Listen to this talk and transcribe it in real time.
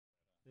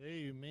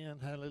Amen.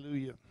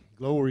 Hallelujah.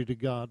 Glory to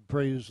God.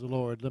 Praise the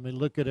Lord. Let me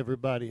look at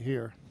everybody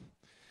here.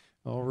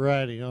 All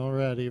righty.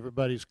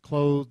 Everybody's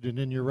clothed and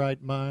in your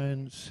right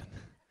minds,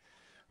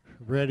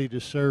 ready to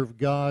serve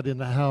God in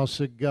the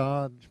house of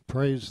God.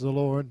 Praise the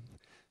Lord.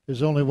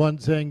 There's only one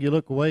thing. You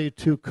look way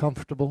too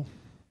comfortable.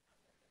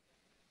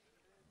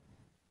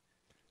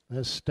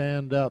 Let's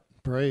stand up.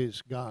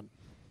 Praise God.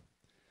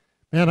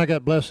 Man, I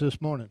got blessed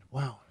this morning.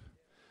 Wow.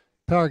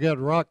 Power God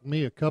rocked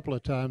me a couple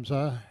of times.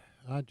 I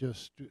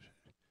just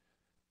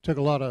took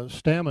a lot of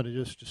stamina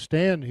just to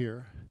stand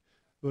here.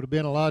 It would have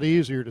been a lot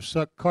easier to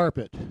suck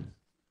carpet.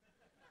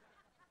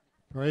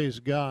 Praise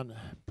God.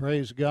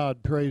 Praise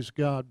God. Praise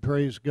God.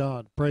 Praise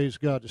God. Praise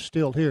God. It's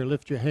still here.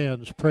 Lift your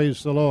hands.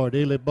 Praise the Lord.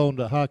 Ele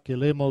bonda haki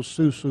lemo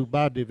susu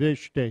badi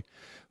vishte.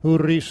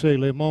 Hurise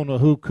lemona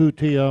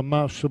hukuti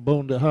amasa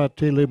bonda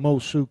hati lemo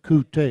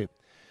sukute.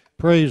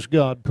 Praise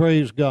God.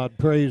 Praise God.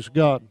 Praise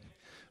God.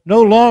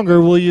 No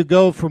longer will you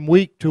go from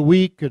week to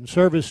week and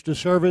service to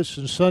service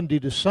and Sunday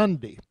to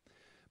Sunday,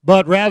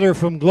 but rather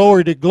from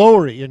glory to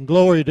glory and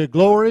glory to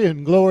glory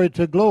and glory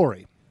to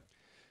glory.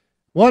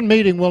 One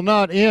meeting will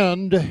not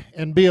end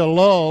and be a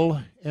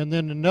lull and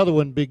then another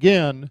one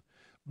begin,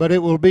 but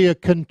it will be a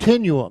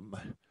continuum,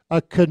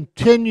 a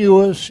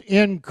continuous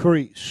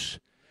increase.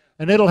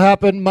 And it'll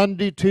happen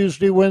Monday,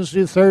 Tuesday,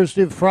 Wednesday,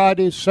 Thursday,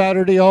 Friday,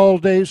 Saturday, all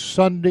day,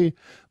 Sunday,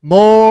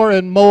 more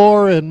and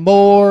more and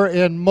more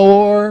and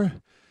more.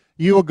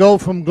 You will go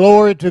from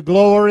glory to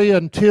glory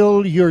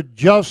until you're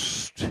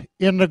just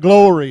in the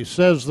glory,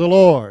 says the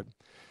Lord.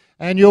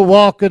 And you'll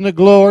walk in the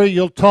glory,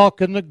 you'll talk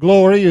in the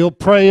glory, you'll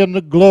pray in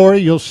the glory,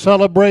 you'll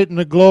celebrate in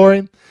the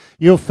glory,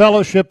 you'll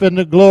fellowship in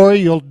the glory,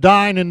 you'll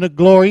dine in the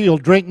glory, you'll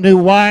drink new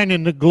wine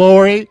in the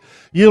glory,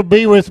 you'll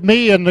be with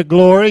me in the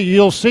glory,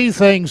 you'll see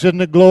things in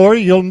the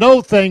glory, you'll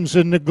know things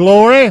in the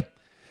glory,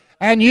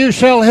 and you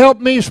shall help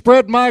me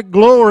spread my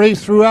glory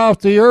throughout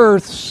the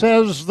earth,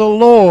 says the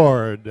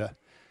Lord.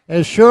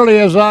 As surely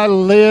as I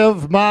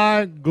live,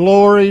 my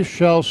glory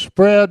shall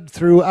spread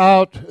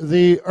throughout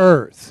the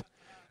earth.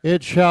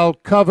 It shall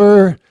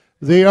cover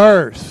the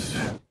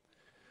earth.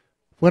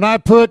 When I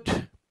put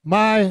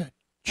my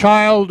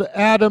child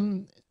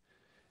Adam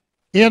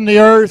in the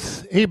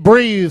earth, he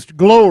breathed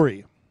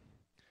glory.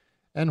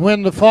 And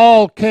when the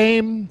fall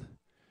came,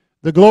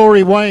 the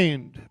glory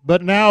waned.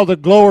 But now the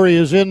glory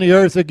is in the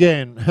earth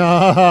again.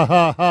 Ha ha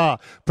ha ha.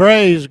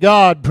 Praise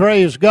God,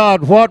 praise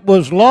God. What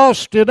was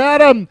lost in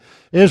Adam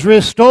is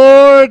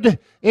restored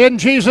in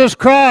Jesus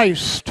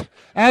Christ.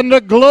 And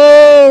the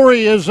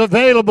glory is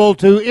available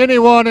to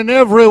anyone and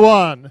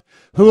everyone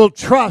who will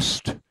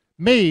trust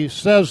me,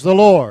 says the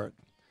Lord.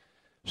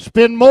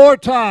 Spend more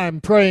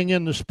time praying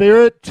in the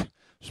Spirit.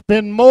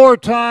 Spend more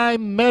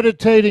time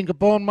meditating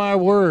upon my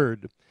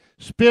word.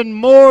 Spend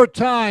more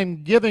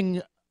time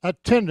giving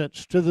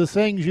attendance to the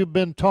things you've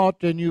been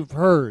taught and you've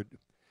heard.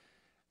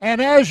 And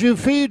as you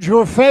feed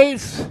your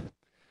faith,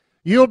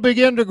 you'll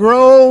begin to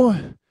grow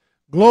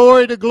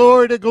glory to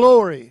glory to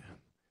glory.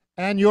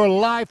 And your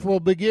life will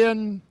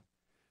begin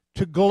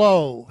to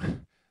glow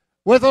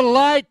with a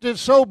light that's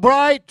so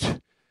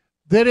bright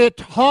that it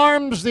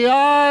harms the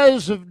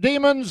eyes of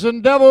demons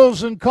and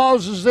devils and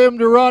causes them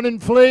to run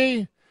and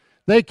flee.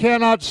 They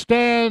cannot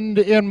stand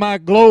in my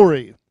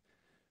glory.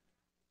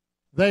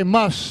 They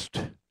must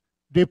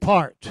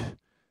depart.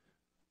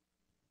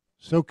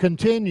 So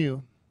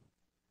continue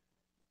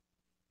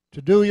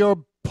to do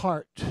your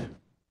part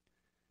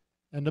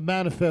and to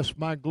manifest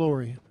my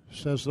glory,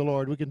 says the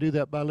Lord. We can do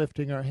that by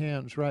lifting our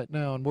hands right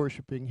now and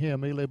worshiping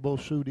Him. Praise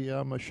the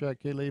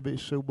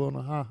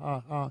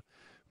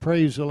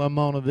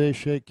Lamana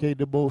Vesheke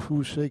de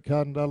Bofuse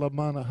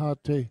Kandalamana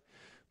Hate.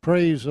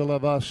 Praise the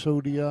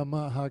Lavasodia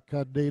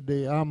Mahakade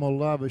de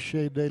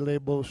Amolavashe de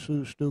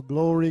Lebosustu.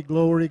 Glory,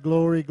 glory,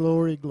 glory,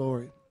 glory,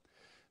 glory.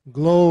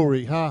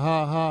 Glory. Ha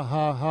ha ha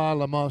ha ha.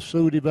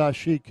 Lamasudi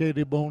Vashike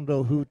de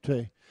Bondo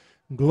Hute.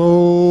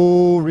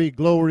 Glory,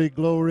 glory,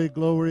 glory,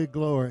 glory,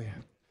 glory.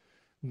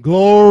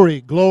 Glory,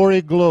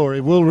 glory,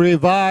 glory will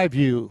revive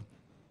you.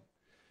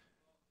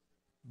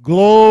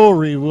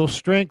 Glory will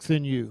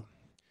strengthen you.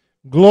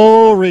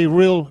 Glory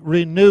will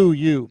renew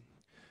you.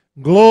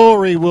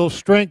 Glory will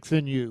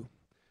strengthen you.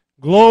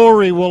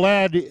 Glory will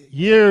add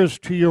years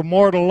to your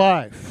mortal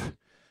life.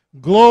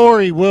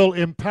 Glory will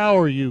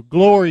empower you.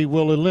 Glory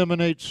will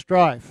eliminate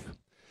strife.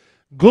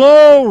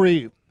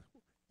 Glory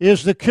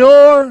is the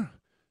cure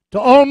to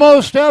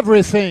almost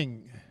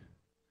everything.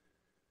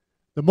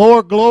 The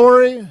more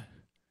glory,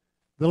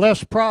 the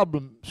less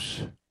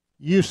problems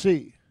you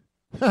see.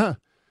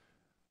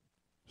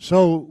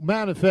 So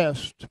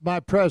manifest my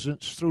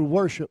presence through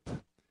worship,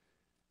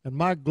 and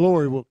my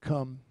glory will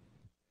come.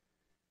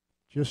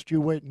 Just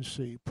you wait and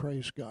see.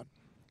 Praise God.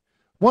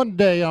 One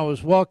day I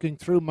was walking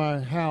through my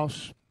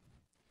house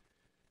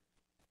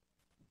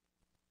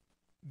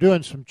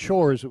doing some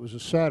chores. It was a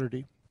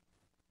Saturday.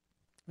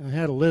 I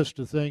had a list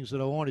of things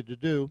that I wanted to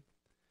do,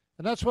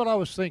 and that's what I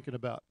was thinking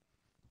about.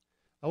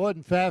 I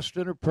wasn't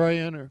fasting or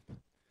praying, or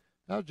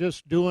I was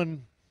just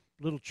doing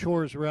little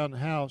chores around the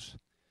house.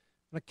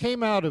 I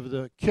came out of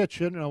the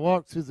kitchen and I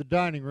walked through the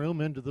dining room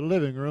into the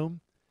living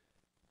room,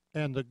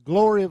 and the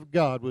glory of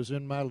God was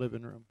in my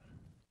living room.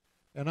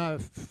 And I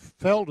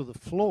fell to the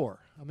floor.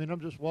 I mean, I'm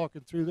just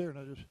walking through there,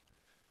 and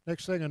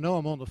next thing I know,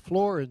 I'm on the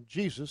floor, and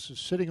Jesus is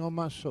sitting on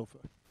my sofa,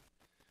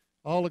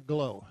 all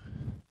aglow.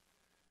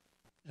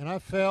 And I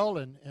fell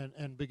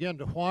and began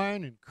to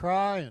whine and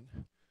cry and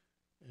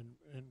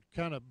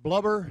kind of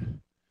blubber,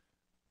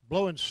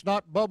 blowing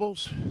snot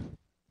bubbles.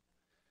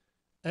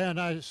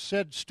 And I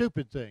said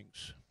stupid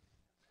things.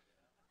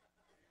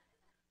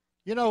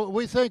 You know,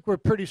 we think we're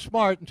pretty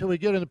smart until we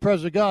get in the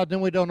presence of God, then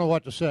we don't know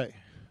what to say.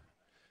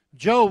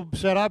 Job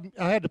said, I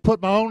had to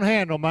put my own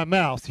hand on my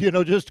mouth,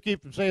 just to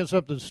keep from saying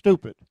something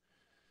stupid.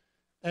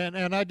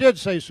 And I did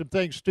say some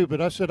things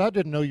stupid. I said, I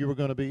didn't know you were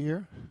going to be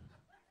here.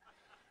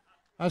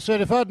 I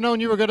said, if I'd known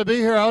you were going to be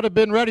here, I would have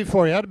been ready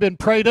for you. I'd have been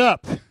prayed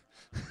up,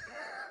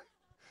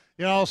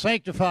 all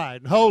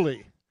sanctified and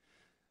holy.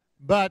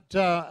 But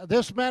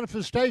this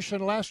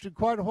manifestation lasted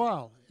quite a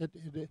while.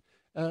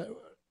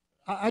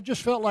 I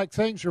just felt like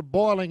things were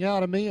boiling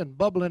out of me and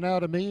bubbling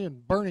out of me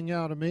and burning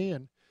out of me.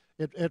 And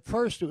at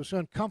first it was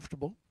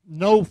uncomfortable.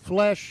 No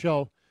flesh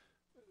shall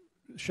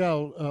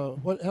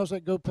how's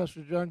that go,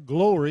 Pastor John?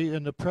 Glory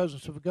in the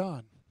presence of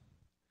God.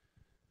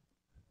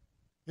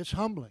 It's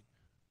humbling.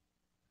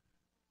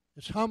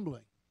 It's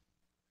humbling.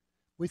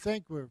 We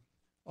think we're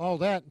all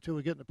that until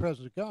we get in the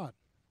presence of God.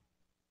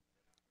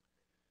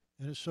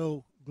 And it's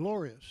so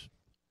glorious.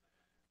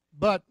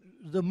 But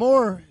the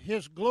more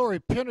His glory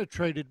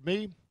penetrated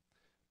me,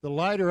 the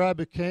lighter I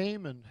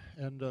became and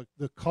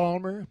the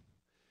calmer.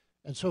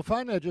 And so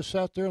finally I just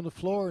sat there on the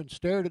floor and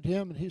stared at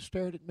Him, and He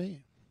stared at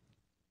me.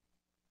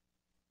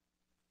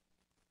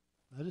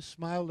 I just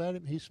smiled at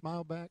Him. He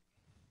smiled back.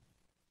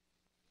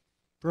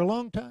 For a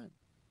long time.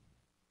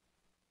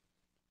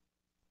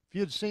 If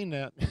you'd seen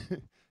that,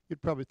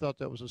 you'd probably thought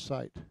that was a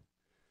sight.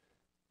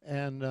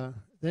 And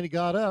then He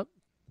got up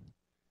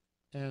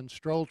and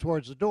strolled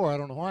towards the door. I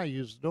don't know why He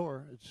used the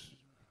door.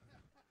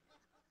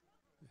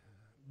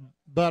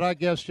 But I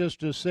guess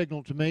just to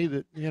signal to me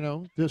that,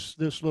 this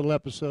little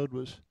episode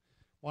was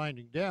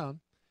winding down.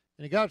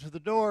 And He got to the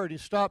door and He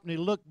stopped and He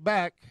looked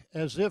back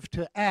as if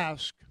to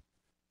ask,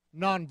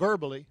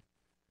 non-verbally,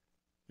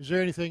 is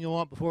there anything you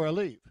want before I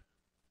leave?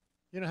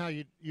 You know how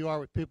you are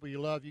with people you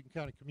love. You can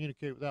kind of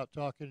communicate without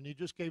talking. And He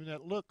just gave me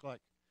that look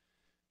like.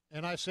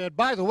 And I said,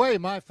 by the way,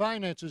 my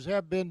finances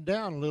have been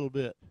down a little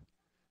bit.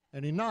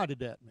 And He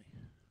nodded at me.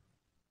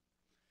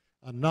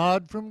 A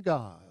nod from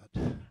God.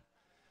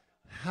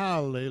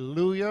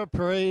 Hallelujah.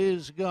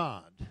 Praise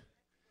God.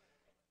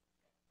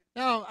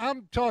 Now,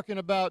 I'm talking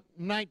about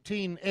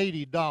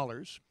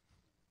 $1980,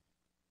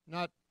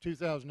 not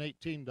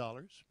 2018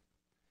 dollars.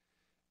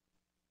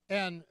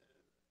 And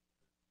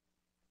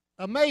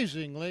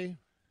amazingly,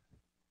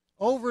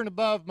 over and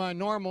above my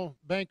normal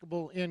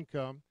bankable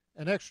income,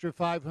 an extra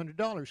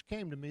 $500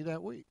 came to me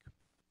that week.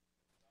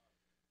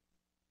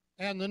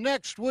 And the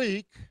next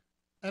week,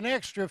 an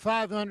extra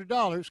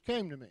 $500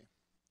 came to me.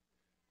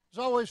 It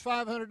was always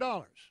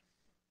 $500.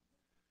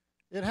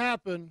 It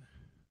happened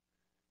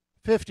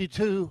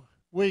 52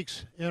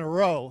 weeks in a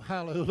row.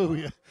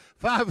 Hallelujah.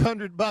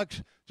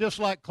 $500 just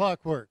like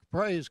clockwork.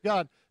 Praise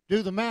God.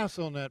 Do the math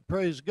on that.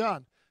 Praise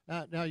God.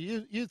 Now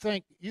you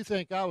think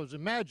I was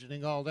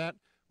imagining all that.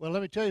 Well,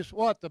 let me tell you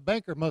what, the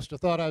banker must have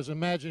thought I was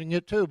imagining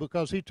it too,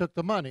 because he took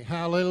the money.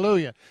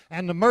 Hallelujah.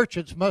 And the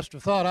merchants must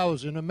have thought I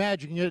was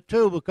imagining it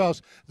too,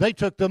 because they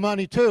took the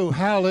money too.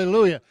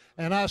 Hallelujah.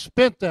 And I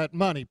spent that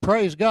money.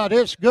 Praise God.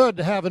 It's good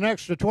to have an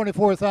extra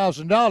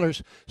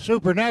 $24,000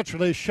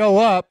 supernaturally show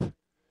up,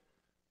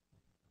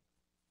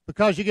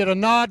 because you get a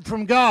nod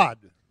from God.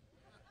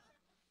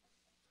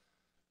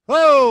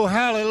 Oh,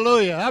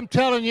 hallelujah. I'm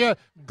telling you,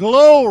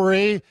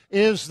 glory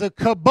is the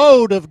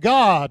kabod of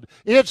God.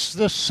 It's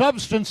the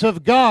substance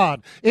of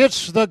God.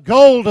 It's the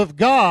gold of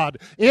God.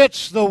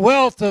 It's the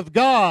wealth of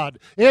God.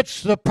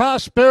 It's the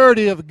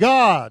prosperity of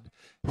God.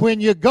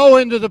 When you go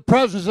into the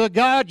presence of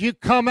God, you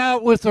come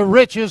out with the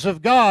riches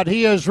of God.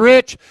 He is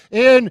rich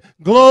in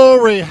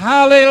glory.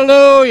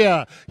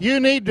 Hallelujah.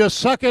 You need to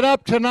suck it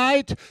up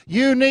tonight.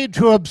 You need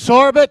to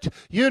absorb it.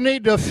 You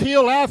need to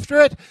feel after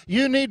it.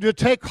 You need to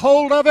take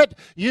hold of it.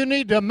 You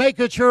need to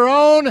make it your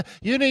own.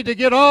 You need to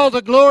get all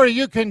the glory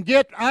you can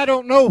get. I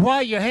don't know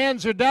why your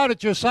hands are down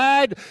at your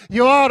side.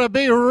 You ought to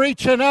be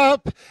reaching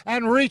up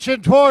and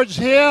reaching towards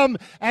Him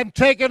and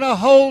taking a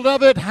hold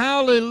of it.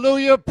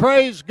 Hallelujah.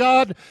 Praise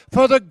God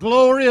for the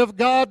glory of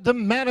God, the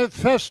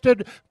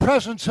manifested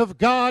presence of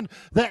God,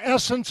 the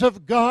essence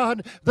of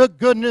God, the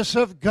goodness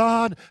of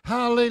God.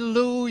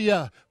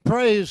 Hallelujah.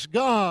 Praise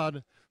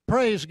God.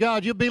 Praise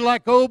God. You'll be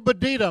like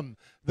Obed-Edom.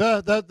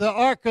 the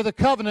Ark of the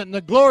Covenant and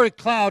the glory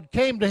cloud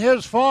came to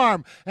his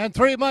farm, and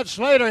 3 months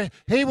later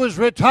he was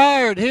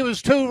retired. He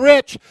was too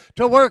rich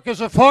to work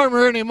as a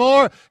farmer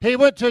anymore. He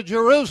went to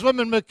Jerusalem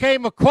and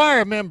became a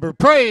choir member.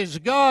 Praise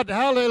God,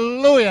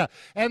 hallelujah.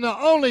 And the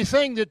only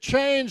thing that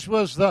changed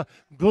was the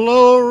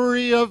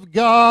glory of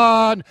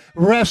God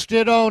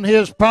rested on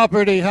his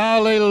property.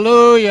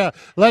 Hallelujah.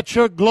 Let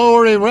your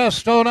glory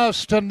rest on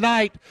us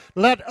tonight.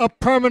 Let a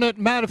permanent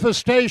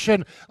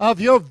manifestation of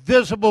your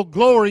visible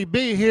glory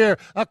be here.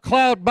 A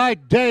cloud by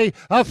day,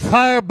 a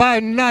fire by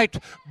night,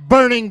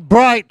 burning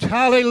bright.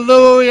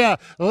 Hallelujah.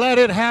 Let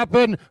it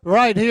happen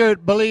right here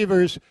at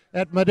Believers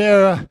at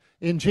Madera.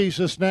 In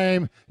Jesus'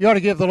 name. You ought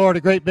to give the Lord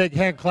a great big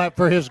hand clap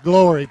for his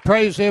glory.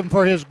 Praise him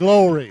for his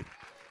glory.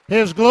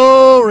 His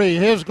glory,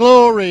 his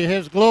glory,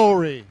 his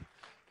glory.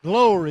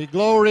 Glory,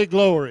 glory,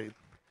 glory.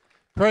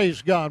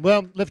 Praise God.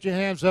 Well, lift your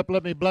hands up.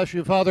 Let me bless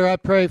you. Father, I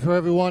pray for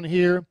everyone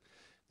here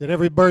that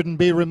every burden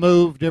be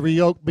removed, every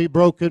yoke be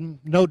broken,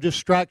 no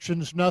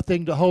distractions,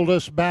 nothing to hold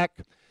us back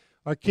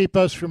or keep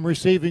us from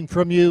receiving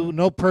from you,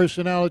 no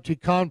personality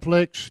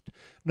conflicts,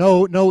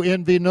 no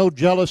envy, no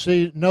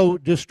jealousy, no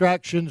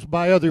distractions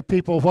by other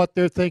people, what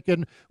they're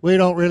thinking. We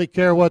don't really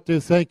care what they're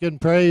thinking.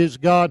 Praise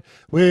God.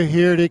 We're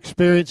here to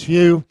experience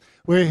you.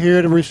 We're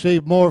here to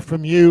receive more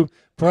from you.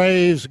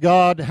 Praise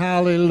God.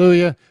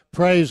 Hallelujah.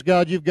 Praise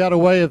God. You've got a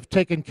way of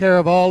taking care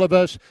of all of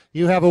us.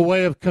 You have a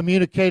way of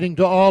communicating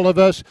to all of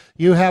us.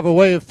 You have a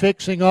way of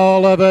fixing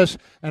all of us.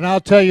 And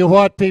I'll tell you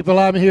what, people,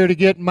 I'm here to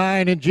get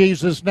mine in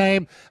Jesus'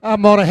 name.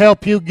 I'm going to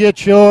help you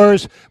get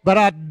yours, but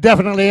I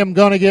definitely am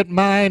going to get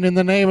mine in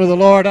the name of the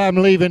Lord. I'm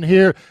leaving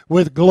here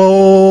with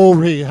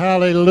glory.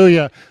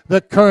 Hallelujah.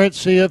 The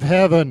currency of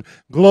heaven.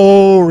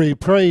 Glory.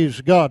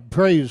 Praise God.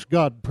 Praise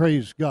God.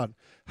 Praise God.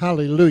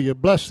 Hallelujah.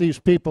 Bless these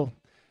people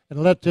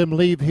and let them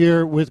leave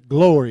here with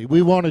glory.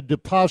 We want a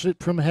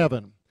deposit from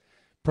heaven.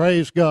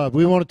 Praise God.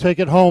 We want to take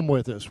it home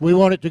with us. We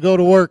want it to go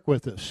to work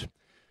with us.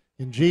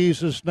 In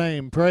Jesus'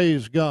 name,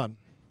 praise God.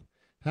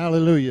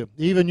 Hallelujah.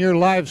 Even your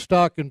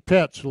livestock and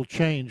pets will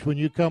change when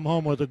you come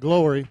home with a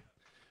glory.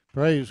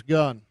 Praise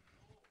God.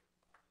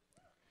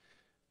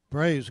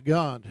 Praise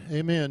God.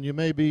 Amen. You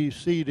may be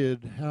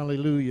seated.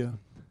 Hallelujah.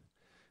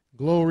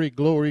 Glory,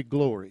 glory,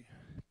 glory.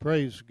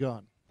 Praise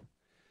God.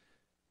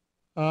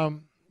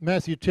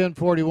 Matthew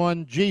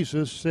 10:41,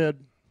 Jesus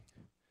said,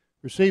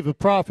 receive a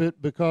prophet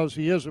because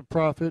he is a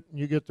prophet, and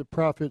you get the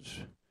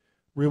prophet's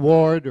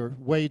reward or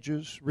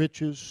wages,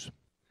 riches.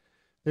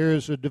 There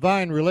is a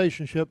divine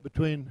relationship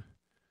between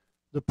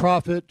the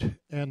prophet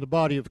and the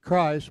body of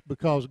Christ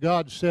because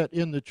God set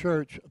in the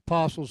church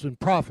apostles and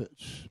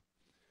prophets.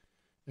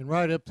 And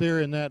right up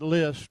there in that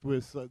list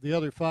with the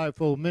other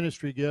fivefold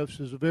ministry gifts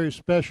is a very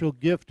special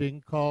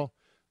gifting called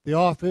the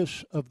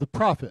office of the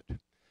prophet.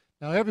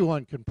 Now,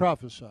 everyone can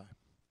prophesy.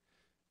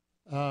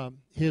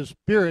 His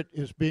Spirit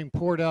is being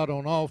poured out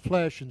on all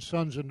flesh, and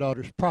sons and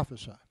daughters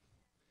prophesy.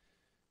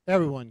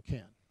 Everyone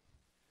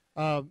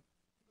can.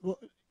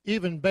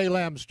 Even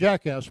Balaam's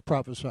jackass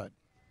prophesied.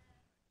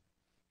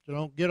 So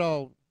don't get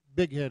all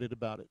big-headed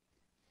about it.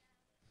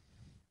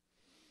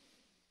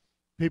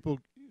 People,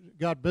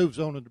 God moves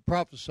on them to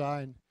prophesy,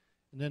 and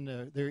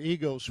then their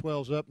ego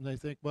swells up, and they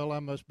think, well, I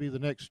must be the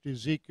next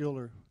Ezekiel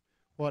or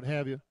what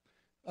have you.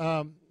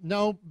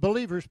 No,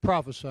 believers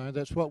prophesy.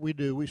 That's what we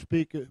do. We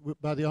speak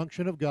by the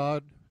unction of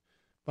God,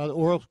 by the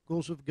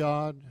oracles of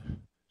God,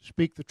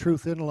 speak the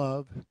truth in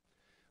love.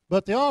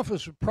 But the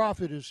office of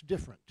prophet is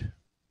different.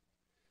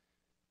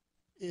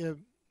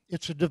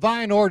 It's a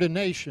divine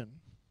ordination.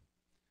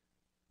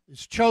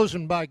 It's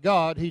chosen by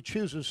God. He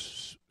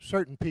chooses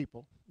certain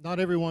people. Not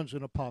everyone's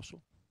an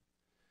apostle.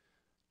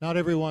 Not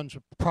everyone's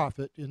a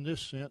prophet in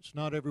this sense.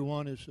 Not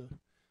everyone is a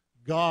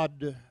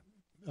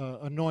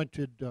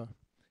God-anointed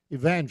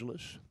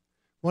evangelist.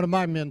 One of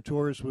my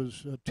mentors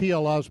was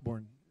T.L.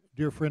 Osborne, a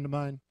dear friend of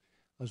mine.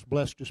 I was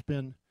blessed to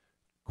spend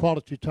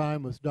quality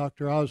time with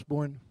Dr.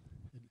 Osborne,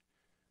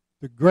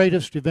 the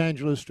greatest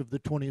evangelist of the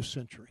 20th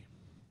century.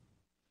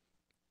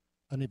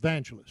 An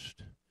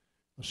evangelist,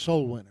 a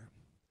soul winner,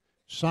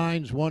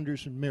 signs,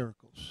 wonders, and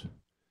miracles.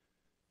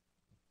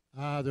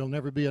 There'll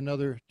never be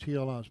another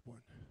T.L.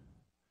 Osborne.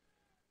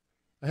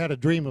 I had a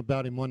dream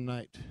about him one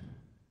night.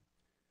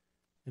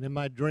 And in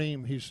my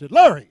dream, he said,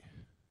 Larry,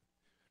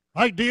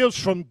 ideas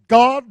from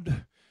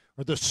God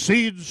are the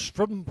seeds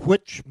from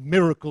which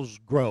miracles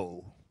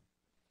grow.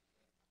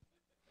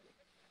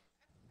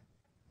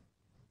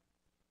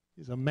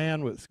 He's a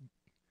man with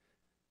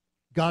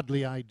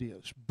godly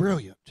ideas.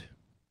 Brilliant.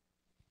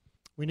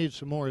 We need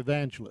some more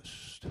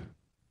evangelists.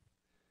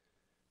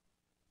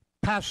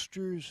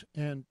 Pastors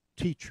and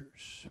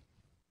teachers.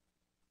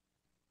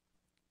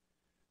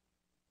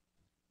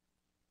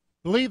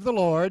 Believe the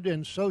Lord,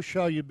 and so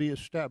shall you be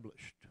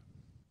established.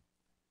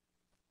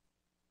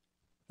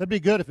 That'd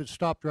be good if it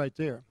stopped right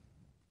there.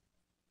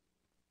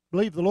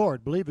 Believe the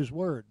Lord. Believe His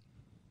Word.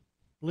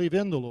 Believe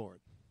in the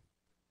Lord.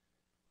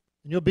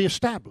 And you'll be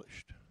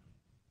established.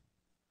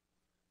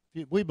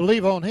 If we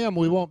believe on Him,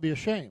 we won't be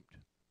ashamed.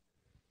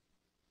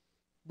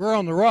 We're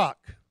on the rock.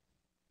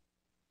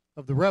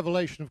 of the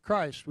revelation of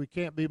Christ. We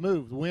can't be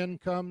moved. The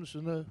wind comes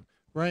and the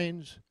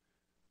rains,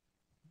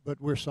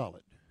 but we're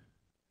solid.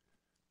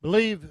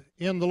 Believe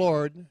in the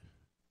Lord,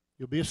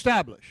 you'll be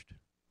established.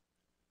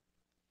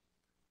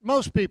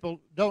 Most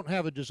people don't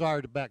have a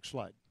desire to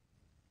backslide.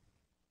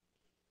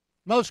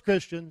 Most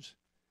Christians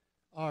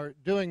are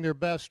doing their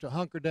best to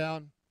hunker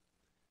down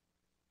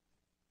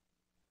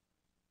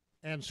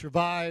and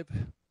survive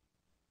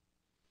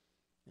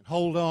and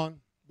hold on.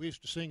 We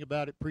used to sing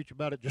about it, preach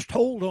about it. Just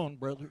hold on,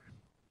 brother.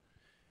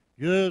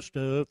 Just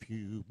a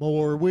few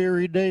more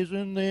weary days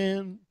and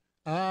then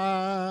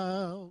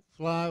I'll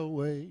fly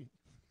away.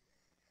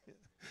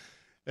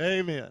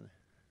 Amen.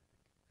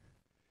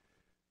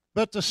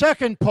 But the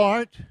second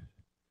part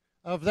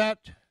of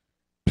that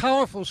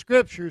powerful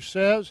scripture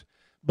says,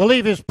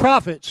 believe his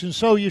prophets, and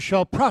so you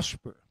shall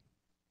prosper.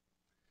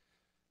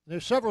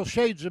 There's several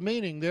shades of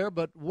meaning there,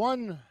 but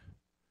one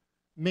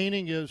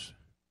meaning is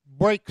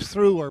break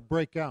through or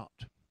break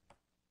out.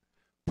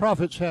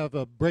 Prophets have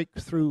a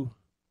breakthrough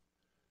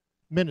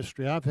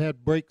ministry. I've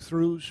had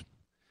breakthroughs.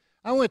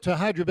 I went to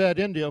Hyderabad,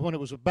 India when it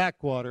was a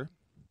backwater,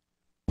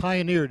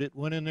 pioneered it,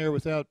 went in there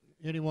without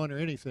anyone or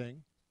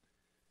anything,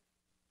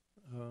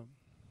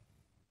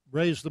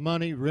 raised the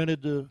money,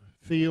 rented the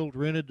field,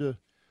 rented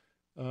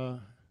the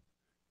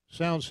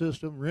sound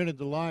system, rented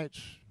the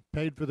lights,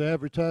 paid for the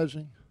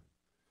advertising,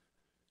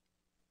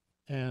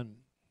 and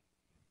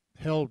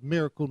held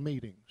miracle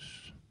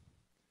meetings.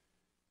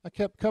 I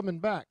kept coming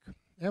back.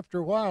 After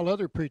a while,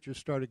 other preachers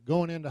started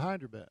going into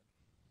Hyderabad.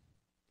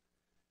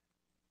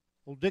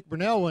 Well, Dick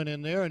Burnell went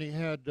in there, and he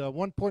had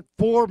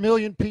 1.4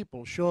 million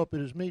people show up at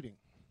his meeting.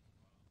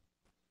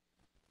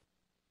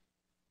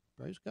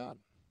 Praise God.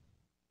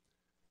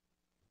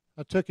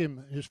 I took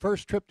him, his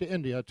first trip to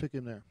India, I took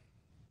him there.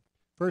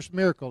 First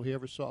miracle he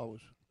ever saw was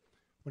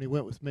when he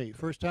went with me.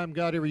 First time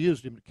God ever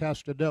used him to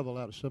cast a devil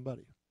out of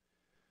somebody.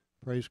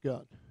 Praise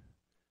God.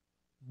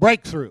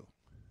 Breakthrough.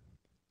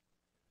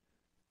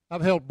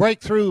 I've held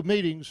breakthrough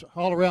meetings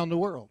all around the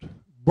world.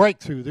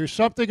 Breakthrough. There's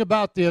something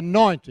about the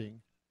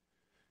anointing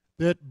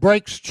that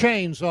breaks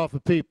chains off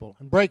of people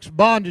and breaks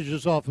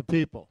bondages off of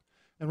people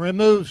and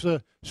removes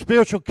the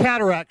spiritual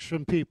cataracts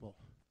from people.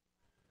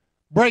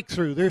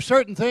 Breakthrough. There's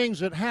certain things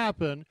that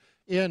happen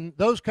in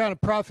those kind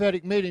of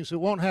prophetic meetings that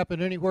won't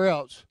happen anywhere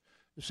else.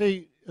 You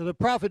see, the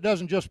prophet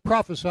doesn't just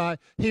prophesy,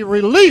 he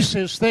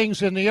releases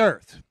things in the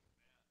earth.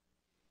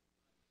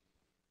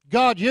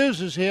 God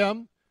uses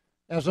him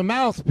as a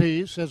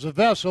mouthpiece, as a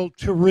vessel,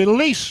 to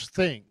release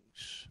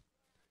things.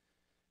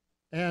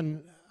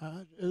 And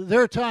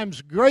there are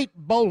times great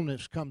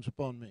boldness comes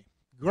upon me.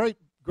 Great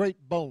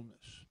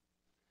boldness.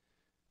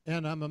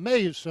 And I'm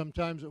amazed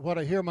sometimes at what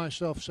I hear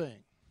myself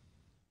saying.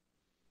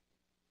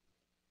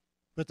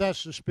 But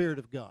that's the Spirit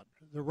of God.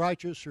 The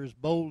righteous are as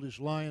bold as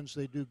lions.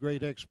 They do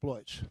great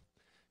exploits.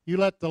 You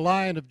let the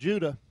Lion of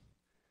Judah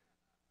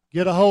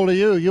get a hold of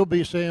you, you'll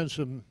be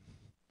saying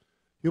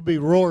you'll be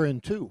roaring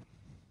too.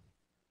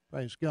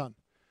 Praise God.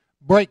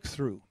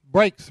 Breakthrough.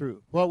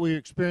 Breakthrough. What we were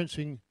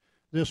experiencing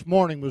this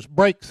morning was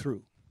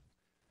breakthrough.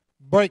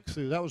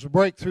 Breakthrough. That was a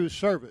breakthrough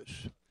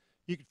service.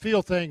 You could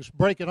feel things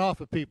breaking off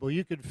of people.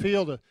 You could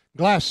feel the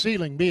glass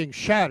ceiling being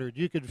shattered.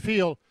 You could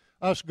feel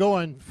us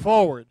going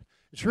forward.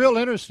 It's real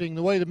interesting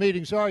the way the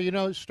meetings are. You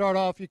know, start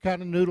off, you're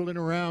kind of noodling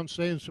around,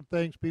 saying some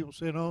things. People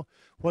saying, oh,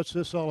 what's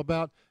this all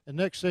about? And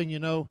next thing you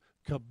know,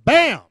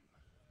 kabam!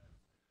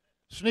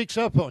 Sneaks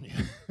up on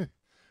you.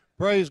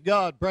 Praise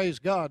God, praise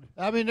God.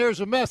 I mean,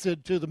 there's a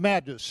method to the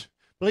madness.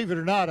 Believe it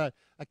or not, I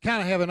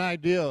kind of have an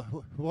idea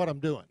of what I'm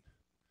doing.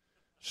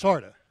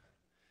 Sort of.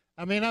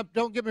 I mean,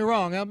 don't get me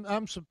wrong.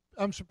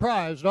 I'm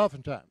surprised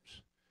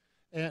oftentimes.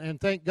 And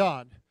thank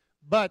God.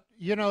 But,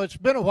 you know, it's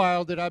been a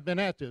while that I've been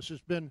at this.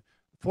 It's been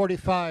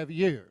 45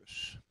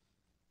 years.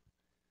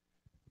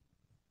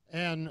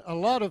 And a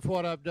lot of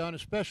what I've done,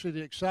 especially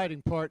the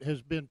exciting part,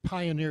 has been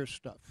pioneer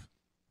stuff.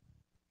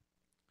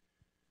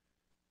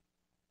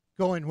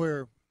 Going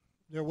where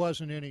there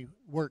wasn't any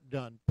work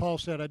done. Paul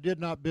said, I did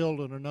not build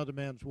on another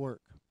man's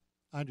work.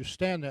 I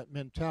understand that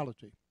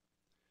mentality.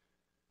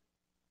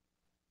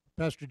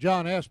 Pastor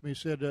John asked me, he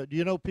said, do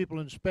you know people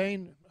in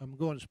Spain? I'm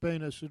going to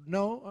Spain. I said,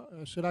 no.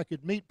 I said, I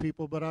could meet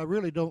people, but I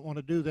really don't want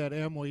to do that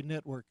Amway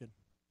networking.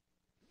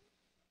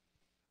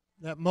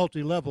 That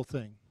multi-level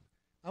thing.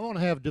 I want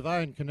to have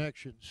divine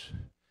connections.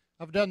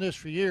 I've done this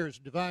for years,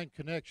 divine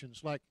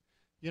connections, like,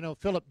 you know,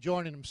 Philip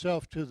joining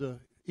himself to the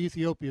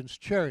Ethiopian's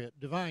chariot,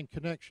 divine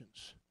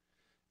connections.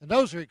 And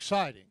those are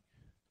exciting.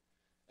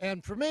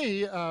 And for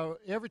me,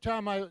 every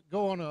time I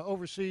go on an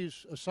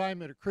overseas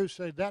assignment or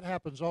crusade, that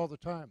happens all the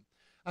time.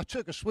 I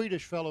took a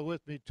Swedish fellow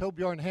with me,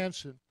 Torbjörn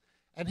Hansen,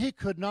 and he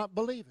could not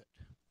believe it.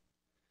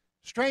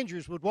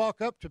 Strangers would walk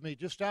up to me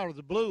just out of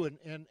the blue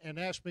and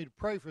ask me to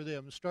pray for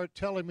them and start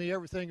telling me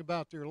everything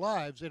about their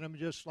lives. And I'm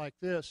just like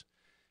this,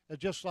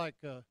 just like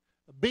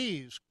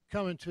bees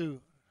coming to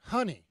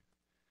honey.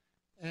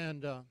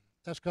 And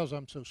that's because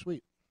I'm so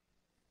sweet.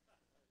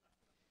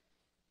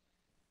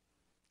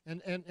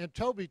 And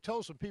Toby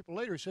told some people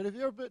later, he said, have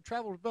you ever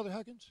traveled with Brother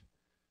Huggins?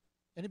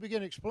 And he began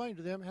to explain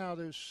to them how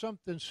there's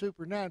something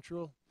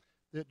supernatural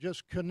that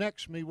just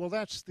connects me. Well,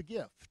 that's the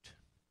gift.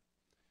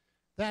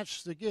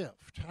 That's the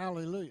gift.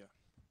 Hallelujah.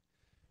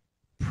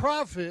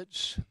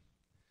 Prophets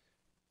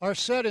are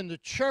set in the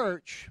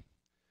church,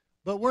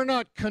 but we're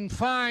not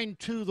confined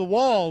to the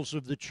walls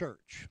of the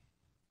church.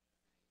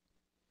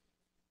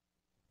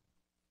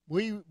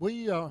 We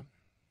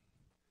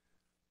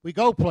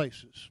go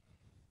places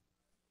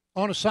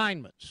on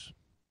assignments.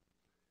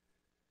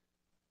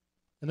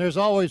 And there's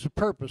always a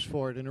purpose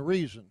for it and a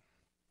reason.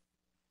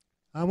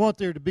 I want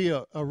there to be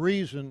a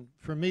reason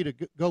for me to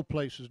go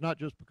places, not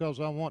just because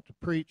I want to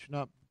preach,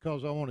 not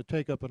because I want to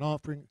take up an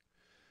offering,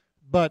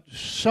 but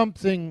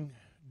something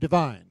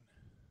divine.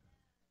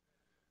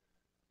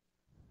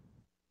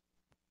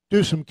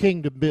 Do some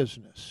kingdom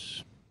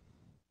business.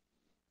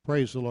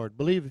 Praise the Lord.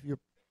 Believe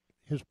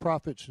his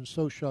prophets, and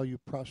so shall you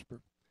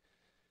prosper.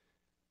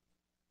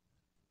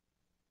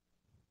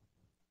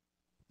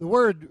 The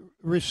word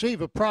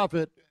receive a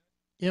prophet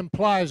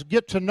implies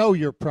get to know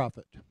your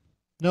prophet.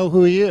 Know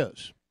who he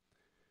is.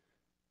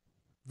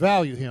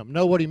 Value him.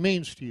 Know what he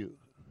means to you.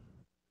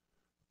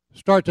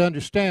 Start to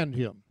understand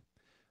him.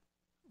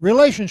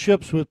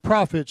 Relationships with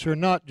prophets are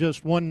not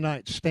just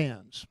one-night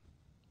stands.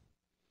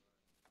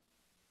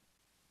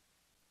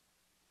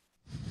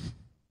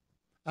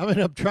 I mean,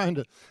 I'm trying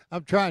to,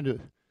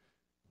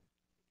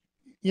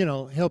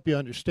 help you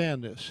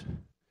understand this.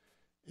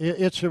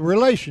 It's a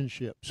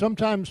relationship.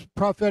 Sometimes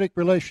prophetic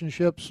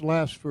relationships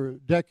last for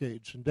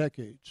decades and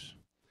decades.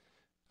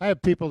 I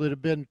have people that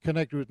have been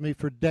connected with me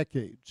for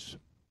decades.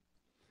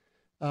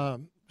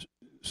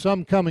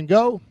 Some come and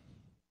go.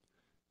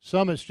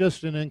 Some it's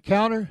just an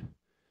encounter.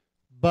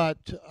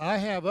 But I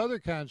have other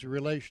kinds of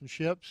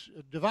relationships,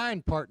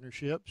 divine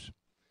partnerships,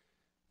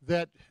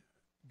 that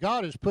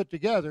God has put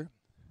together,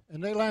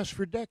 and they last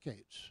for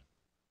decades.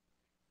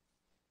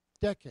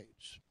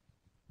 Decades.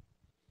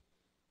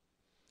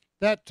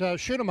 That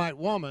Shunammite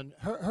woman,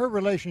 her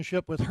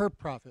relationship with her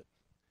prophet,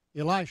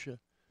 Elisha,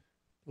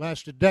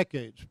 lasted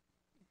decades.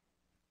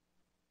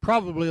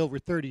 Probably over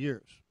 30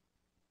 years.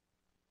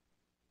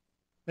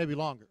 Maybe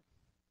longer.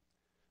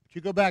 But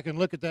you go back and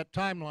look at that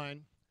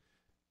timeline.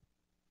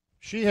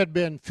 She had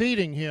been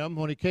feeding him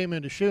when he came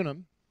into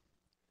Shunem.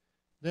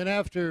 Then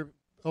after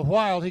a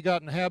while, he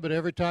got in the habit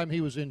every time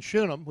he was in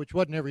Shunem, which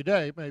wasn't every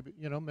day,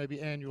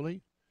 maybe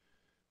annually,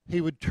 he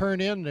would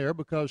turn in there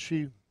because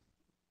she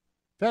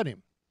fed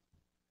him.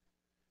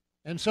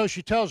 And so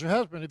she tells her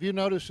husband, have you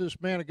noticed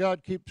this man of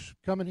God keeps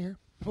coming here?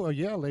 Well,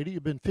 yeah, lady,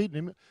 you've been feeding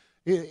him.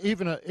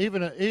 Even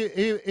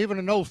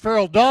an old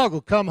feral dog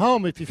will come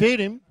home if you feed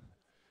him.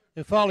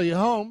 He'll follow you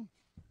home.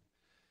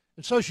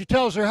 And so she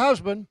tells her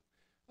husband,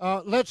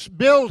 let's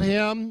build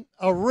him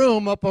a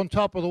room up on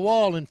top of the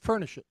wall and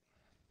furnish it.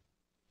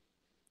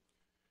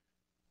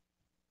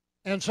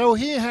 And so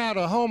he had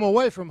a home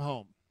away from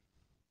home.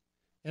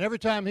 And every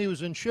time he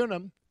was in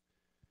Shunem,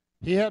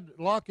 he had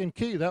lock and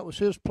key. That was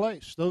his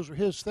place. Those were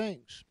his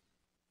things.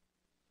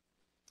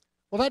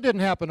 Well, that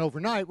didn't happen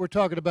overnight. We're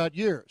talking about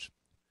years.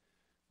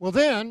 Well,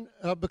 then,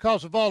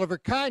 because of all of her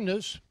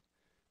kindness,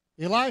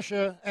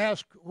 Elisha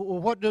asked, well,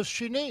 what does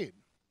she need?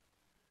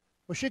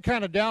 Well, she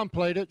kind of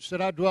downplayed it, said,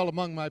 I dwell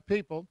among my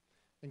people.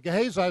 And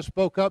Gehazi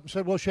spoke up and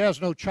said, well, she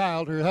has no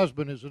child. Her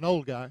husband is an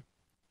old guy.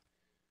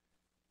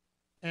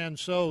 And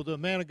so the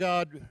man of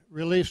God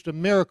released a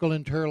miracle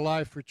into her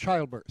life for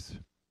childbirth.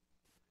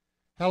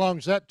 How long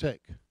does that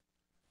take?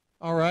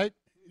 All right,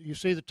 you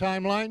see the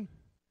timeline?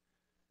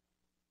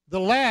 The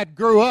lad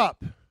grew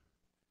up.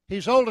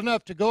 He's old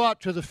enough to go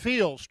out to the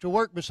fields to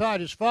work beside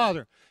his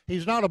father.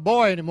 He's not a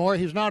boy anymore.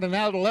 He's not an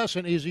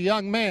adolescent. He's a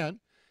young man.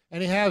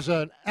 And he has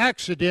an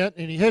accident,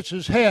 and he hits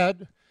his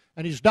head,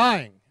 and he's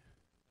dying.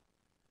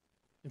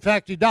 In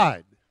fact, he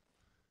died.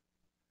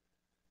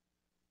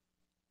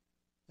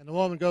 And the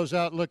woman goes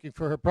out looking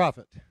for her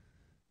prophet.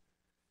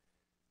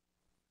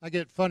 I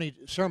get funny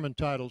sermon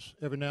titles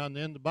every now and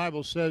then. The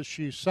Bible says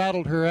she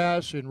saddled her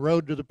ass and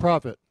rode to the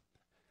prophet.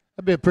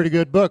 That'd be a pretty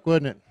good book,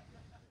 wouldn't it?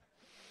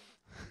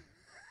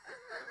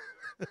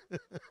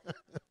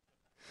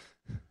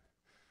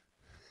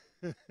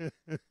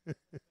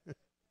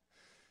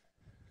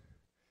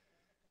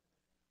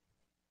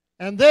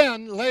 And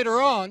then later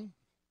on,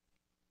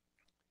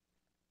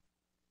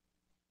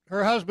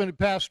 her husband had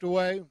passed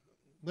away.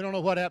 We don't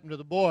know what happened to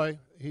the boy.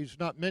 He's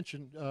not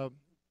mentioned.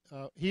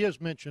 He is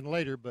mentioned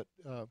later, but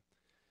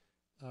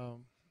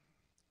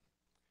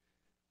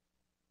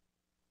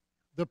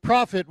the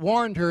prophet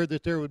warned her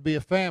that there would be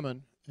a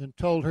famine and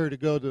told her to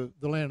go to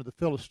the land of the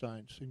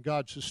Philistines, and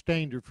God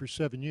sustained her for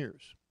 7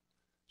 years.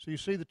 So you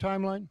see the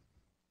timeline?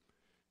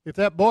 If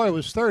that boy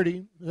was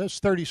 30, that's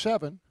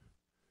 37,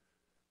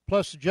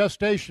 plus the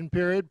gestation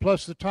period,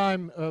 plus the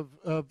time of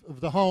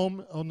the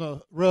home on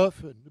the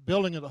roof and the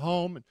building of the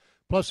home, and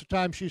plus the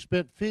time she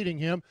spent feeding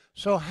him.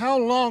 So how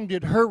long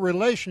did her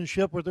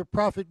relationship with her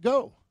prophet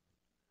go?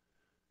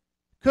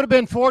 Could have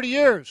been 40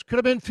 years. Could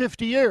have been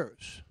 50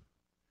 years.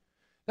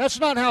 That's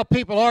not how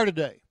people are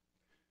today,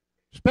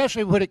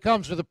 especially when it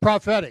comes to the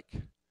prophetic.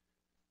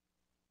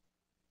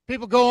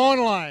 People go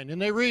online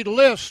and they read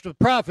lists of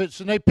prophets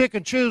and they pick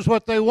and choose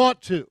what they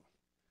want to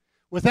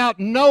without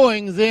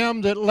knowing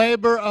them that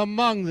labor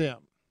among them.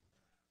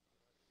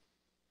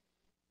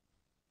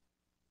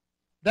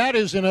 That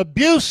is an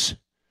abuse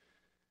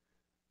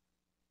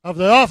of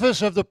the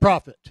office of the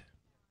prophet.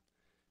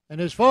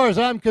 And as far as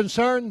I'm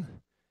concerned,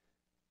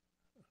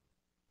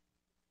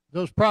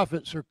 those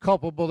prophets are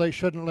culpable. They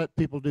shouldn't let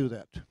people do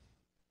that.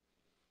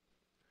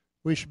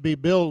 We should be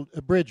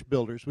bridge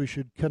builders. We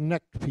should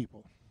connect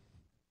people.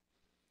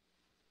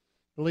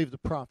 Believe the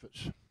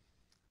prophets.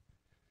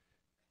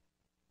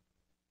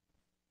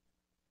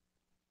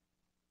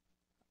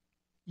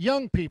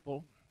 Young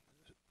people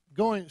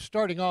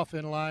starting off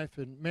in life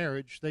and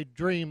marriage, they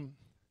dream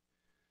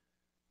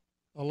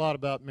a lot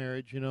about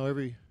marriage. You know,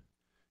 every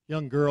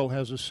young girl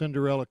has a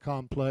Cinderella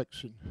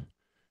complex, and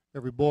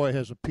every boy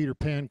has a Peter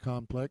Pan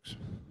complex.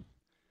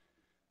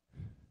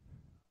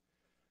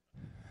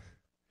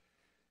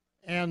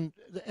 And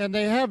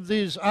they have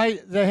these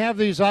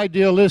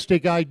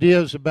idealistic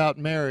ideas about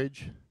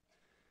marriage,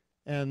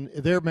 and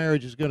their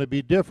marriage is going to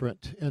be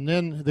different. And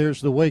then there's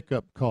the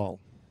wake-up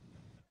call.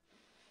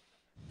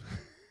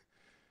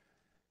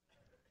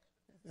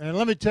 And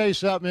let me tell you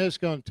something, it's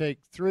going to take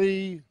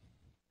 3,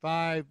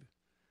 5,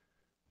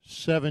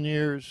 7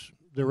 years,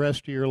 the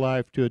rest of your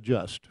life to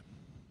adjust.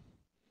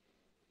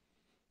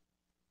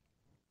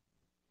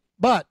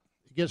 But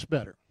it gets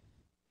better.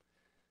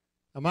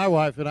 Now, my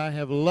wife and I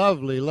have a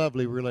lovely,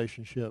 lovely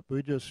relationship.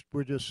 We're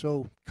just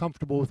so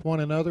comfortable with one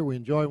another. We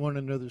enjoy one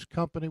another's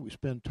company. We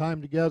spend time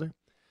together.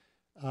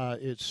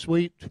 It's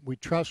sweet. We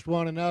trust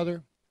one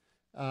another.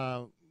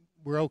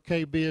 We're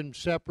okay being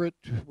separate.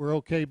 We're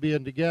okay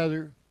being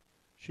together.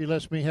 She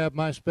lets me have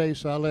my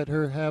space. I let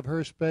her have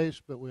her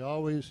space. But we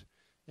always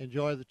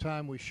enjoy the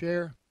time we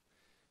share.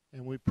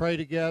 And we pray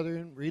together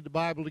and read the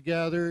Bible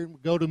together. And we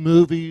go to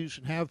movies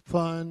and have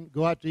fun.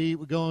 Go out to eat.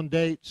 We go on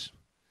dates.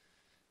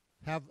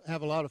 Have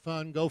a lot of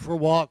fun. Go for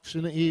walks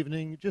in the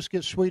evening. It just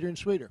gets sweeter and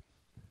sweeter.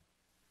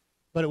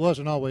 But it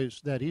wasn't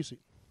always that easy.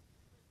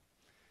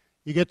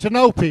 You get to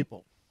know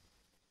people.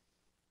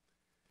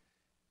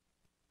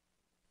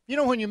 You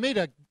know, when you meet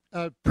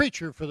a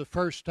preacher for the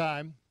first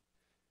time,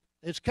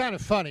 it's kind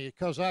of funny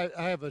because I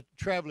have a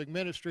traveling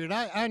ministry, and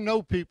I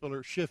know people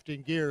are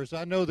shifting gears.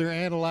 I know they're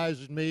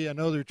analyzing me. I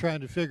know they're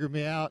trying to figure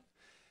me out.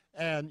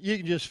 And you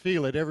can just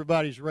feel it.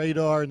 Everybody's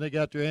radar, and they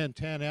got their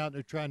antenna out, and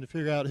they're trying to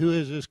figure out who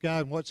is this guy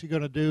and what's he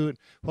going to do and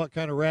what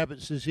kind of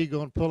rabbits is he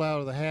going to pull out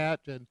of the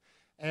hat.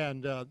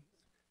 And a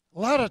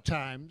lot of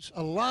times,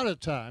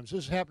 this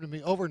has happened to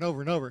me over and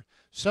over and over,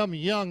 some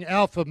young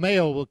alpha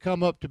male will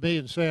come up to me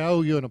and say, I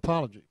owe you an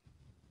apology.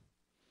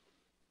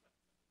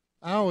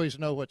 I always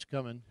know what's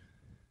coming.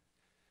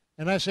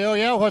 And I say, oh,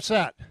 yeah, what's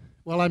that?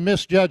 Well, I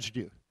misjudged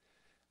you.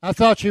 I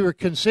thought you were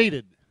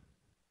conceited.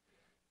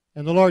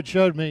 And the Lord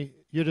showed me,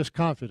 you're just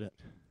confident.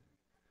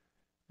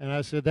 And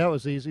I said, that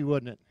was easy,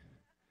 wasn't it?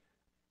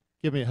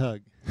 Give me a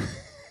hug.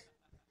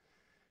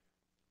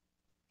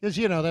 Because,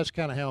 you know, that's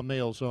kind of how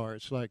males are.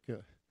 It's like,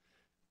 you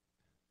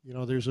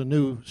know, there's a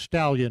new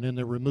stallion in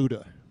the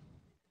Remuda.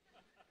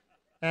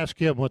 Ask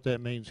him what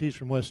that means. He's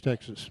from West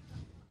Texas.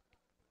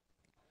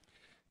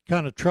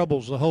 Kind of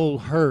troubles the whole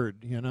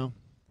herd, you know.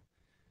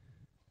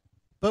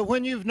 But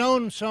when you've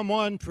known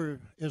someone for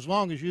as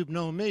long as you've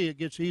known me, it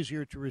gets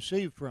easier to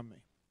receive from me.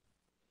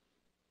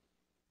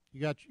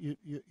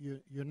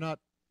 You're not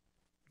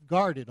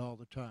guarded all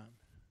the time.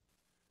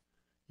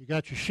 You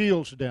got your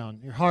shields down.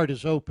 Your heart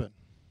is open.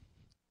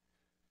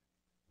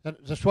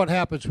 That's what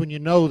happens when you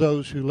know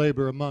those who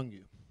labor among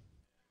you.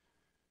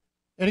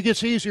 And it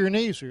gets easier and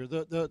easier.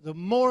 The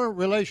more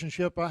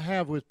relationship I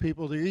have with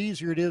people, the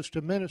easier it is to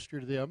minister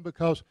to them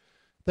because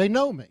they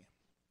know me.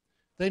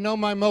 They know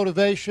my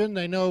motivation.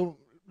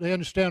 They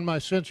understand my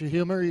sense of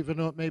humor, even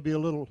though it may be a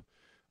little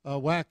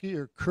wacky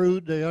or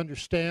crude. They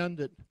understand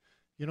that,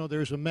 you know,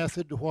 there's a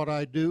method to what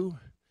I do,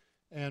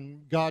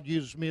 and God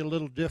uses me a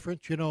little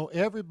different. You know,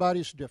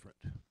 everybody's different.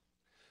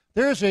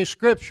 There's a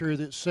scripture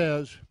that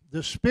says,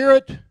 the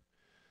spirit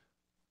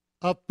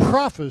of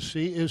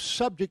prophecy is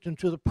subject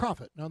unto the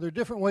prophet. Now, there are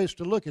different ways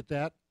to look at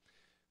that,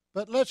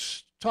 but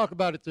let's talk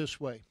about it this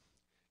way.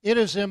 It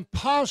is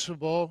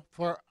impossible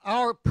for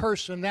our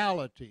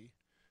personality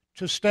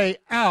to stay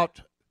out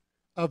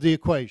of the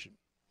equation.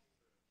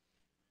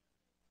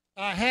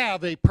 I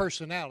have a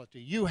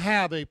personality. You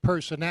have a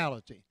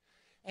personality.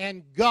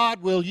 And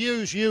God will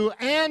use you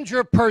and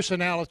your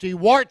personality,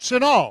 warts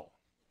and all,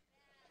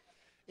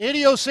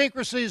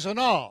 idiosyncrasies and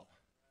all.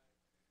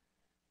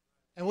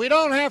 And we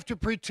don't have to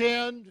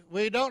pretend.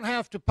 We don't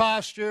have to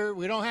posture.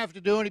 We don't have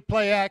to do any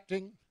play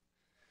acting.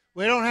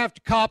 We don't have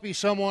to copy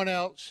someone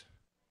else.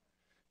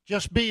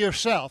 Just be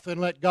yourself and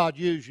let God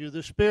use you.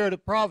 The spirit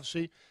of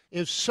prophecy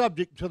is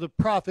subject to the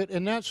prophet,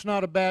 and that's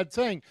not a bad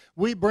thing.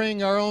 We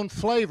bring our own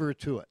flavor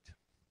to it.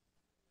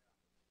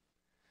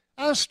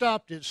 I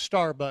stopped at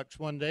Starbucks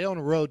one day on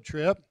a road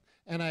trip,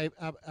 and I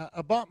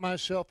bought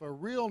myself a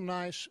real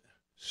nice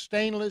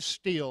stainless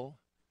steel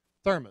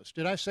thermos.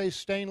 Did I say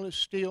stainless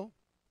steel?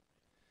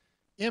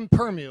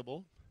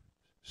 Impermeable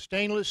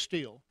stainless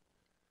steel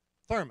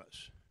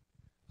thermos.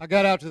 I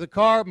got out to the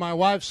car, my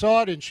wife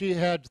saw it, and she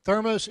had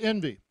thermos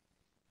envy.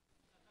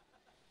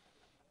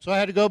 So I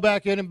had to go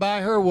back in and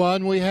buy her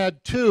one. We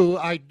had 2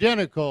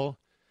 identical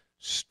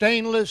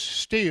stainless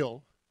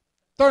steel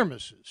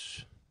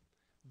thermoses,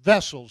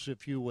 vessels,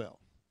 if you will.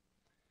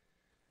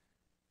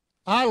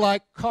 I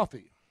like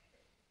coffee.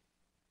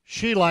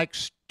 She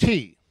likes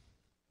tea.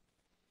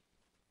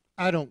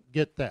 I don't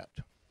get that.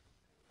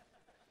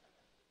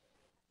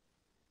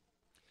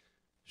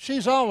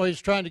 She's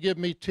always trying to give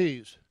me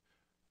teas.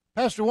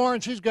 Pastor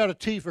Warren, she's got a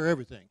tea for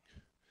everything.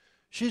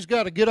 She's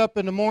got to get up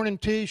in the morning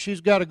tea.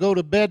 She's got to go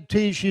to bed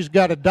tea. She's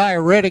got a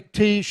diuretic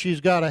tea. She's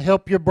got a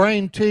help your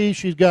brain tea.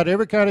 She's got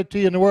every kind of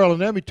tea in the world.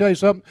 And let me tell you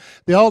something.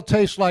 They all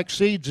taste like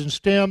seeds and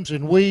stems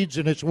and weeds,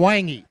 and it's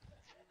wangy.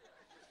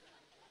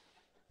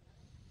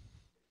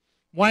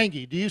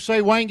 Wangy. Do you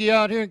say wangy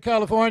out here in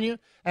California?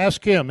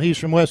 Ask him. He's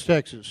from West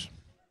Texas.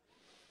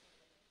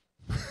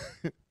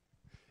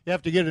 You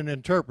have to get an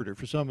interpreter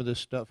for some of this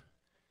stuff.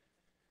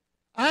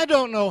 I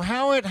don't know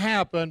how it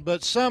happened,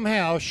 but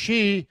somehow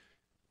she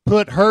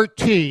put her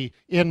tea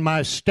in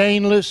my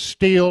stainless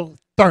steel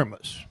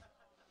thermos.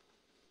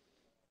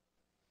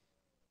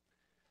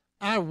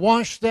 I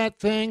washed that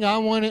thing. I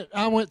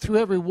went through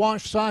every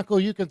wash cycle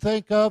you can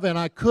think of, and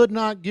I could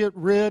not get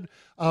rid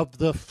of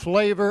the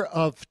flavor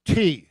of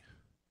tea.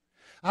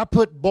 I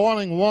put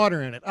boiling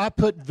water in it. I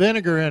put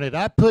vinegar in it.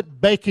 I put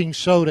baking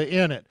soda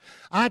in it.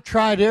 I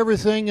tried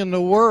everything in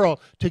the world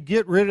to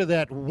get rid of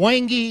that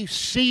wangy,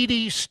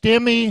 seedy,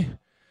 stemmy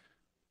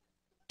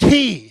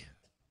tea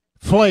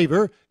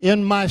flavor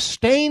in my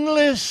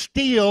stainless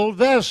steel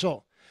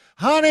vessel.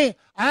 Honey,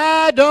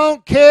 I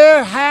don't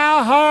care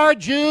how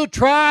hard you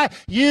try,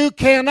 you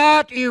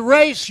cannot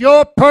erase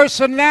your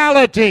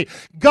personality.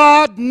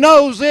 God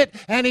knows it,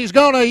 and He's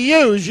going to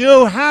use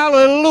you.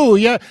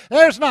 Hallelujah.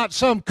 There's not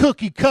some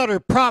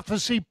cookie-cutter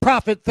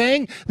prophet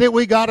thing that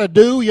we got to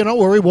do,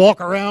 where we walk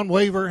around,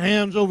 wave our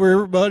hands over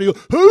everybody.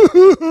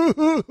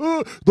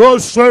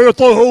 Thus saith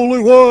the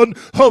Holy One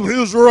of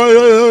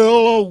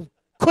Israel.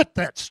 Quit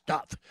that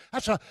stuff.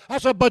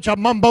 That's a bunch of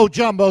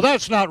mumbo-jumbo.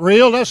 That's not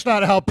real. That's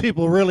not how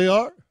people really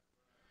are.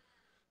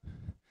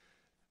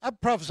 I'm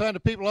prophesying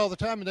to people all the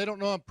time, and they don't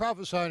know I'm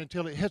prophesying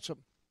until it hits them.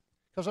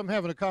 Because I'm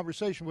having a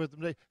conversation with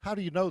them today. How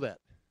do you know that?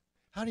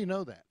 How do you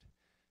know that?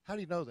 How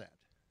do you know that?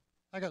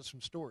 I got some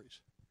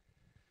stories.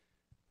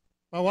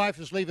 My wife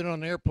is leaving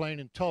on an airplane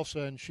in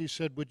Tulsa, and she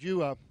said, would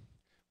you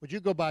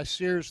go by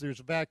Sears?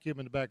 There's a vacuum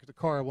in the back of the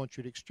car. I want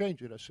you to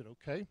exchange it. I said,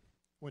 okay.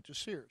 Went to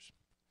Sears.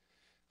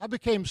 I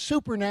became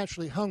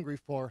supernaturally hungry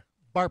for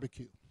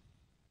barbecue.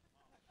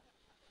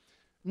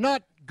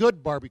 Not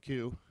good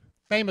barbecue,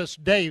 Famous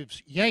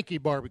Dave's Yankee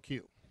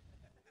barbecue,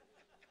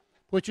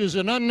 which is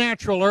an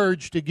unnatural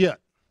urge to get.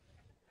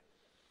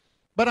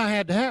 But I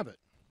had to have it.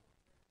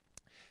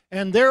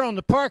 And there on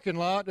the parking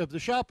lot of the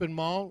shopping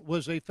mall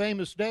was a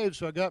Famous Dave's,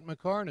 so I got in my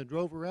car and I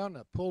drove around and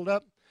I pulled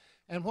up.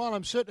 And while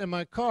I'm sitting in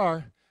my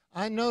car,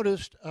 I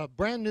noticed a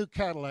brand new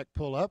Cadillac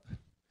pull up,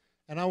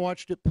 and I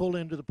watched it pull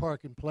into the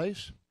parking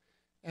place.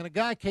 And a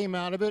guy came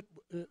out of it.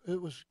 It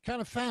was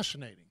kind of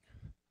fascinating.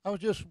 I was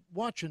just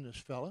watching this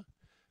fella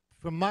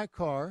from my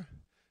car,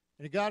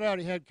 and he got out.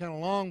 He had kind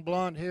of long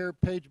blonde hair,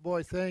 page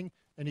boy thing,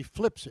 and he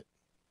flips it.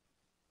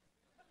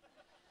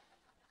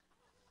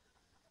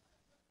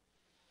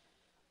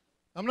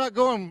 I'm not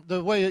going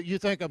the way you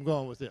think I'm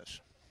going with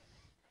this.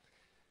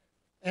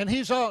 And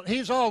he's all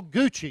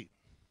Gucci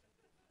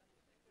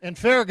and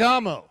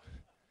Ferragamo.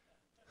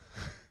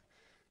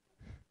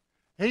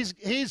 He's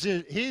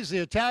the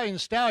Italian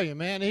stallion,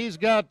 man. He's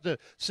got the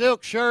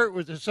silk shirt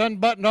with the sun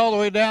buttoned all the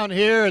way down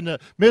here, and the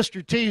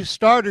Mr. T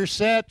starter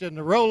set, and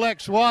the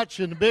Rolex watch,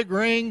 and the big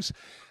rings,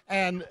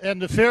 and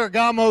the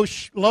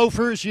Ferragamo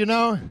loafers,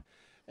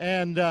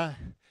 And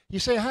you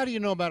say, how do you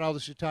know about all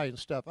this Italian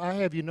stuff? I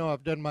have you know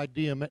I've done my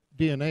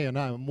DNA, and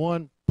I'm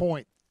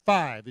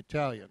 1.5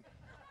 Italian.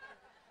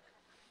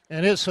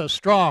 And it's a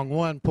strong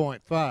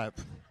 1.5.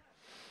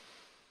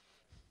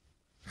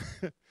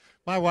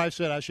 My wife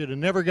said I should have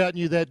never gotten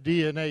you that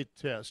DNA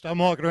test. I'm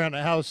walking around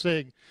the house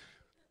saying,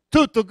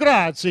 tutto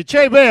grazie,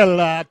 che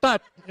bella,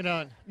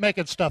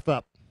 making stuff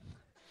up.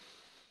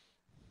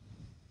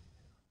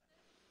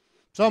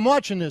 So I'm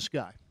watching this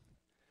guy.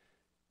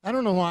 I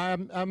don't know why.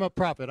 I'm a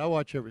prophet. I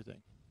watch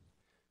everything.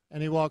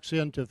 And he walks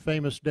into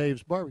Famous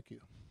Dave's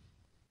barbecue.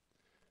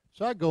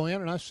 So I go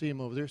in and I see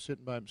him over there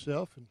sitting by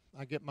himself, and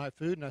I get my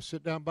food and I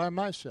sit down by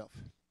myself.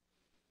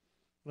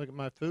 Look at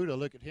my food. I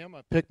look at him.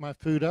 I pick my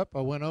food up.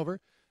 I went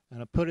over.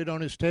 And I put it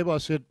on his table. I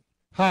said,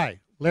 hi,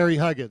 Larry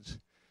Huggins.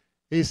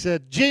 He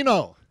said,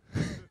 Gino.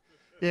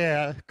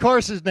 Yeah, of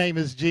course his name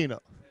is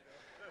Gino.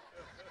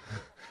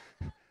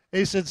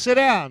 He said, sit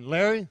down,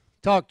 Larry.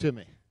 Talk to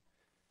me.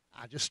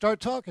 I just start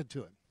talking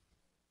to him.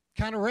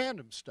 Kind of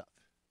random stuff.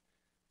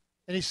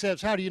 And he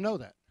says, how do you know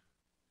that?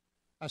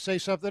 I say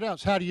something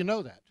else. How do you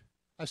know that?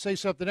 I say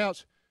something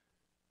else.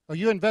 Are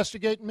you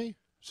investigating me?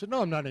 I said,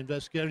 no, I'm not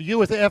investigating. Are you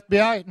with the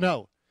FBI?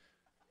 No.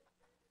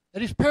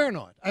 And he's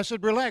paranoid. I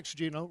said, relax,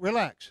 Gino,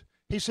 relax.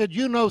 He said,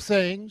 you know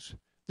things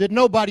that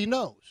nobody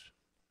knows.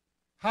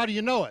 How do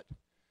you know it?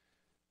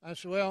 I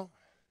said, well,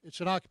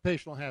 it's an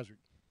occupational hazard.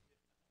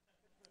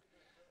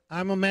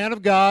 I'm a man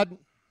of God,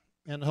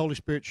 and the Holy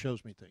Spirit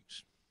shows me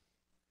things.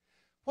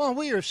 While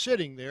we are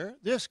sitting there,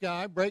 this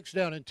guy breaks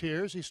down in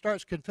tears. He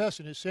starts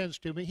confessing his sins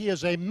to me. He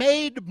is a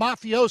made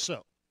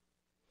mafioso.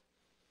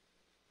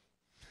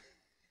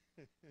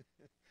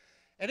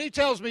 And he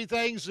tells me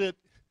things that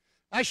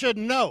I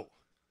shouldn't know.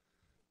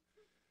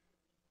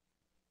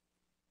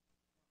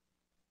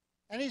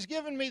 And he's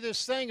given me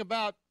this thing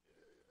about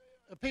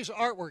a piece of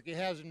artwork he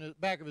has in the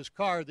back of his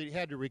car that he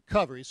had to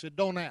recover. He said,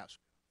 don't ask.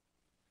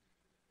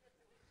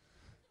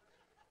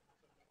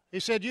 He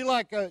said, you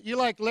like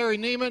Larry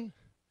Neiman?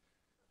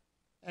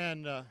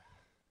 And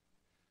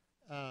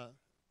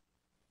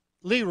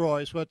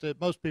Leroy is what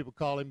most people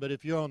call him, but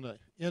if you're on the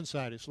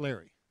inside, it's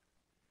Larry.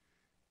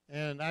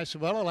 And I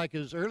said, well, I like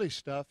his early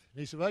stuff. And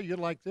he said, well, you'd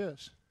like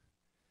this.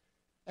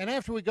 And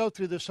after we go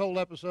through this whole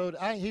episode,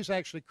 he's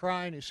actually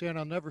crying. He's saying,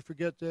 I'll never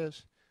forget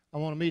this. I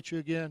want to meet you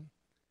again.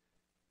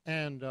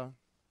 And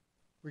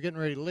we're getting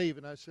ready to leave.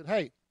 And I said,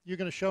 hey, you're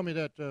going to show me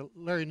that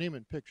Larry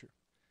Neiman picture.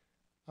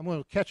 I'm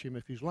going to catch him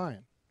if he's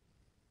lying.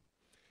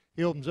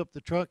 He opens up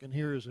the trunk, and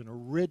here is an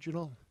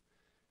original,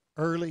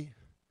 early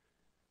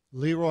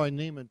Leroy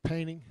Neiman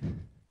painting.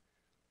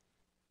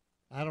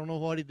 I don't know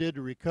what he did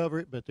to recover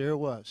it, but there it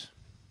was.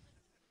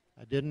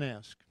 I didn't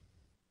ask.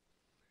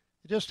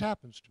 It just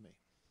happens to me.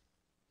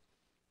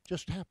 It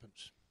just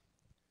happens.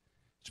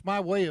 It's my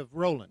way of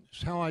rolling.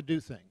 It's how I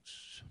do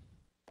things.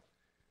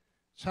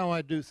 It's how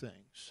I do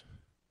things.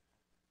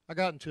 I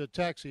got into a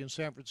taxi in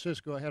San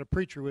Francisco. I had a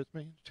preacher with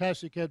me.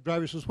 Taxi cab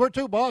driver says, where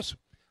to, boss?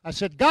 I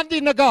said,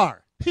 Gandhinagar.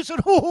 He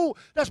said, oh,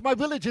 that's my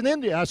village in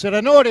India. I said,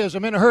 I know it is.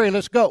 I'm in a hurry.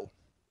 Let's go.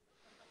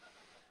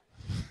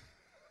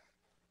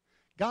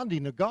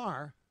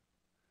 Gandhinagar?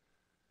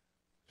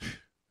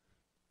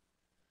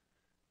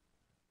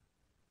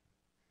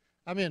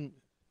 I'm in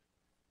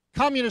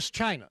communist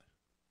China.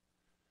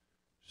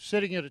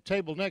 Sitting at a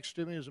table next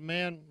to me is a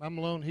man. I'm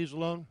alone. He's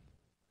alone.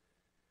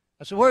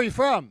 I said, where are you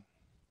from?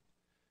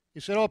 He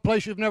said, oh, a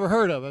place you've never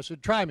heard of. I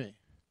said, try me.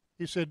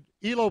 He said,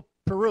 Ilo,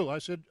 Peru. I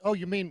said, oh,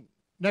 you mean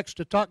next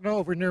to Tacna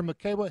over near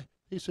Macaba?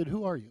 He said,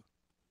 who are you?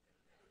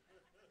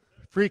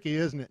 Freaky,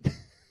 isn't it?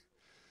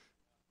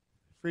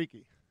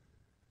 Freaky.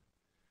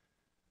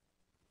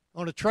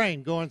 On a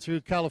train going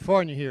through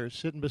California here,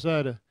 sitting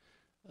beside a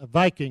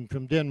Viking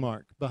from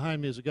Denmark.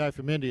 Behind me is a guy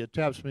from India.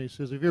 Taps me. He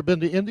says, have you ever been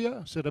to India?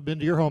 I said, I've been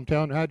to your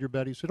hometown,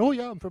 Hyderabad. He said, oh,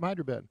 yeah, I'm from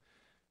Hyderabad.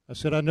 I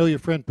said, I know your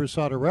friend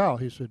Prasada Rao.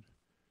 He said,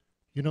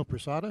 you know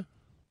Prasada?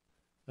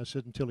 I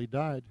said, until he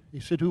died. He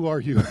said, who are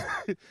you?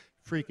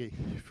 Freaky,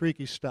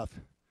 freaky stuff.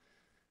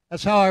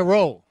 That's how I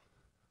roll.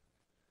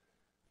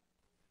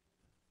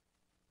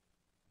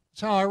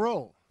 That's how I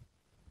roll.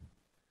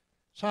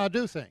 That's how I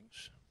do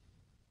things.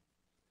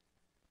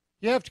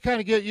 You have to kind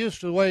of get used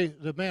to the way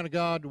the man of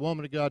God, the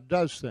woman of God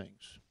does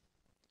things.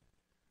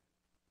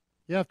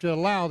 You have to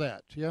allow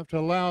that. You have to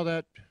allow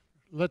that,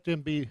 let them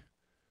be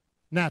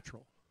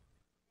natural.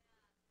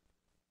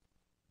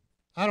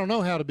 I don't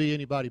know how to be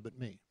anybody but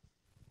me.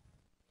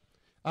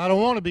 I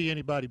don't want to be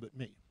anybody but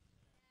me.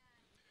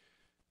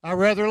 I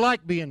rather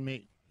like being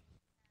me.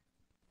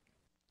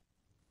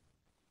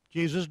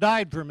 Jesus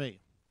died for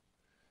me.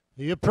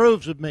 He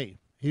approves of me.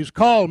 He's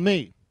called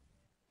me.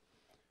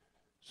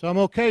 So I'm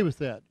okay with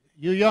that.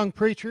 You young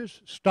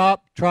preachers,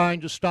 stop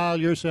trying to style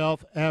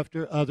yourself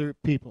after other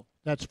people.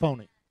 That's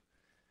phony.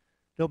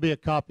 Don't be a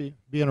copy,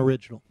 be an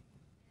original.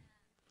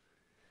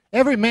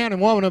 Every man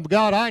and woman of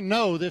God I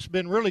know that's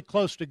been really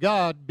close to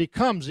God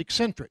becomes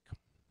eccentric.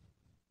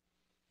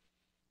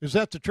 Is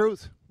that the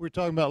truth? We're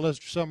talking about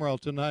Lester Summerall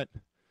tonight.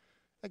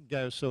 That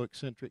guy was so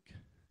eccentric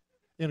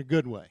in a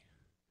good way.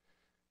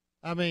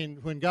 I mean,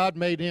 when God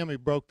made him, he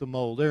broke the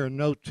mold. There are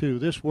no two.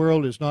 This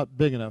world is not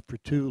big enough for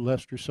two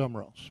Lester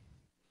Summeralls.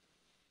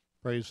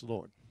 Praise the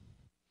Lord.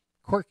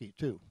 Quirky,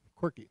 too.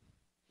 Quirky.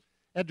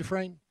 Ed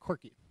Dufresne,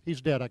 quirky.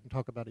 He's dead. I can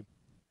talk about him.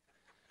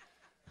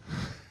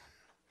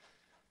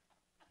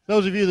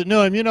 Those of you that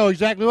know him, you know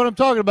exactly what I'm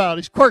talking about.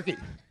 He's quirky.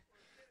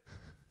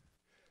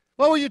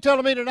 What were you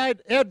telling me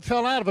tonight? Ed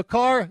fell out of a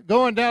car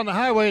going down the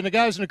highway, and the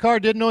guys in the car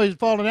didn't know he was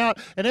falling out,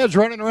 and Ed's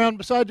running around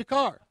beside the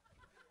car.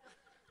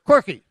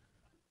 Quirky.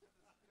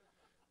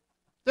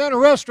 Then in a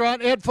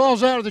restaurant, Ed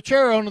falls out of the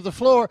chair onto the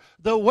floor.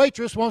 The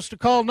waitress wants to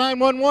call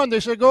 911. They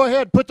said, go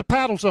ahead, put the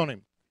paddles on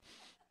him.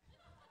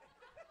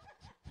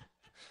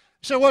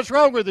 He said, what's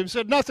wrong with him? He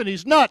said, nothing,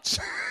 he's nuts.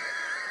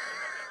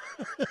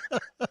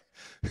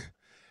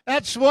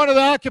 That's one of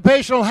the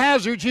occupational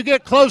hazards. You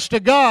get close to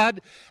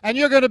God, and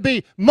you're going to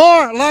be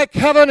more like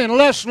heaven and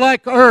less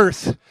like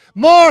earth.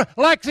 More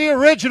like the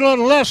original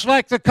and less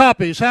like the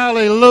copies.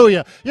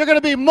 Hallelujah. You're going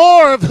to be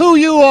more of who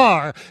you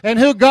are and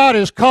who God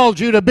has called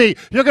you to be.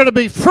 You're going to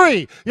be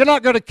free. You're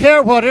not going to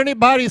care what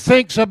anybody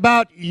thinks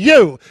about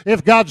you.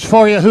 If God's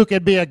for you, who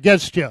can be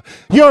against you?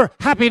 Your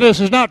happiness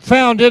is not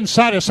found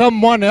inside of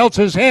someone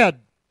else's head.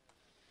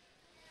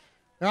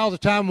 You're all the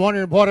time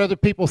wondering what other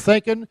people are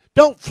thinking.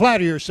 Don't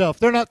flatter yourself.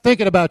 They're not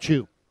thinking about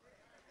you.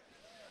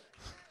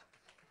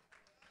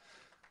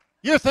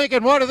 You're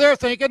thinking, what are they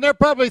thinking? They're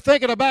probably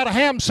thinking about a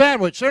ham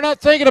sandwich. They're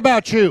not thinking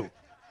about you.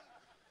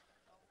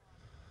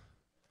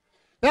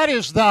 That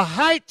is the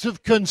height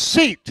of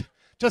conceit,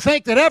 to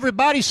think that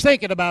everybody's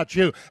thinking about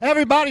you.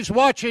 Everybody's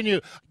watching you.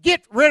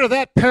 Get rid of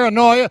that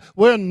paranoia.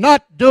 We're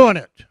not doing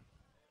it.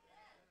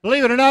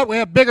 Believe it or not, we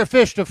have bigger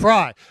fish to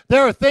fry.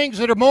 There are things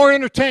that are more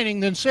entertaining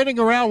than sitting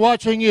around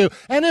watching you.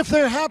 And if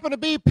there happen to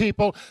be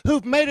people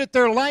who've made it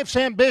their life's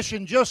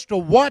ambition just to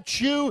watch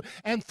you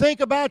and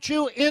think about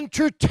you,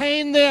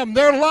 entertain them.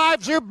 Their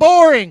lives are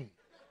boring.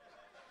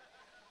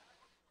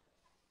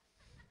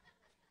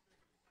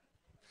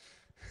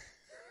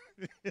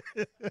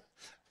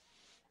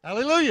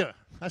 Hallelujah.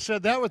 I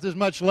said that with as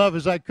much love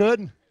as I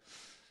could.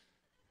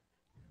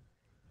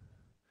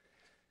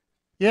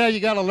 Yeah,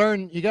 you got to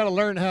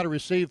learn how to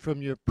receive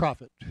from your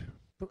prophet.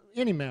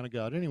 Any man of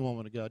God, any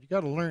woman of God, you got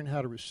to learn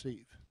how to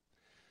receive.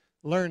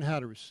 Learn how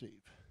to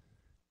receive.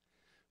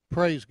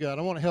 Praise God.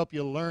 I want to help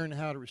you learn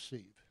how to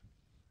receive.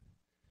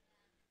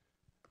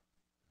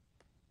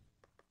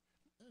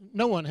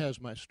 No one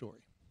has my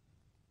story.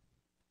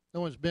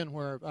 No one's been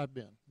where I've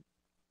been.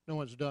 No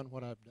one's done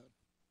what I've done.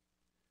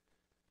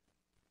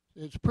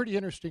 It's a pretty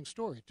interesting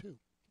story, too.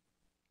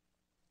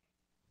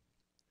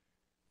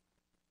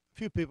 A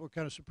few people were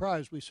kind of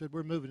surprised. We said,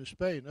 we're moving to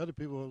Spain. Other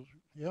people,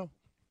 yeah,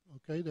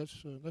 okay,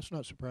 that's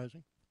not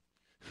surprising.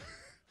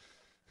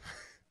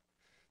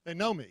 They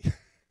know me.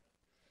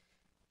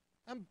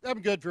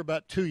 I'm good for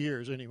about 2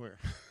 years anywhere.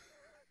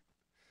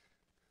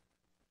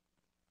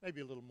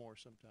 Maybe a little more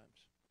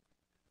sometimes.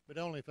 But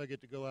only if I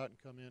get to go out and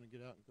come in and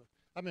get out and go.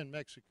 I'm in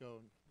Mexico,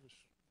 and this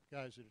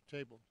guy's at a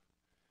table.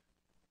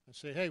 I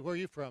say, hey, where are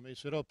you from? He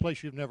said, oh, a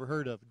place you've never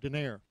heard of,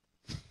 Denair.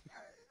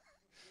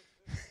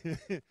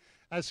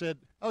 I said,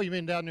 oh, you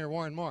mean down near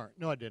Warren Mar?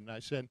 No, I didn't. I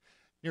said,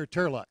 near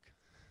Turlock,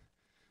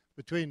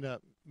 between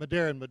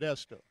Madera and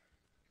Modesto.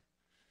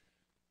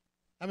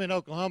 I'm in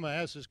Oklahoma. I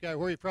asked this guy,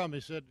 where are you from? He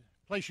said,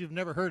 place you've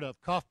never heard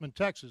of, Kaufman,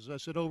 Texas. I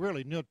said, oh,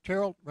 really? Near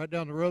Terrell, right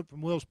down the road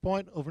from Wills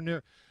Point, over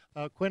near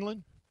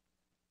Quinlan?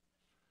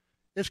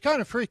 It's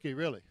kind of freaky,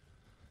 really.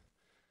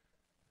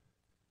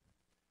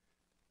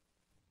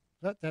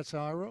 That's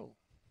how I roll.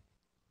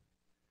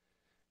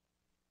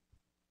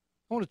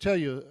 I want to tell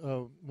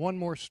you one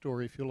more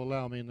story, if you'll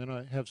allow me, and then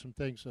I have some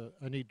things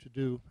I need to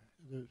do.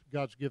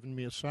 God's given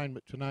me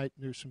assignment tonight,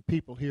 and there's some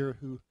people here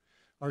who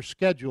are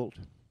scheduled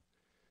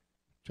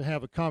to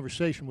have a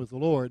conversation with the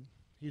Lord.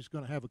 He's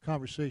going to have a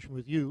conversation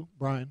with you,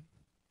 Brian,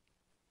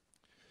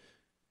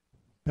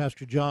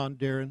 Pastor John,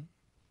 Darren,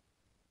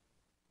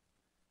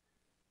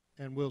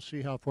 and we'll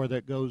see how far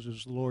that goes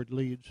as the Lord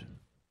leads.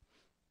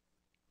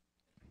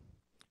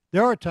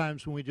 There are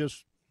times when we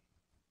just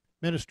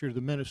minister to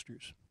the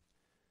ministers,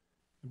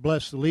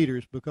 bless the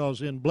leaders,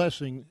 because in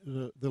blessing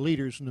the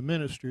leaders and the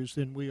ministers,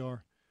 then we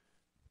are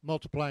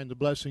multiplying the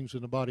blessings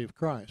in the body of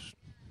Christ.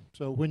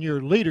 So when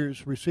your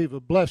leaders receive a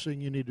blessing,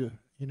 you need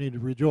to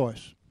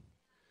rejoice.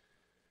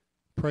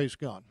 Praise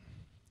God.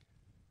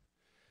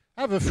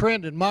 I have a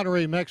friend in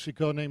Monterrey,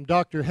 Mexico named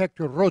Dr.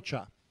 Hector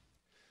Rocha.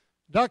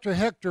 Dr.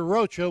 Hector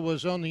Rocha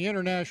was on the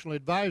International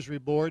Advisory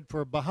Board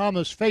for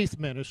Bahamas Faith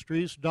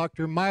Ministries,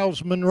 Dr.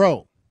 Miles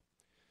Monroe.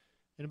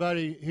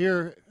 Anybody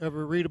here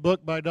ever read a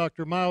book by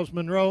Dr. Miles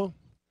Monroe?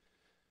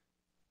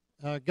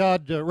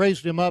 God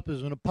raised him up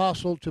as an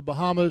apostle to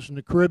Bahamas and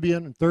the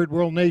Caribbean and third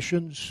world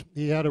nations.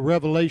 He had a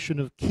revelation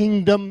of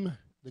kingdom.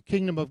 The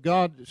kingdom of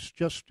God is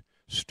just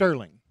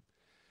sterling.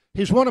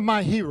 He's one of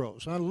my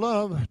heroes. I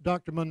love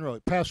Dr. Monroe.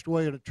 He passed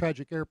away in a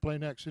tragic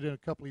airplane accident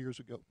a couple of years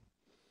ago.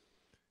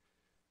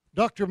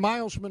 Dr.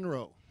 Miles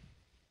Monroe.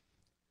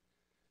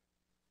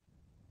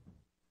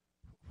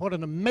 What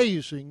an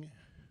amazing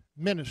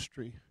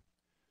ministry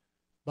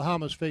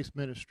Bahamas Faith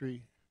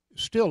Ministry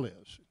still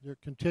is. They're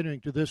continuing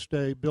to this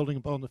day, building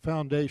upon the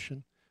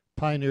foundation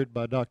pioneered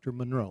by Dr.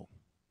 Monroe.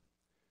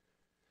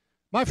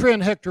 My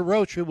friend Hector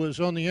Rocha was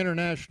on the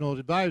International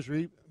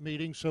Advisory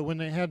meeting, so when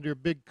they had their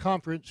big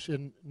conference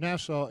in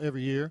Nassau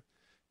every year,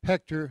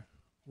 Hector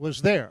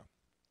was there.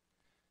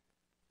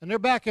 And they're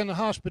back in the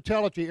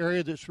hospitality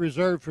area that's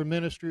reserved for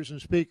ministers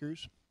and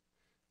speakers.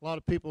 A lot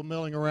of people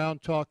milling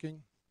around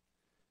talking.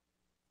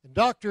 And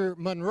Dr.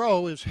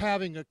 Monroe is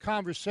having a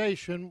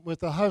conversation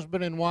with a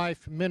husband and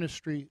wife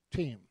ministry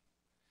team.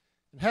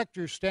 And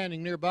Hector's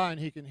standing nearby and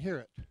he can hear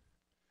it.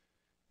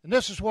 And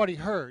this is what he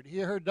heard. He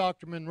heard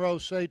Dr. Monroe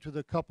say to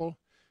the couple,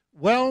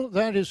 well,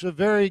 that is a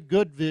very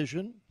good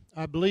vision.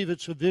 I believe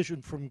it's a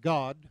vision from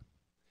God.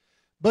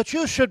 But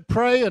you should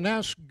pray and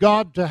ask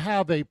God to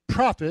have a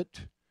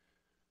prophet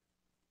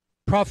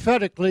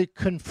prophetically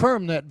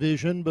confirm that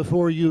vision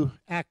before you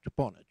act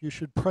upon it. You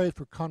should pray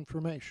for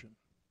confirmation.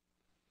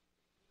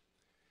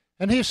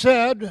 And he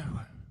said,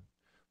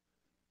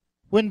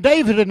 when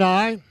David and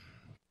I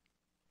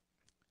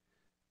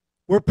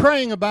were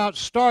praying about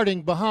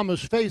starting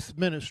Bahamas Faith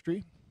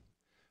Ministry,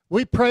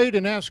 we prayed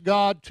and asked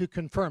God to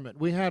confirm it.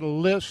 We had a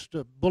list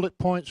of bullet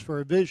points for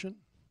a vision.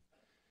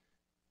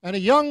 And a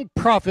young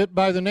prophet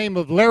by the name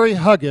of Larry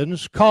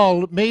Huggins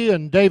called me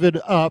and David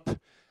up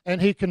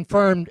and he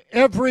confirmed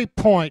every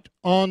point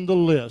on the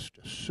list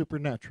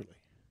supernaturally.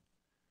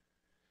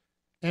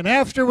 And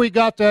after we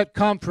got that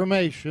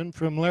confirmation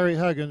from Larry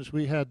Huggins,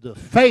 we had the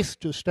faith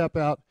to step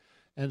out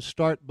and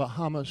start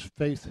Bahamas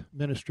Faith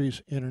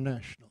Ministries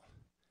International.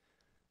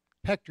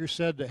 Hector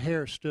said the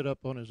hair stood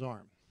up on his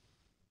arm.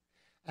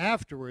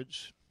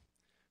 Afterwards,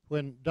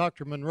 when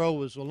Dr. Monroe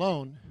was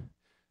alone,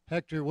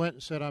 Hector went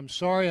and said, "I'm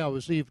sorry, I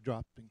was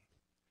eavesdropping.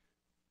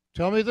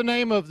 Tell me the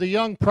name of the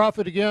young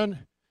prophet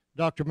again."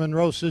 Dr.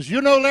 Monroe says,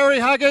 "You know Larry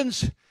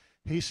Huggins?"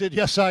 He said,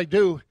 "Yes, I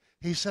do."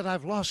 He said,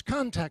 "I've lost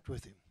contact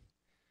with him."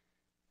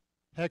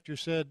 Hector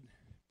said,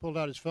 pulled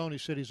out his phone, he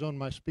said, "He's on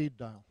my speed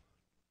dial."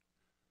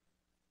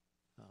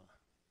 I'll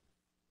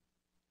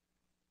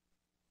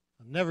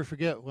never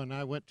forget when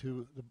I went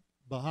to the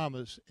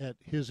Bahamas at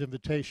his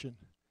invitation.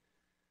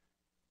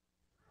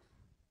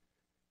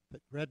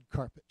 That red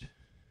carpet,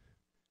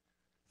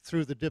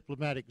 through the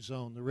diplomatic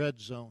zone, the red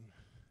zone,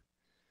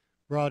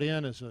 brought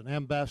in as an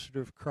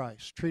ambassador of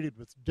Christ, treated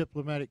with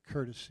diplomatic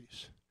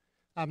courtesies.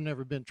 I've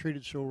never been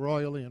treated so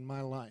royally in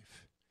my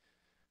life.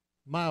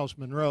 Miles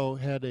Monroe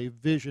had a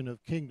vision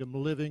of kingdom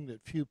living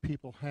that few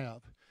people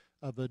have,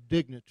 of a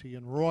dignity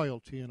and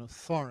royalty and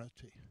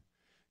authority.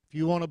 If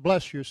you want to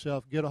bless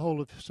yourself, get a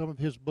hold of some of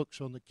his books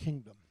on the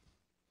kingdom.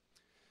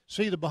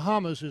 See, the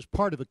Bahamas is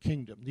part of a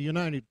kingdom, the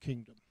United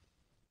Kingdom.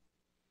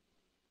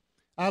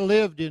 I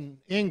lived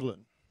in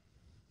England.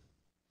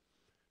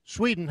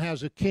 Sweden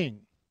has a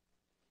king.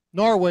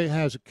 Norway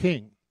has a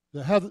king.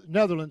 The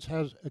Netherlands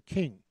has a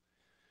king.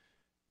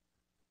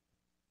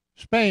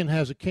 Spain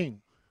has a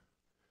king.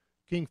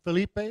 King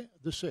Felipe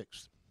VI.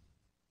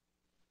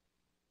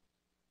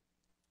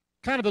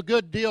 Kind of a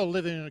good deal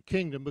living in a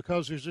kingdom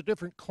because there's a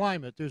different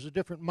climate, there's a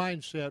different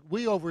mindset.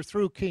 We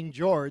overthrew King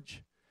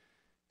George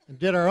and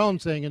did our own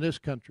thing in this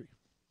country.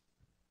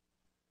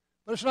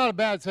 But it's not a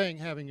bad thing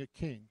having a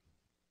king.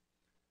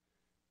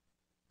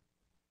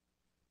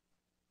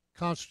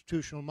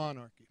 Constitutional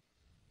monarchy.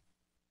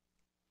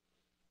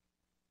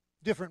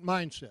 Different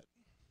mindset.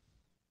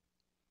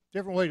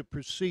 Different way to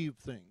perceive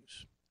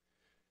things.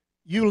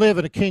 You live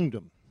in a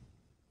kingdom.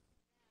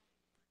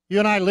 You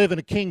and I live in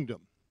a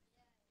kingdom.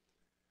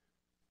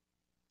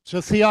 It's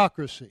a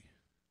theocracy.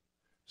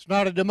 It's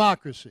not a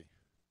democracy.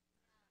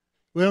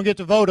 We don't get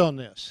to vote on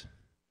this.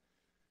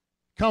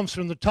 It comes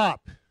from the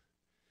top.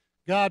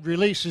 God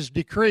releases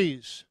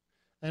decrees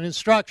and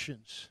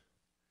instructions.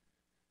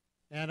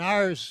 And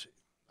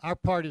our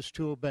part is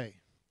to obey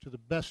to the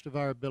best of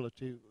our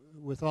ability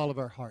with all of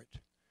our heart.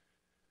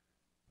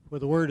 Where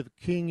the word of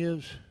the king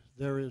is,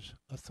 there is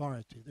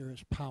authority, there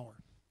is power.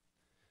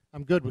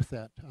 I'm good with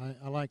that.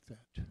 I like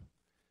that.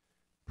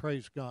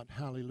 Praise God.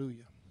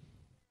 Hallelujah.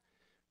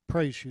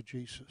 Praise you,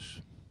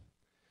 Jesus.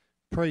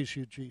 Praise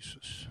you,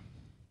 Jesus.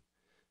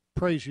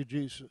 Praise you,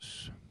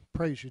 Jesus.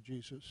 Praise you,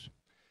 Jesus.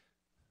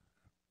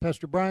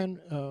 Pastor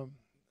Brian, do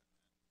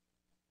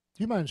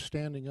you mind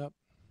standing up?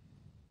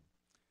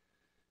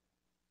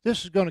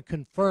 This is going to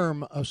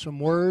confirm some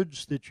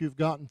words that you've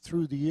gotten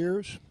through the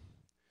years.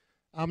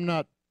 I'm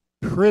not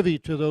privy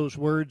to those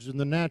words in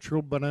the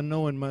natural, but I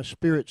know in my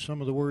spirit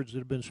some of the words that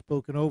have been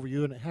spoken over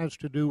you, and it has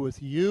to do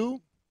with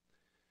you.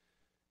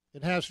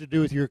 It has to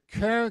do with your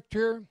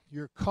character,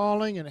 your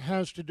calling, and it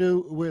has to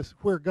do with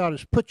where God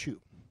has put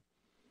you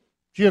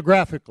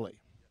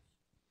geographically.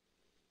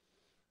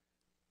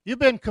 You've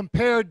been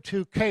compared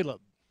to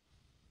Caleb.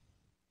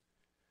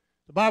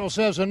 The Bible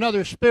says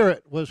another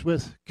spirit was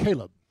with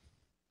Caleb.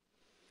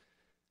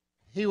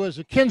 He was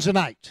a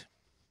Kenizzite,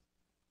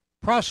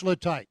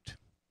 proselyte.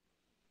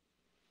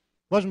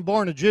 Wasn't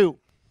born a Jew,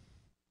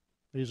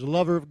 but he's a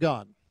lover of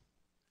God.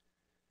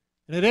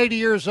 And at 80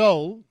 years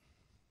old,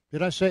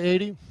 did I say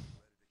 80?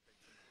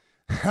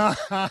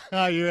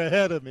 You're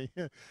ahead of me.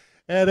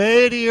 At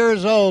 80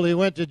 years old, he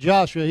went to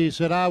Joshua. He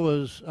said,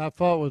 I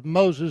fought with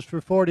Moses for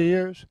 40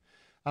 years.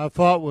 I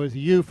fought with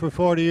you for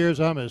 40 years.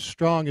 I'm as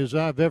strong as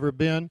I've ever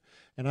been,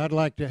 and I'd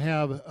like to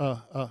have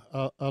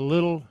a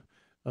little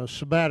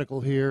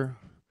sabbatical here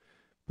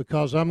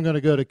because I'm going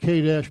to go to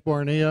Kadesh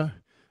Barnea,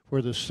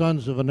 where the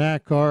sons of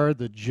Anak are,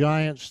 the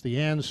giants, the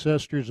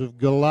ancestors of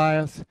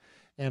Goliath,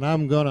 and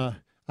I'm going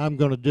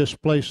to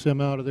displace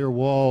them out of their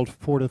walled,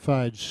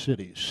 fortified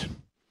cities.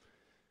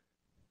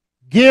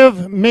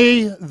 Give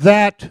me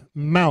that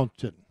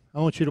mountain. I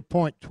want you to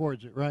point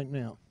towards it right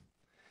now.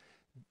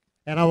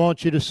 And I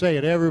want you to say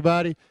it,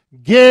 everybody.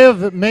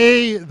 Give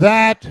me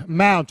that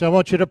mountain. I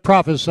want you to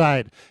prophesy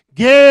it.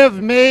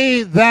 Give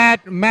me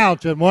that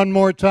mountain. One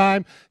more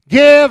time.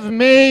 Give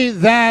me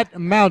that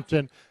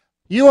mountain.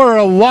 You are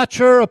a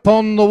watcher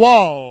upon the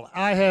wall.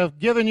 I have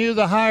given you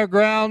the higher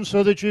ground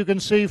so that you can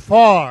see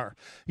far.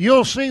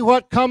 You'll see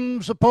what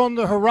comes upon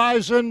the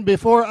horizon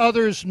before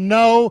others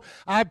know.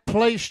 I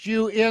placed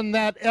you in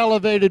that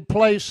elevated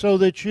place so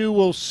that you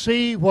will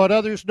see what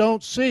others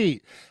don't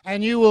see.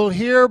 And you will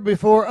hear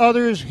before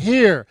others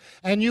hear.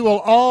 And you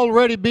will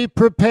already be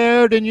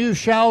prepared, and you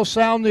shall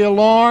sound the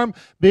alarm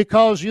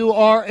because you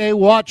are a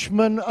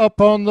watchman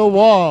upon the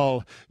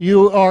wall.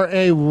 You are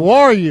a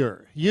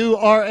warrior. You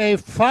are a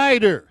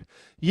fighter.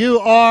 You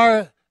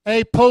are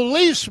A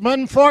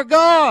policeman for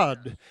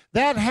God.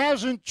 That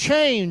hasn't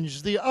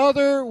changed. The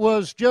other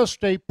was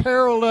just a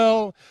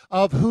parallel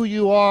of who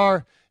you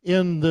are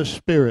in the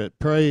Spirit.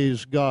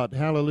 Praise God.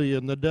 Hallelujah.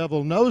 And the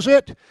devil knows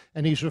it,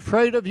 and he's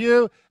afraid of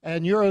you,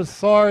 and your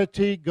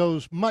authority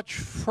goes much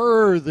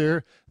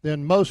further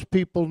than most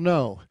people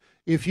know.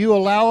 If you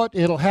allow it,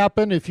 it'll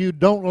happen. If you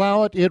don't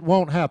allow it, it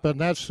won't happen.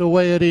 That's the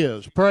way it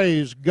is.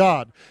 Praise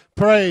God.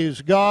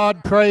 Praise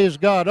God. Praise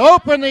God.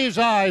 Open these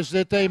eyes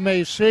that they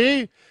may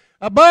see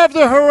above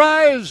the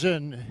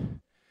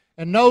horizon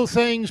and know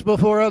things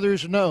before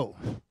others know.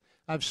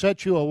 I've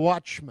set you a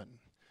watchman.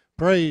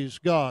 Praise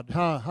God.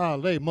 Ha ha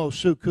le mo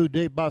suku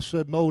de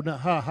basa mona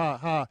ha ha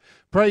ha.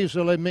 Praise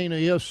the lemina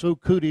yesu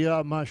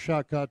kudia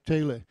mashaka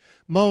tele.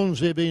 Mon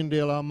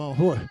zibinde la mo.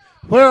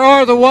 Where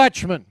are the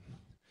watchmen?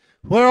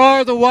 Where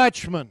are the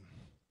watchmen?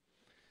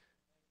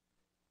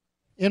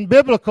 In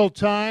biblical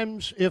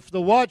times, if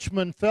the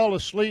watchman fell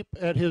asleep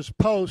at his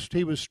post,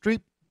 he was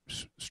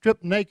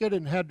stripped naked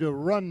and had to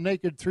run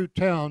naked through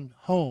town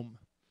home.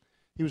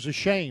 He was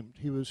ashamed.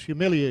 He was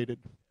humiliated.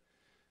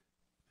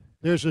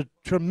 There's a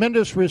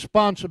tremendous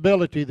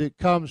responsibility that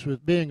comes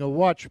with being a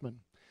watchman.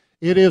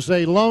 It is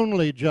a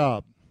lonely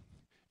job.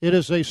 It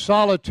is a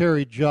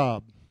solitary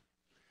job.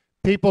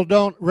 People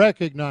don't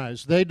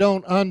recognize. They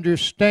don't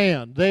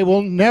understand. They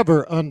will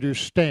never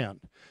understand.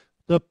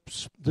 The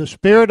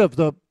spirit of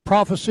the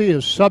prophecy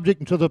is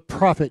subject to the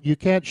prophet. You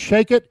can't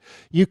shake it.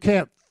 You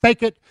can't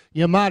fake it.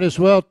 You might as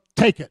well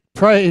take it.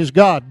 Praise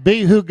God.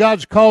 Be who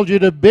God's called you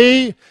to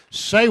be.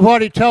 Say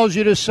what He tells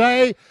you to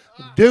say.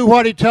 Do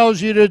what He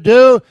tells you to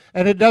do.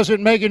 And it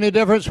doesn't make any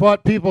difference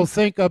what people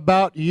think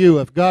about you.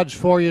 If God's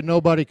for you,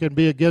 nobody can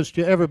be against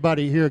you.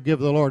 Everybody here give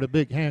the Lord a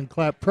big hand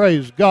clap.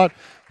 Praise God.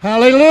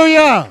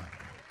 Hallelujah.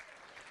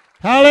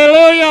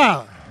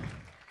 Hallelujah.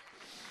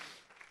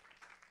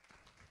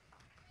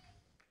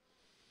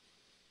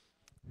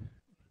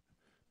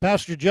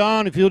 Pastor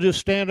John, if you'll just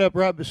stand up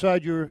right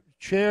beside your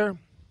chair.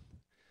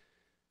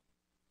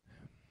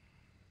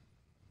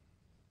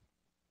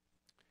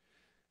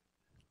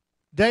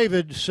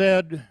 David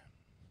said,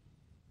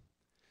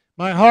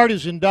 "My heart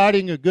is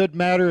inditing a good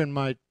matter, and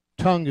my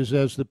tongue is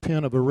as the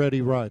pen of a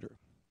ready writer."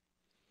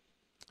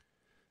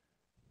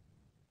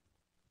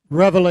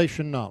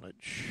 Revelation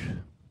knowledge.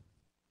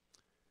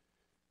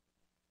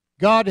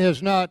 God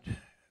has not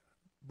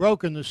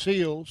broken the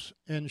seals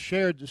and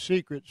shared the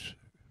secrets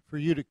for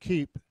you to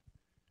keep.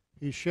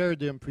 He shared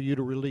them for you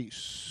to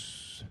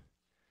release.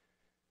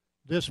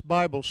 This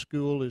Bible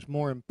school is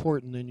more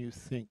important than you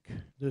think.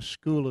 This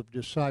school of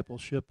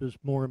discipleship is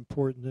more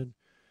important than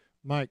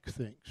Mike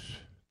thinks,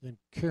 than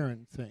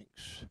Karen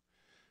thinks.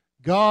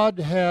 God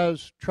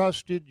has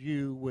trusted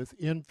you with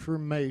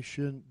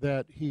information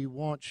that He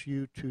wants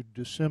you to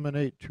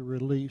disseminate, to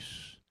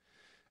release.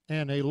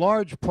 And a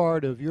large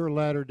part of your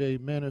latter-day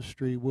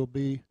ministry will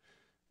be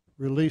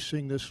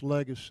releasing this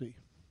legacy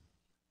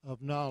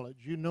of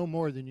knowledge. You know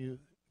more than you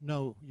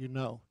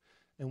know.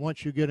 And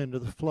once you get into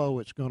the flow,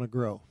 it's going to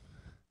grow.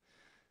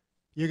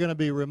 You're going to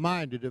be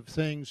reminded of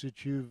things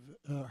that you've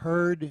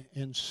heard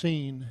and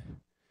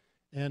seen,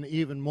 and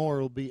even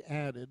more will be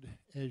added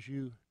as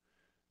you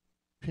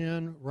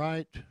pen,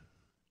 write,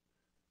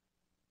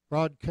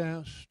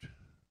 broadcast,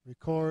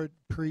 record,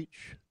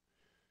 preach.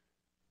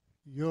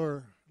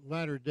 Your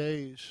latter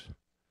days,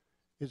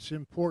 it's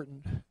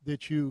important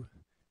that you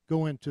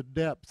go into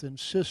depth and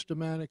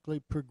systematically,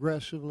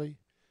 progressively,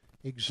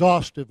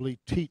 exhaustively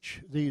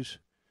teach these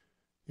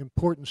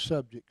important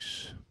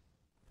subjects.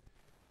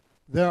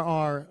 There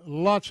are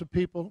lots of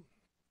people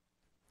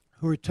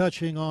who are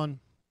touching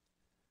on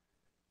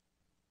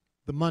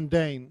the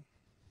mundane,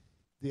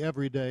 the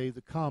everyday,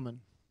 the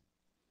common,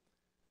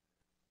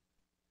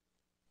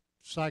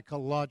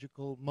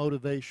 psychological,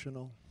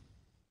 motivational,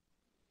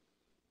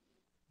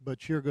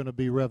 but you're going to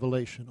be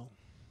revelational.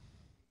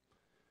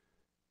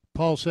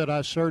 Paul said,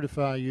 "I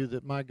certify you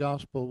that my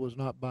gospel was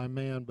not by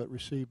man, but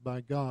received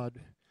by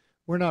God."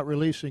 We're not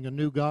releasing a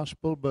new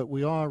gospel, but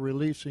we are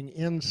releasing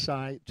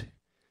insight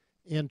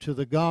into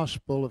the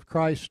gospel of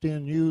Christ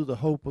in you, the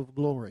hope of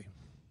glory.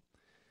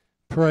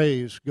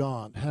 Praise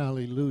God.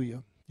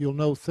 Hallelujah. You'll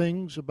know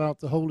things about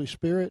the Holy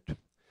Spirit,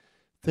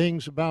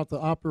 things about the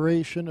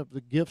operation of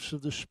the gifts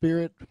of the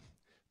Spirit,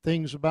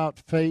 things about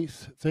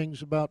faith,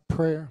 things about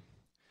prayer,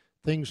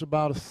 things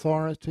about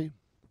authority.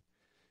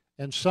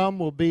 And some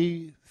will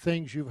be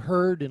things you've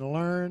heard and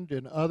learned,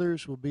 and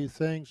others will be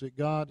things that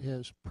God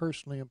has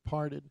personally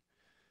imparted.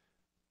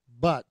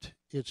 But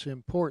it's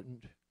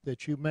important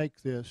that you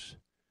make this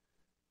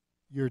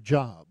your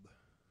job.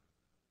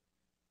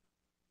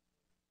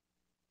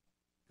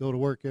 Go to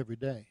work every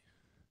day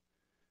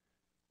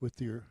with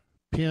your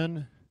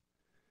pen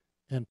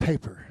and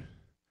paper.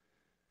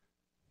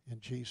 In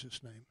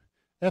Jesus' name.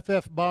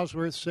 F.F.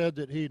 Bosworth said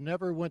that he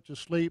never went to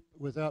sleep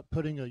without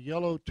putting a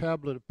yellow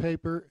tablet of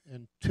paper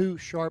and 2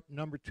 sharp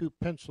number 2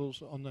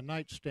 pencils on the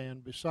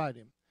nightstand beside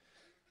him.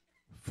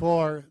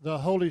 For the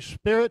Holy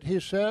Spirit, he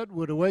said,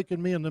 would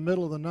awaken me in the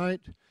middle of the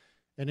night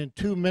and in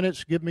 2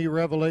 minutes give me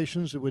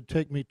revelations that would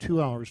take me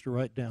 2 hours to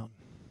write down.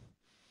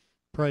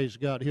 Praise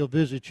God. He'll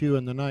visit you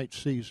in the night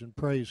season.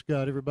 Praise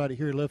God. Everybody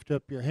here, lift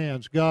up your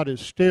hands. God is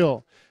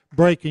still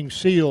breaking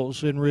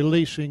seals and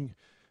releasing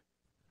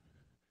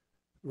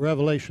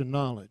revelation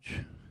knowledge,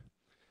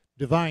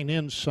 divine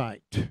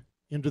insight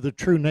into the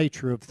true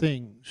nature of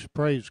things.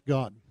 Praise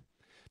God.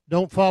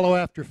 Don't follow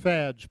after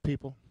fads,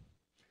 people.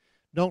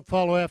 Don't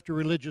follow after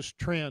religious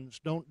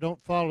trends.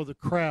 Don't follow the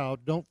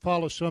crowd. Don't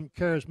follow some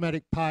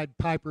charismatic Pied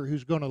Piper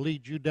who's going to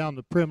lead you down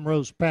the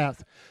primrose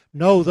path.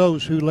 Know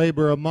those who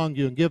labor among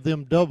you and give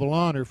them double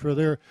honor for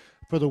the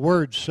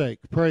word's sake.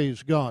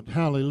 Praise God.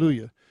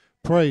 Hallelujah.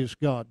 Praise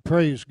God.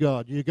 Praise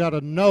God. You got to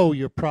know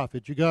your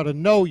prophet. You got to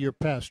know your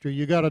pastor.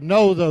 You got to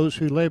know those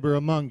who labor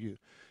among you.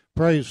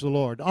 Praise the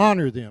Lord.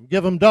 Honor them.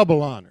 Give them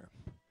double honor.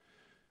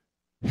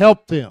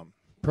 Help them.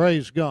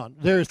 Praise God.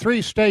 There are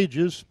 3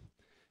 stages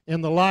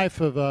in the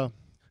life of a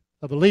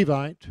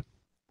Levite.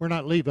 We're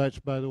not Levites,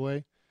 by the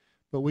way,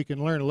 but we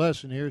can learn a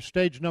lesson here.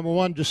 Stage number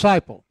 1,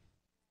 disciple,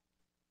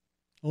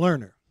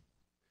 learner.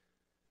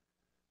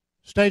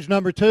 Stage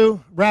number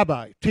 2,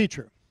 rabbi,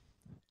 teacher.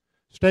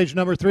 Stage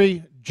number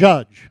 3,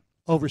 judge,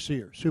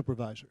 overseer,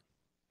 supervisor.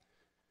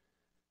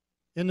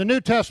 In the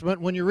New Testament,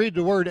 when you read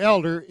the word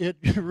elder, it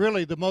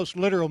really, the most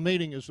literal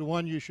meaning is the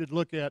one you should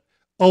look at,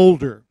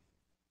 older.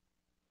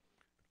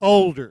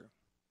 Older.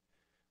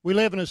 We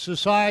live in a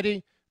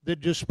society that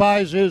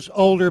despises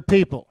older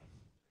people,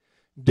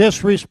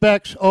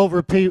 disrespects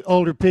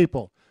older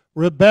people,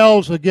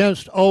 rebels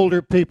against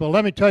older people.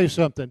 Let me tell you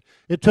something.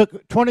 It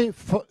took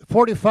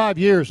 45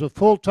 years of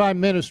full-time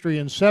ministry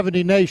in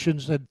 70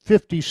 nations and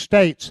 50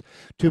 states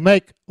to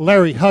make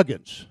Larry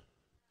Huggins.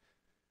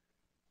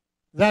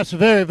 That's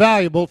very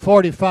valuable,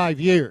 45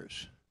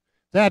 years.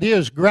 That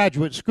is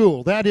graduate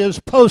school. That is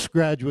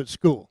postgraduate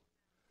school.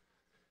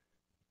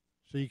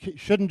 So you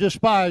shouldn't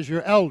despise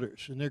your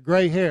elders and their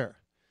gray hair.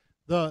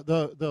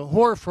 The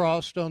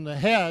hoarfrost on the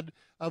head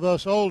of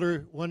us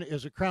older one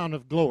is a crown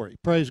of glory.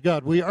 Praise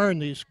God. We earn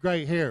these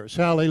gray hairs.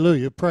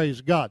 Hallelujah.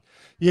 Praise God.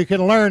 You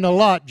can learn a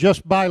lot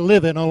just by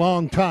living a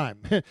long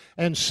time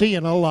and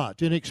seeing a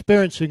lot and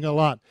experiencing a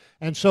lot.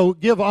 And so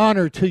give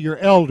honor to your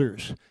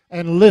elders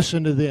and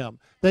listen to them.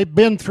 They've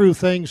been through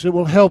things that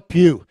will help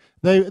you.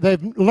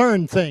 They've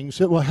learned things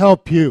that will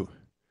help you.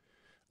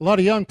 A lot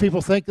of young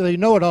people think they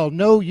know it all.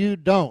 No, you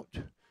don't.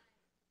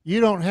 You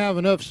don't have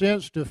enough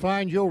sense to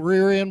find your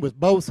rear end with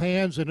both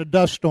hands in a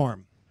dust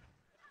storm.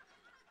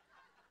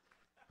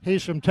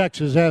 He's from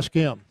Texas, ask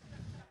him.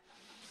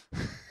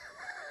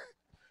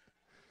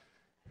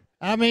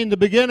 I mean, the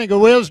beginning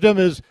of wisdom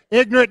is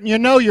ignorant and you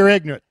know you're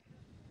ignorant.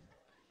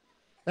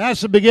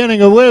 That's the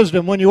beginning of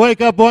wisdom. When you wake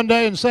up one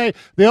day and say,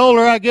 the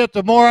older I get,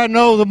 the more I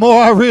know, the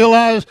more I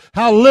realize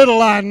how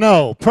little I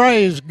know.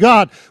 Praise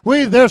God.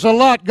 There's a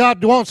lot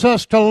God wants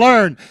us to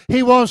learn.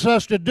 He wants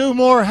us to do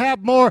more,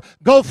 have more,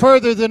 go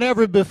further than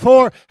ever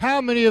before.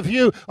 How many of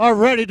you are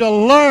ready to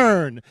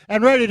learn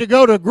and ready to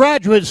go to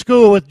graduate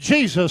school with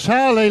Jesus?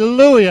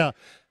 Hallelujah.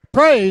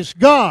 Praise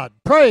God.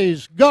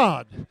 Praise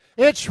God.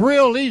 It's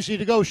real easy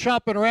to go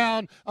shopping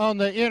around on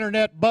the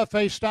internet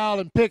buffet style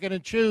and picking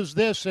and choose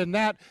this and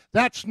that.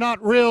 That's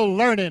not real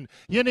learning.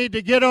 You need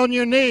to get on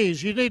your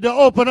knees. You need to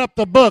open up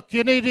the book.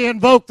 You need to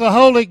invoke the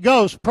Holy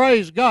Ghost.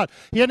 Praise God.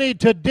 You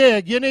need to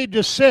dig. You need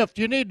to sift.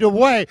 You need to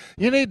weigh.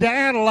 You need to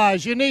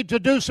analyze. You need to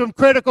do some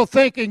critical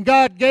thinking.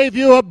 God gave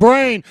you a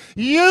brain.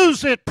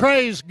 Use it.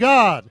 Praise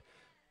God.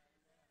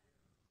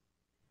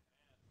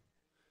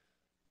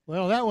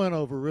 Well, that went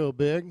over real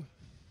big.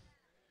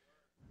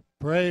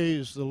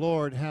 Praise the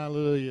Lord.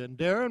 Hallelujah. And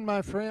Darren,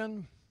 my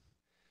friend,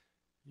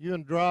 you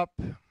and Drop,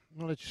 I'm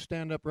going to let you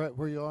stand up right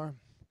where you are.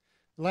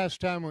 The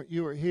last time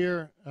you were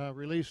here,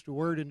 released a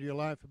word into your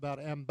life about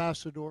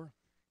ambassador.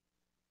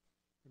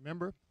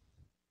 Remember?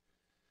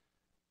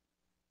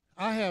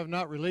 I have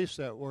not released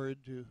that word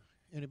to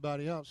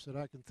anybody else that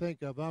I can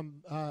think of.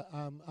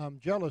 I'm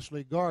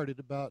jealously guarded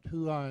about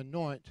who I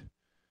anoint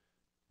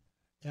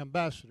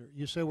ambassador.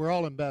 You say we're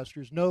all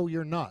ambassadors. No,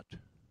 you're not.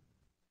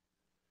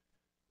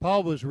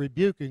 Paul was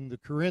rebuking the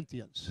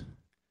Corinthians.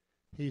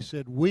 He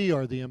said, we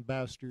are the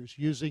ambassadors,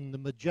 using the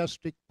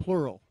majestic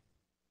plural.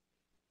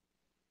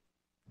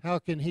 How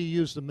can he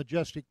use the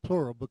majestic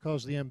plural?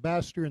 Because the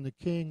ambassador and the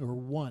king are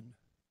one.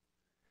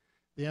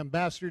 The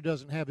ambassador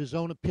doesn't have his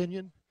own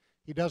opinion.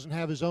 He doesn't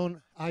have his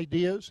own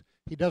ideas.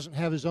 He doesn't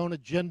have his own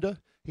agenda.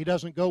 He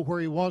doesn't go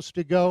where he wants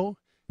to go.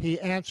 He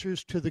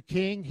answers to the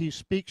king. He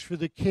speaks for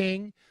the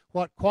king.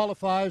 What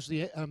qualifies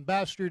the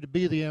ambassador to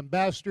be the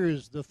ambassador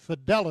is the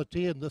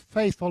fidelity and the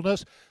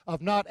faithfulness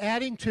of not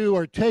adding to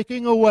or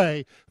taking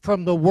away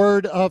from the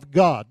Word of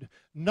God,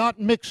 not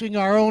mixing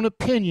our own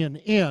opinion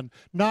in,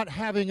 not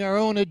having our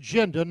own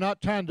agenda,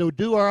 not trying to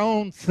do our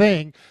own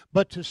thing,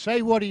 but to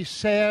say what He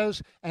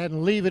says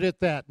and leave it at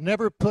that.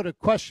 Never put a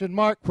question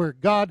mark where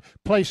God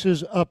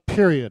places a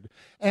period.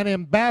 An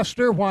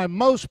ambassador, why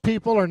most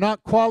people are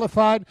not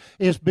qualified,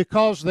 is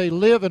because they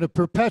live in a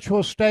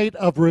perpetual state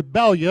of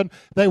rebellion.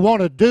 They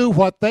want to do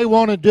what they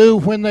want to do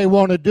when they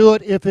want to do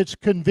it if it's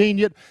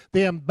convenient.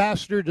 The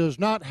ambassador does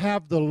not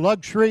have the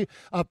luxury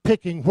of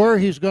picking where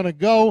he's going to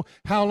go,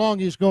 how long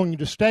he's going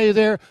to stay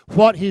there,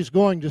 what he's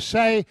going to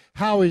say,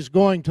 how he's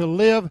going to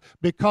live,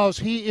 because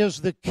he is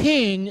the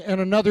king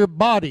in another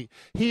body.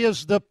 He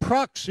is the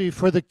proxy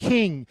for the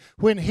king.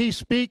 When he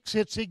speaks,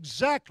 it's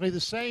exactly the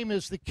same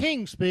as the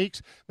king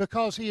speaks,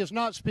 because he is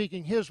not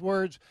speaking his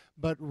words,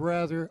 but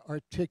rather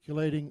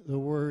articulating the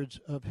words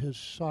of his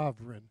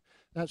sovereign.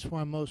 That's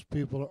why most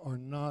people are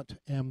not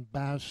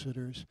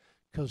ambassadors,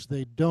 because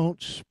they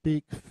don't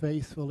speak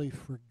faithfully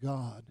for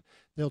God.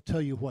 They'll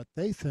tell you what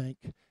they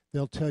think.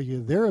 They'll tell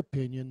you their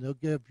opinion. They'll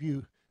give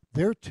you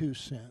their 2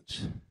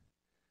 cents.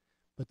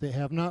 But they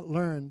have not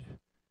learned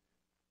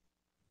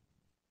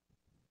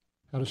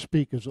how to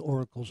speak as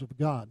oracles of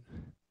God.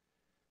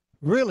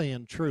 Really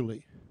and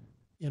truly,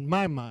 in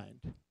my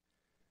mind,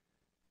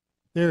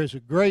 there is a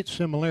great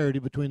similarity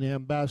between the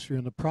ambassador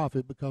and the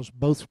prophet, because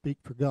both speak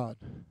for God.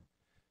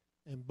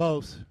 And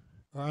both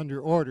are under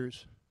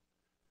orders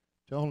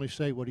to only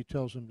say what he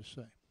tells them to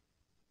say.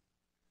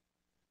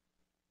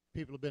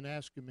 People have been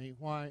asking me,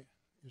 why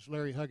is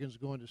Larry Huggins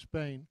going to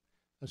Spain?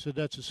 I said,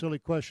 that's a silly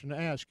question to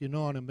ask. You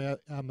know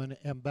I'm an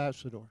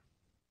ambassador.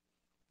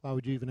 Why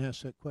would you even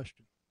ask that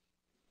question?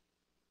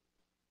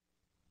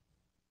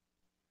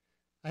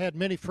 I had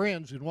many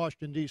friends in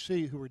Washington,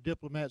 D.C. who were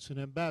diplomats and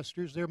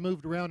ambassadors. They're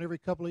moved around every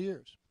couple of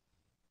years.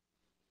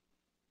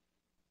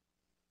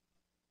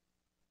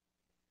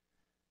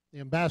 The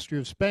ambassador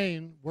of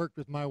Spain worked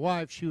with my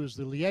wife. She was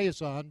the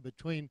liaison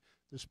between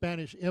the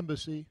Spanish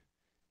embassy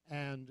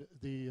and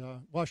the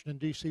Washington,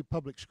 D.C.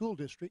 Public School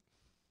District.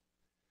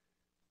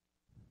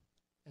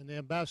 And the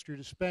ambassador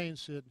to Spain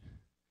said,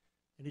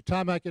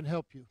 anytime I can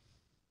help you,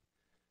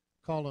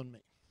 call on me.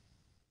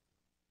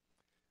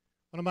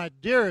 One of my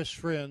dearest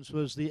friends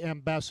was the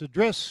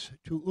ambassadress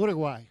to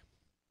Uruguay.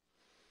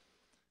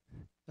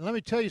 And let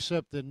me tell you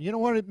something. You know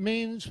what it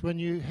means when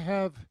you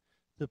have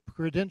the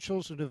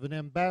credentials of an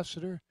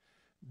ambassador?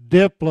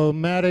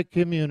 Diplomatic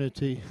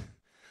immunity.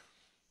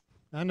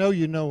 I know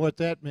you know what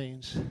that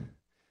means.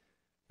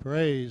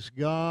 Praise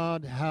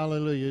God.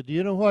 Hallelujah. Do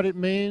you know what it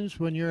means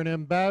when you're an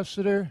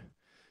ambassador?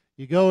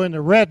 You go in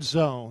the red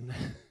zone.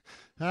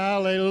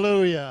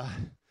 Hallelujah.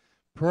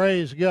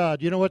 Praise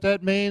God. You know what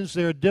that means?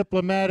 There are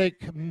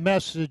diplomatic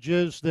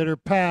messages that are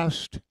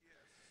passed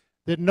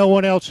that no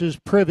one else is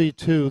privy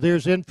to.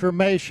 There's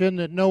information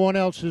that no one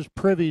else is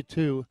privy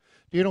to.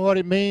 Do you know what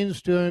it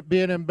means to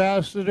be an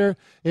ambassador?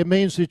 It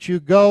means that you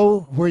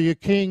go where your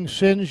king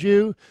sends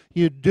you.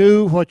 You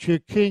do what your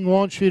king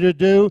wants you to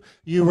do.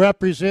 You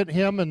represent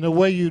him in the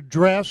way you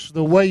dress,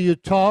 the way you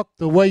talk,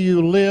 the way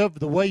you live,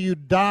 the way you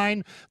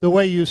dine, the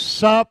way you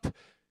sup,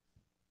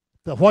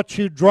 what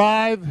you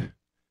drive.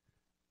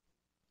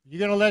 You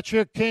going to let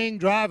your king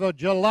drive a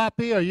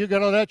jalopy, or you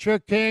going to let your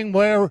king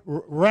wear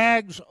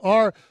rags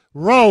or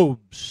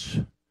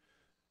robes?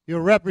 You're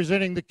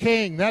representing the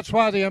king. That's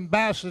why the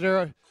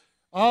ambassador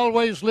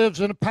always lives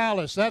in a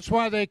palace. That's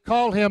why they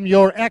call him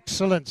Your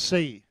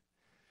Excellency.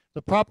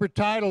 The proper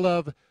title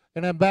of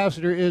an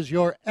ambassador is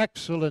Your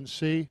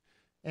Excellency.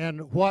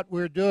 And what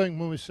we're doing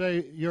when we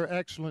say Your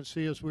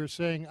Excellency is we're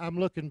saying, I'm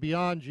looking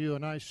beyond you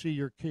and I see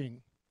your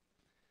king.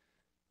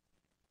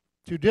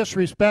 To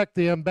disrespect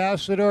the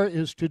ambassador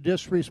is to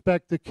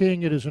disrespect the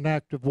king. It is an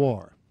act of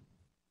war.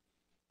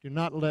 Do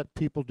not let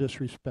people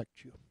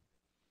disrespect you.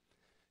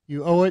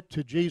 You owe it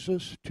to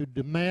Jesus to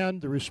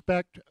demand the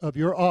respect of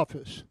your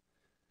office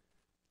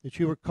that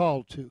you were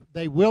called to.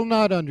 They will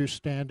not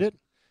understand it.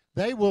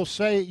 They will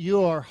say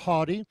you are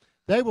haughty.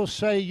 They will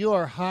say you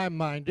are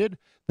high-minded.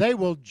 They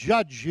will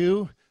judge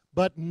you,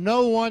 but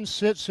no one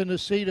sits in the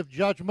seat of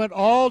judgment.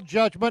 All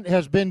judgment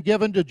has been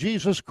given to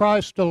Jesus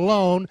Christ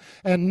alone,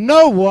 and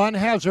no one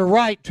has a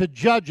right to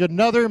judge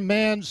another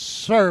man's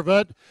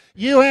servant.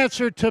 You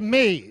answer to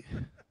me.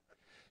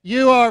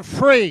 You are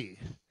free.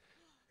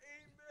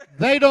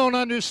 They don't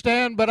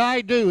understand, but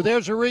I do.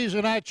 There's a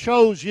reason I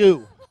chose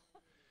you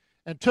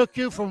and took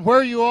you from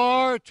where you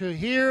are to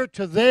here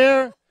to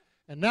there,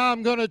 and now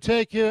I'm going to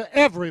take you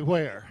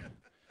everywhere.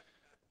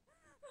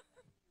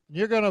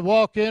 You're going to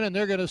walk in and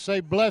they're going to say,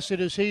 blessed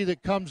is he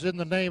that comes in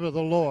the name of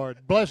the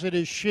Lord. Blessed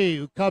is she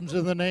who comes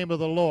in the name of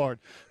the Lord.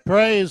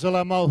 Praise the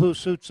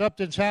Lamahusut.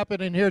 Something's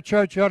happening here,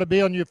 church. You ought to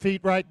be on your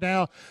feet right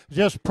now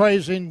just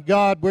praising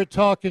God. We're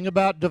talking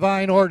about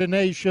divine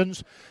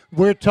ordinations.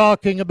 We're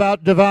talking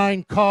about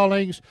divine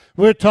callings.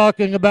 We're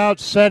talking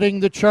about setting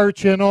the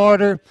church in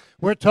order.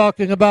 We're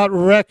talking about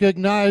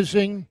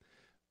recognizing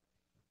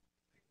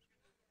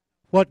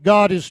what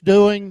God is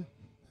doing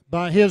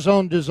by his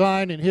own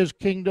design in his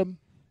kingdom.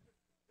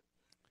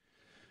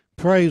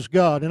 Praise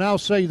God. And I'll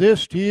say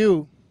this to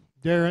you,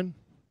 Darren,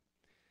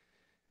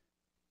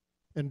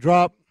 and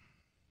drop.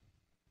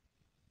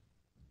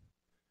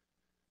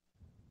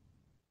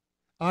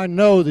 I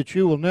know that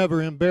you will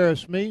never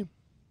embarrass me,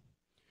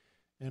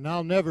 and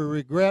I'll never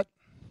regret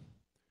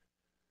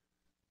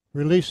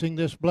releasing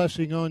this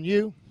blessing on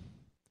you.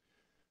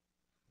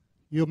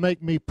 You'll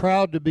make me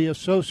proud to be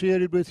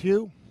associated with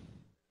you,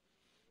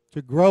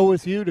 to grow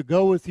with you, to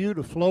go with you,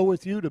 to flow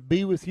with you, to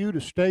be with you,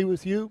 to stay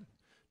with you,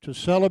 to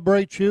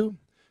celebrate you,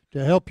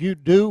 to help you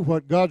do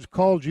what God's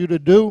called you to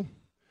do.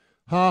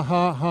 Ha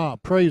ha ha.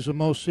 Praise the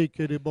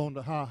Mosike de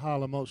Bonda. Ha ha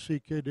la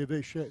Mosike de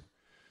Vishe.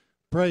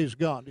 Praise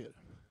God.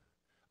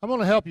 I'm going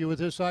to help you with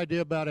this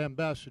idea about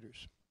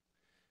ambassadors.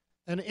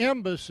 An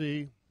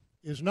embassy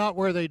is not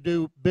where they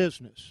do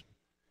business.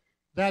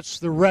 That's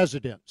the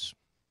residence.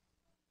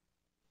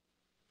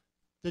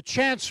 The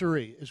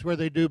chancery is where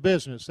they do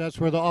business. That's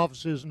where the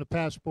offices and the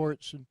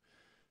passports and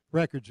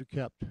records are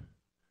kept.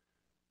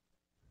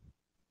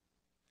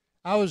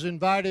 I was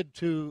invited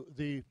to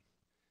the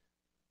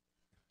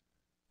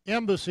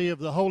embassy of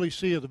the Holy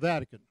See of the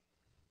Vatican.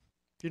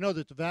 Do you know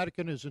that the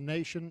Vatican is a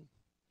nation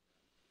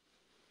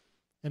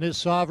and is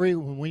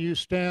sovereign? When you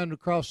stand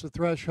across the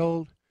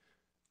threshold,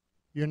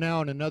 you're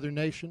now in another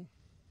nation.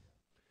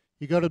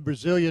 You go to the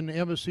Brazilian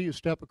embassy, you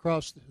step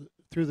across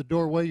through the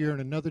doorway, you're in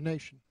another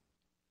nation.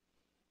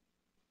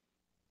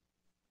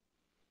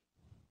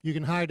 You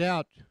can hide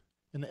out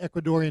in the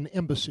Ecuadorian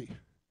embassy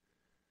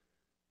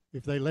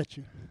if they let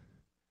you,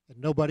 and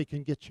nobody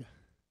can get you.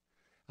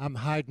 I'm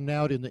hiding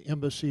out in the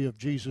embassy of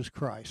Jesus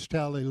Christ.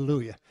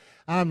 Hallelujah.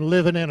 I'm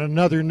living in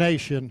another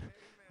nation,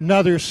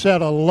 another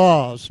set of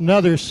laws,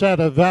 another set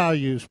of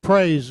values.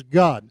 Praise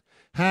God.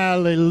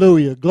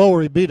 Hallelujah.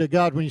 Glory be to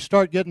God. When you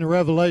start getting the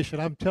revelation,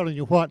 I'm telling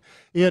you what,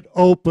 it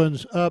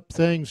opens up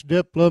things.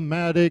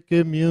 Diplomatic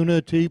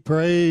immunity.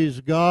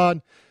 Praise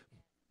God.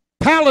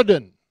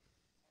 Paladin.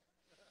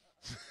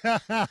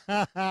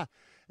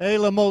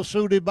 Everybody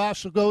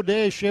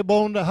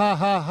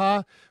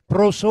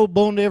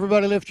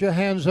lift your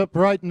hands up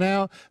right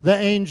now. The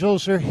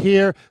angels are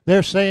here.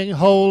 They're saying,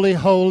 holy,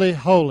 holy,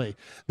 holy.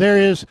 There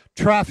is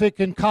traffic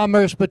and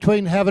commerce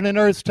between heaven and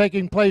earth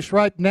taking place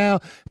right now.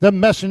 The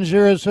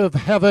messengers of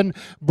heaven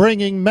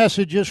bringing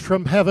messages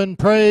from heaven.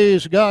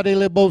 Praise God.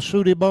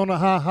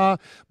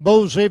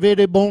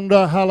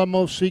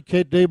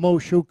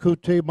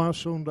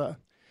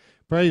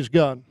 Praise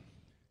God.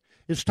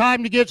 It's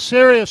time to get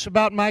serious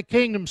about my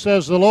kingdom,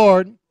 says the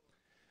Lord.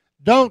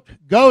 Don't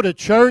go to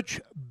church,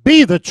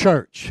 be the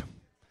church.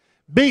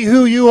 Be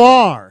who you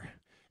are.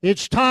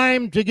 It's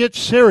time to get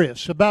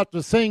serious about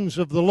the things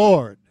of the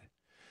Lord.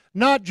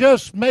 Not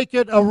just make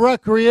it a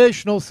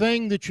recreational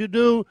thing that you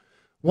do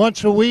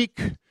once a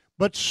week,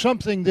 but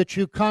something that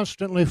you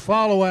constantly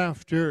follow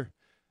after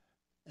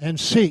and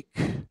seek.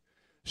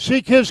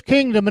 Seek His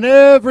kingdom, and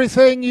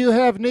everything you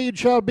have need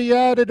shall be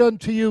added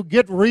unto you.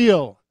 Get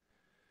real.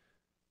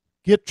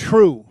 Get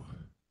true.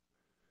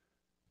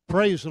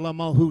 Praise the Lord.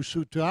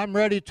 I'm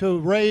ready to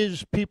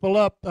raise people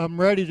up.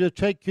 I'm ready to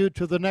take you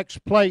to the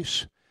next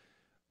place.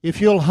 If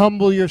you'll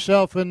humble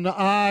yourself in the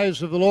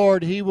eyes of the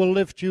Lord, He will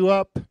lift you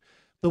up.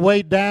 The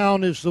way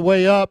down is the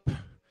way up.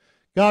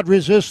 God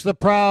resists the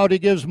proud. He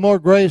gives more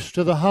grace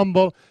to the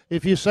humble.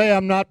 If you say,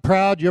 I'm not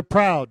proud, you're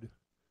proud.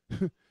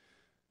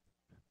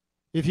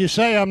 If you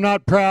say, I'm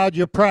not proud,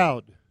 you're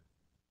proud.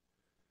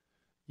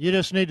 You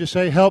just need to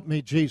say, help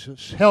me,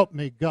 Jesus. Help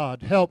me,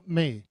 God. Help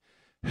me.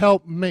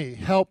 Help me.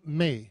 Help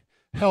me.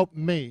 Help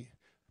me.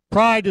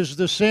 Pride is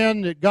the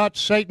sin that got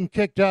Satan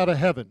kicked out of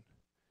heaven.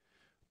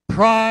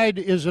 Pride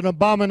is an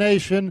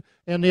abomination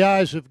in the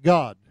eyes of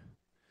God.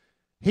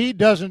 He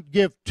doesn't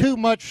give too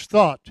much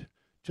thought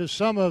to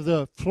some of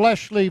the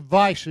fleshly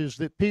vices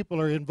that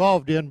people are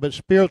involved in, but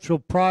spiritual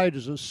pride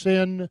is a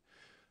sin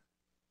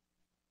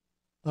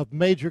of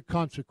major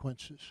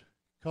consequences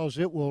because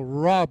it will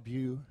rob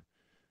you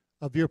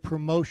of your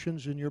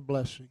promotions and your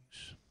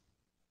blessings.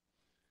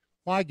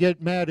 Why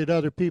get mad at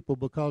other people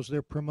because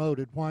they're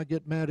promoted? Why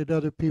get mad at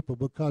other people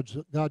because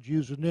God's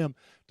using them?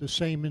 The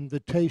same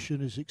invitation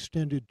is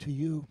extended to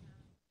you.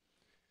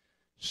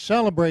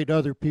 Celebrate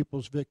other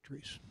people's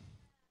victories.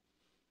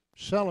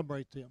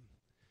 Celebrate them.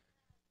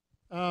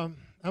 I'm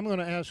going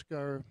to ask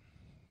our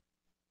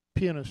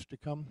pianist to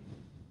come.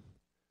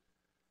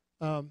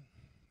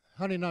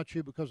 Honey, not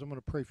you, because I'm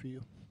going to pray for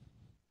you.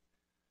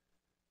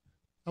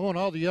 I want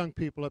all the young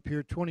people up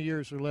here, 20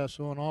 years or less.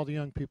 I want all the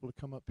young people to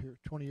come up here,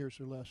 20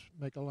 years or less.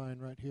 Make a line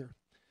right here.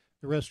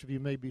 The rest of you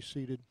may be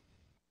seated.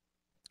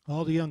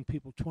 All the young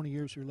people, 20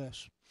 years or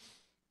less.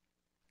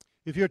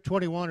 If you're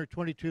 21 or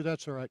 22,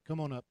 that's all right. Come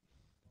on up.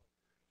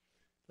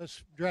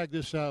 Let's drag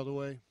this out of the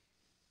way.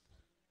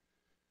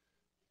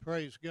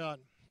 Praise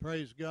God.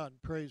 Praise God.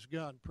 Praise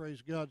God.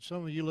 Praise God.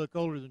 Some of you look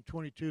older than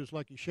 22. It's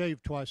like you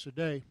shave twice a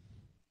day.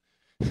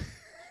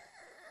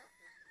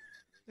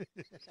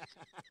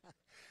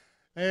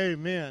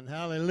 Amen.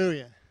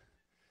 Hallelujah.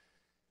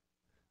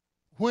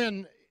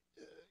 When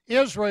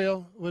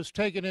Israel was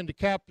taken into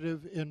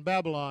captive in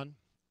Babylon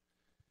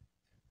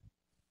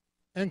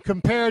and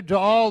compared to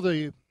all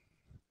the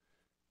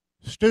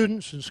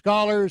students and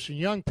scholars and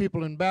young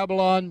people in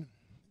Babylon,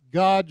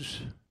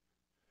 God's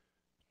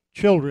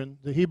children,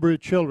 the Hebrew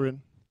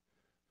children,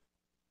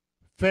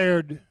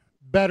 fared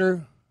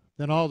better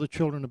than all the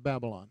children of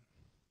Babylon.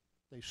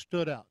 They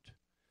stood out.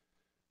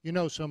 You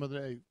know some of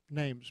the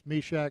names,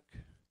 Meshach,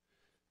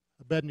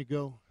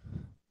 Abednego.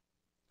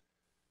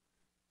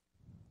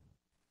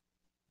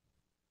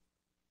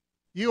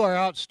 You are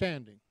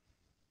outstanding.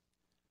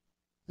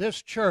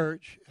 This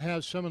church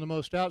has some of the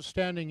most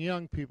outstanding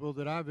young people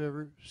that I've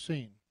ever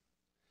seen.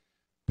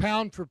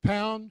 pound for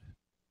pound,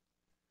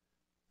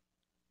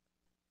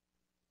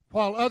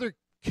 while other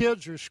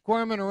kids are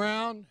squirming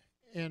around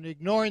and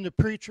ignoring the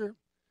preacher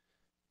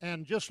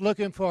and just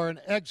looking for an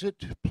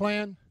exit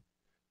plan,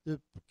 the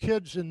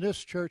kids in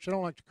this church, I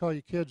don't like to call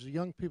you kids, the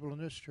young people in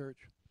this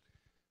church,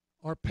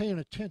 are paying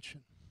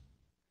attention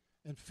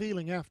and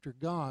feeling after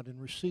God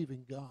and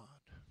receiving God.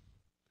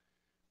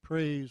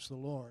 Praise the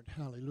Lord.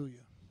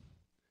 Hallelujah.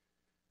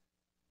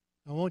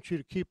 I want you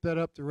to keep that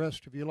up the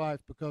rest of your life,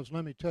 because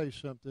let me tell you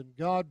something.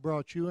 God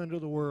brought you into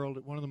the world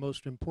at one of the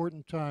most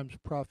important times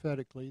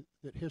prophetically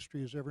that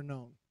history has ever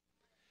known.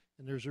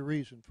 And there's a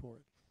reason for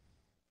it.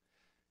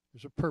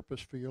 There's a purpose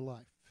for your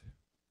life.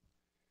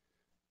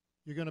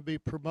 You're going to be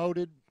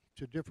promoted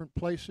to different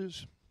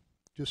places,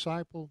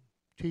 disciple,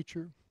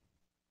 teacher,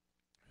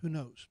 who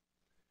knows.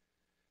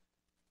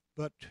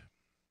 But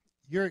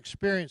your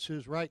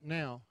experiences right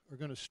now are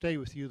going to stay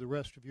with you the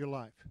rest of your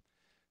life.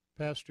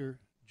 Pastor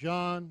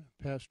John,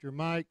 Pastor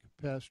Mike,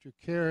 Pastor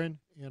Karen,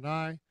 and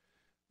I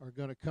are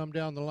going to come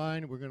down the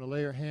line. We're going to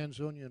lay our hands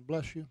on you and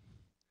bless you.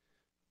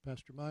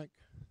 Pastor Mike,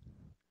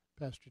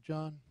 Pastor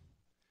John,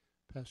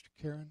 Pastor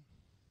Karen.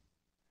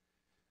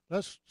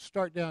 Let's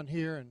start down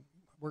here and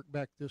work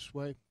back this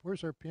way.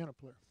 Where's our piano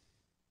player?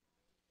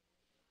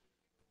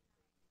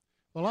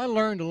 Well, I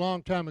learned a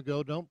long time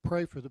ago, don't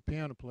pray for the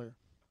piano player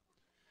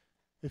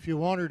if you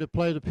want her to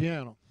play the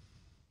piano.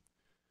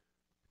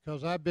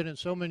 Because I've been in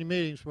so many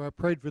meetings where I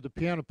prayed for the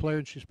piano player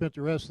and she spent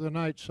the rest of the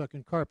night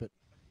sucking carpet.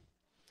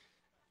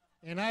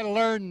 And I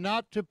learned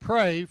not to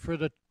pray for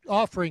the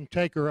offering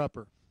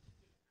taker-upper,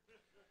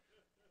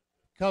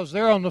 because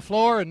they're on the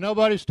floor and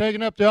nobody's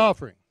taking up the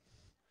offering.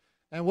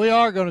 And we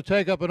are going to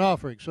take up an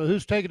offering. So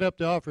who's taking up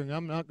the offering?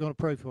 I'm not going to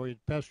pray for you.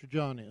 Pastor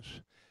John is.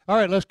 All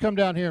right, let's come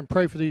down here and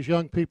pray for these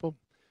young people.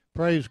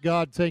 Praise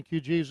God. Thank you,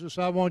 Jesus.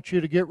 I want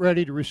you to get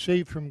ready to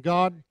receive from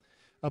God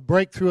a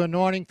breakthrough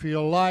anointing for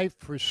your life,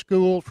 for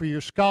school, for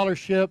your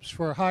scholarships,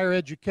 for higher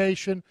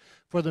education,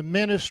 for the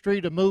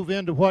ministry to move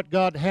into what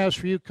God has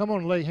for you. Come on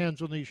and lay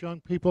hands on these young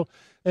people.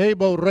 Bigger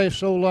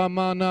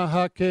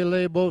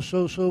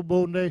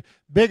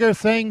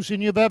things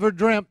than you've ever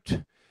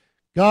dreamt.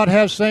 God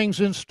has things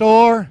in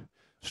store,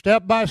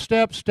 step by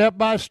step,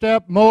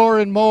 more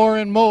and more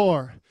and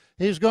more.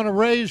 He's going to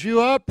raise you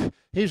up.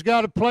 He's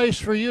got a place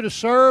for you to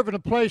serve and a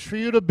place for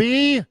you to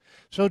be.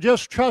 So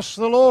just trust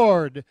the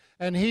Lord,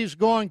 and He's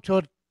going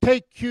to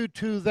take you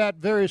to that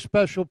very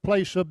special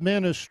place of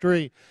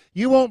ministry.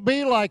 You won't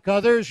be like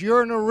others.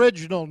 You're an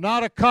original,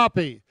 not a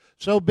copy.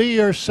 So be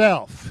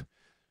yourself.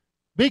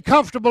 Be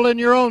comfortable in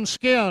your own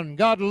skin.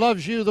 God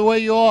loves you the way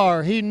you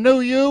are. He knew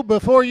you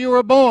before you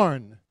were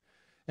born,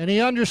 and He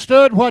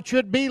understood what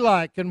you'd be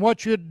like and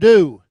what you'd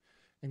do.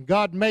 And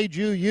God made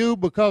you you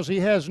because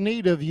He has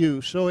need of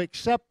you. So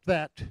accept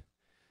that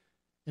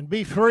and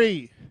be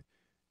free.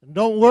 And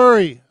don't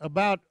worry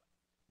about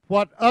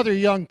what other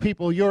young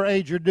people your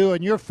age are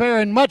doing. You're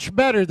faring much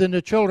better than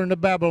the children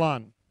of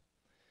Babylon.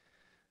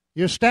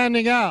 You're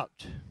standing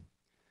out.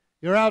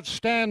 You're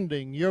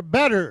outstanding. You're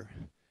better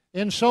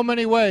in so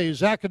many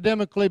ways.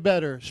 Academically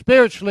better,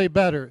 spiritually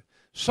better,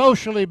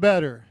 socially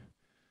better.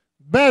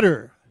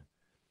 Better.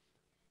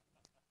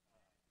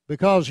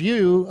 Because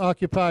you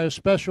occupy a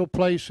special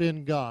place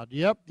in God.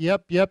 Yep.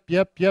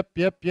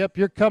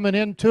 You're coming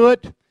into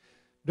it.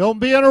 Don't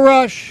be in a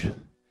rush.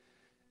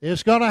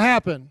 It's going to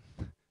happen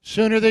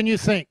sooner than you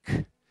think,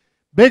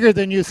 bigger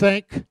than you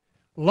think,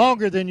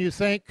 longer than you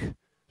think,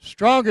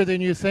 stronger than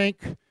you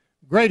think,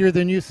 greater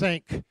than you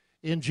think.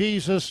 In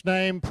Jesus'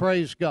 name,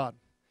 praise God.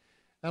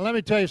 Now let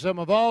me tell you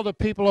something. Of all the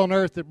people on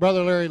earth that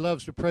Brother Larry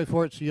loves to pray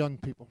for, it's the young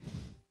people.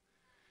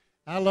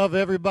 I love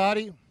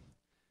everybody,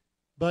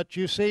 but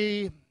you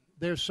see,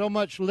 there's so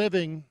much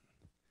living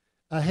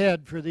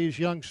ahead for these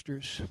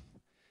youngsters.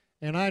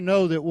 And I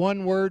know that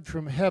one word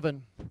from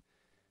heaven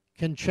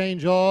can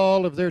change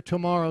all of their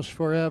tomorrows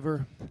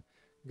forever.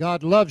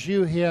 God loves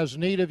you. He has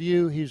need of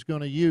you. He's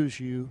going to use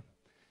you.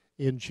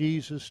 In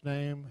Jesus'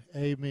 name,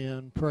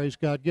 amen. Praise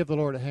God. Give the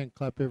Lord a hand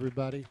clap,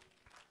 everybody.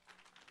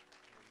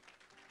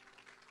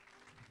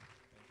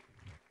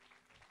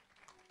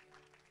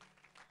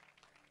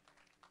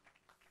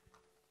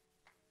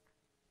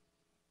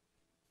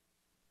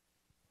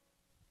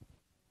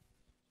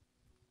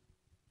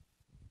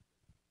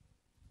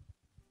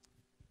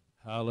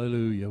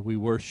 Hallelujah. We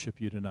worship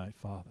you tonight,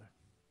 Father.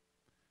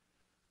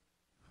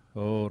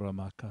 Oh,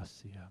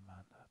 Ramakasiya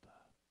Manada.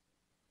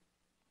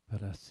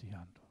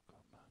 Parasiando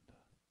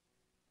Komanda.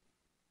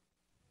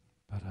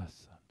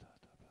 Parasanta.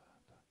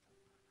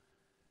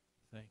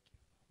 Thank you.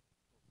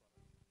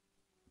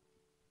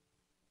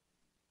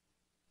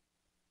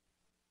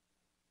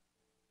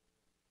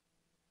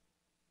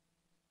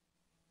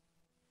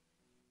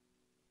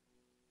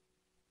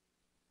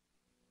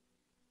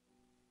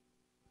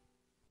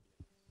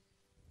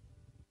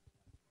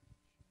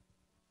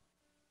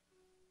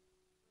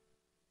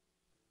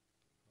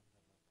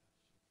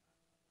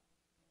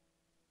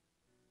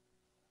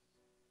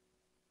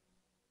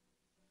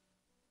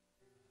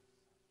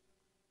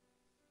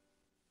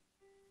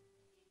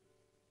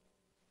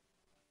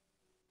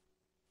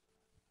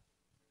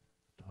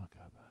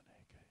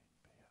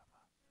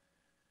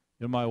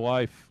 You know, my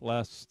wife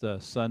last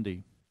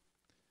Sunday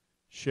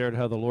shared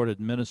how the Lord had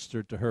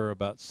ministered to her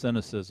about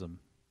cynicism,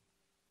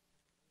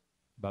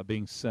 about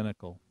being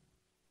cynical.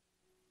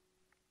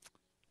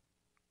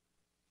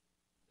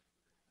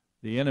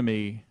 The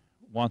enemy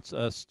wants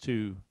us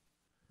to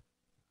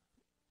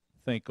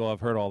think, oh,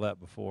 I've heard all that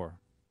before.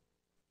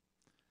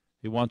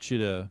 He wants you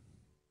to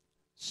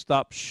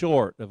stop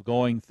short of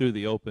going through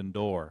the open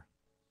door.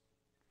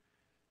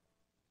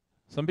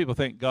 Some people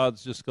think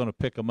God's just going to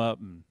pick them up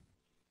and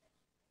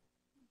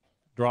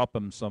drop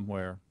them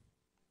somewhere.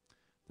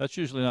 That's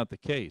usually not the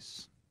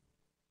case.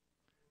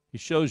 He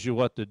shows you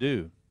what to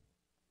do.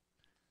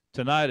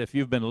 Tonight, if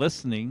you've been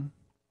listening,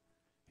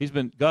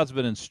 God's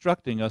been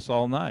instructing us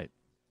all night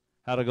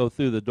how to go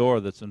through the door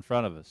that's in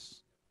front of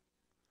us.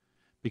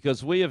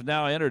 Because we have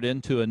now entered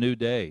into a new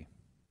day.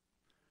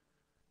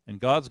 And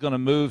God's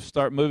going to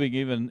start moving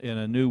even in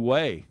a new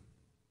way.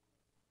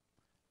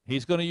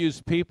 He's going to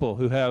use people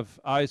who have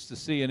eyes to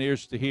see and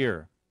ears to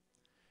hear.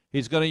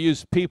 He's going to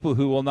use people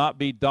who will not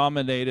be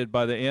dominated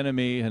by the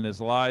enemy and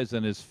his lies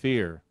and his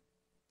fear.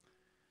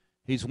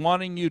 He's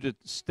wanting you to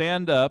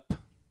stand up,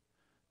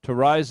 to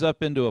rise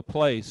up into a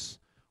place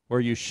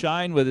where you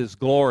shine with his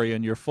glory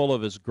and you're full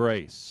of his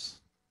grace.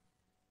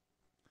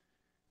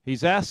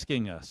 He's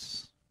asking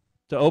us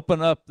to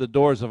open up the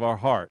doors of our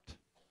heart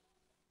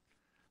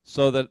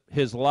so that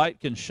his light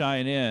can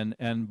shine in,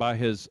 and by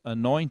his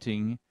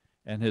anointing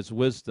and his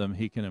wisdom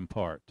he can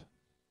impart.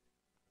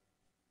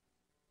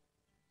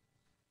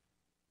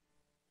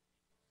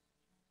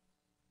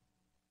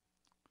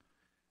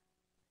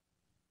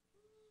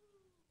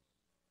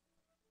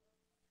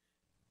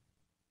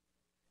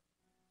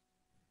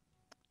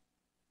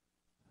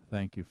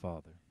 Thank you,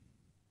 Father.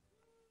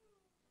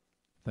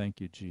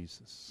 Thank you,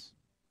 Jesus.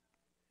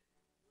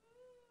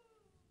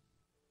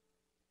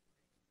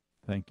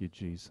 Thank you,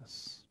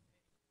 Jesus.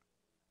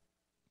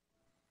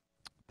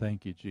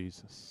 Thank you,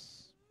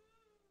 Jesus.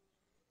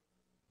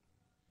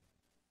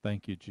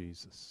 Thank you,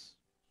 Jesus.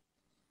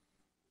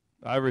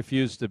 I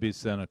refuse to be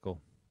cynical.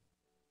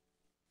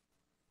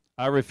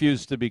 I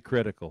refuse to be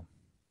critical.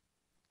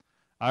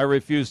 I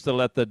refuse to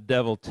let the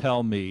devil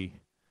tell me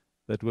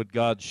that what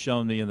God's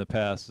shown me in the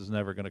past is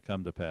never going to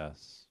come to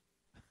pass.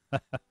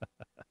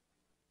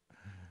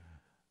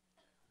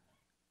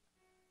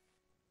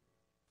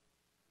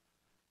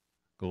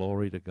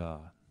 Glory to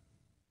God.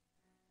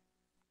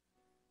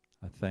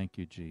 I thank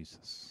you,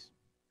 Jesus.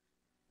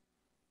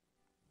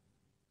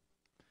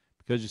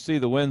 Because you see,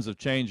 the winds of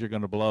change are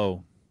going to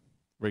blow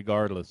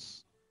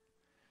regardless.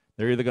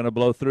 They're either going to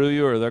blow through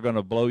you or they're going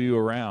to blow you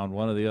around,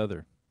 one or the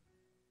other.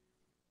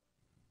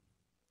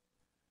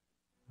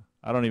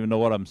 I don't even know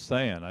what I'm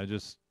saying. I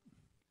just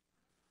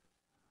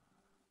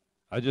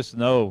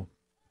know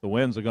the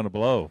winds are going to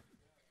blow.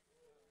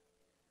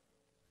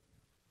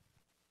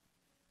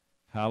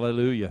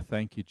 Hallelujah.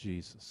 Thank you,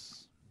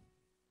 Jesus.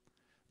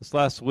 This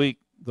last week,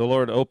 the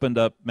Lord opened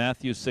up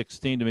Matthew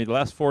 16 to me. The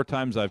last 4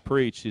 times I've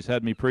preached, he's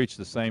had me preach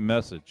the same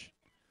message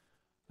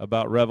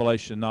about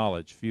revelation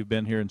knowledge. If you've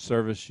been here in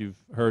service, you've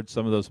heard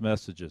some of those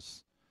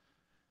messages.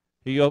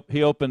 He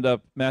opened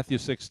up Matthew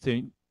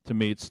 16 to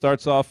me. It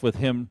starts off with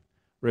him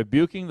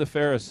rebuking the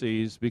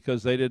Pharisees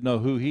because they didn't know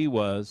who he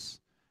was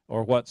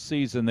or what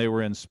season they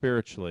were in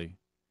spiritually.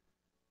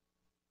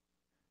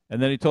 And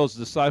then he told his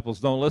disciples,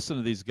 don't listen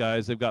to these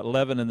guys. They've got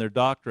leaven in their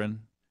doctrine,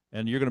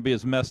 and you're going to be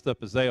as messed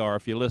up as they are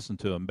if you listen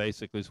to them,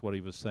 basically is what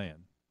he was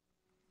saying.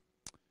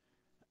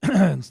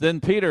 Then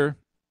Peter,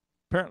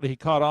 apparently he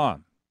caught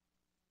on,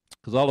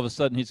 because all of a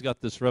sudden he's got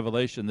this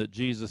revelation that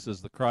Jesus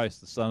is the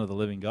Christ, the Son of the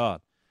living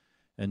God.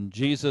 And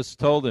Jesus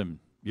told him,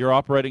 you're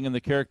operating in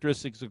the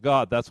characteristics of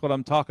God. That's what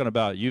I'm talking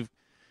about. You've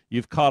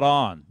caught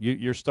on.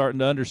 You're starting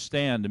to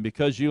understand, and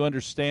because you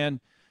understand,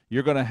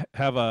 you're going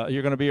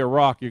to be a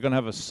rock. You're going to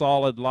have a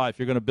solid life.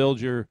 You're going to build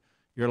your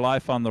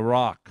life on the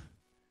rock.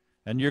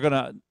 And you're going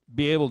to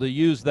be able to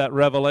use that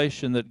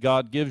revelation that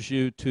God gives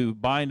you to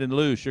bind and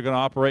loose. You're going to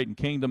operate in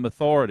kingdom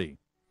authority.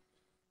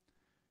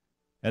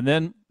 And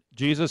then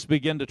Jesus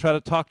began to try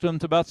to talk to him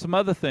about some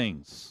other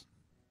things.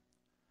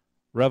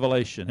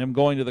 Revelation, him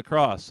going to the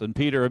cross. And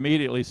Peter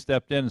immediately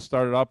stepped in and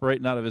started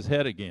operating out of his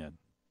head again.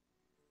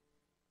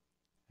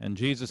 And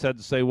Jesus had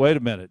to say, wait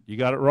a minute, you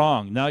got it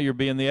wrong. Now you're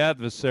being the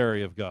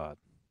adversary of God.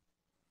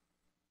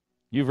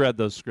 You've read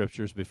those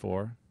scriptures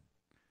before.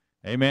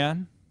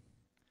 Amen?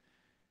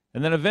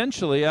 And then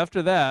eventually,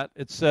 after that,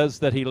 it says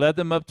that he led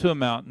them up to a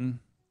mountain,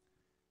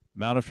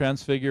 Mount of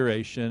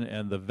Transfiguration,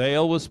 and the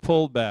veil was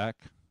pulled back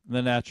in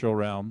the natural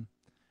realm.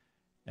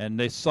 And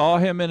they saw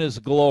him in his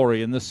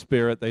glory in the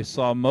Spirit. They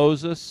saw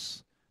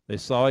Moses. They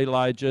saw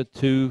Elijah,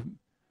 2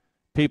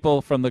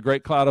 people from the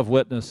great cloud of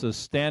witnesses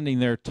standing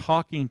there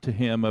talking to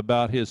him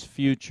about his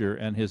future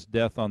and his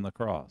death on the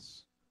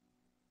cross.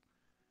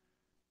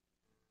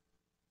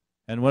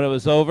 And when it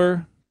was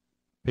over,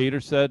 Peter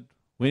said,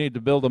 we need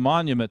to build a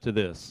monument to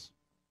this.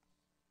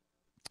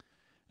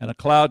 And a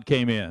cloud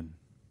came in. And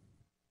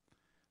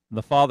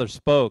the Father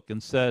spoke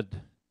and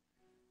said,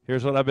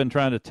 here's what I've been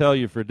trying to tell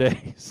you for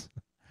days.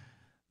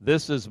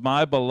 This is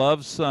my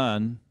beloved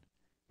Son.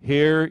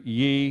 Hear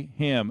ye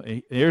him.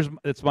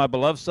 It's my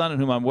beloved Son in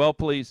whom I'm well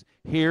pleased.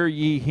 Hear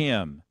ye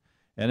him.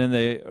 And in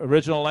the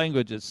original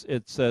language,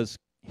 it says,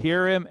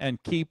 hear him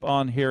and keep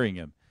on hearing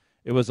him.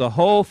 It was a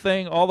whole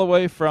thing all the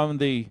way from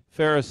the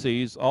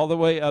Pharisees, all the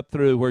way up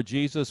through where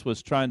Jesus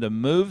was trying to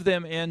move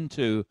them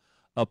into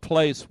a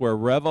place where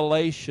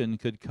revelation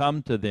could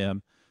come to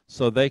them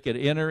so they could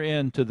enter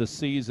into the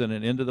season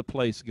and into the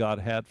place God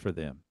had for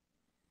them.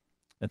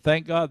 And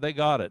thank God they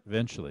got it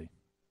eventually.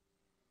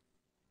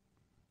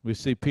 We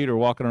see Peter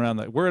walking around.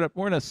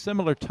 We're in a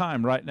similar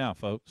time right now,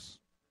 folks.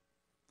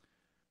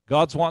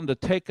 God's wanting to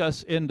take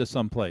us into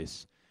some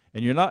place.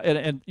 And you're not,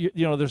 and you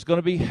know, there's going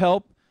to be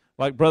help.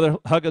 Like Brother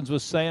Huggins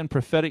was saying,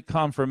 prophetic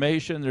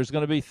confirmation. There's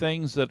going to be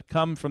things that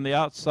come from the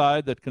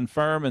outside that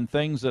confirm and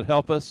things that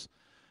help us.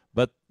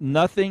 But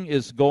nothing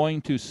is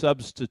going to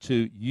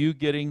substitute you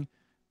getting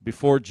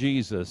before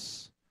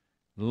Jesus,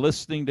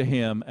 listening to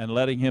him, and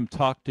letting him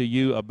talk to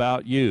you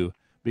about you,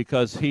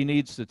 because he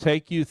needs to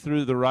take you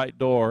through the right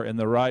door in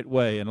the right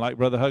way. And like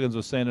Brother Huggins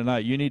was saying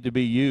tonight, you need to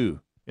be you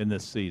in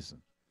this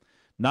season.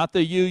 Not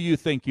the you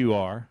think you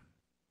are,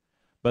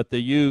 but the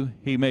you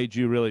he made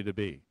you really to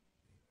be.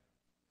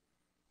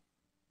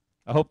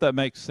 I hope that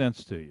makes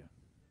sense to you.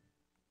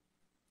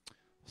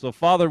 So,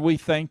 Father, we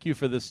thank you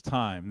for this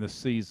time, this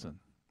season.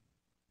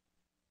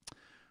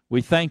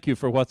 We thank you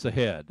for what's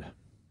ahead.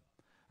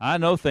 I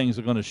know things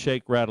are going to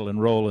shake, rattle,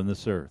 and roll in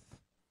this earth.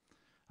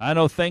 I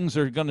know things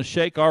are going to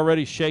shake,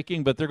 already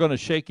shaking, but they're going to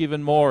shake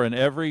even more in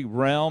every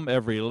realm,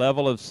 every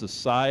level of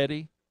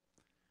society.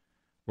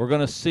 We're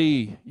going to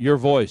see your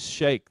voice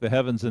shake the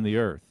heavens and the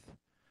earth.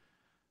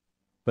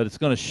 But it's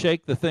going to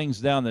shake the things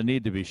down that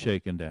need to be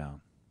shaken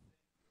down,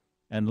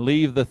 and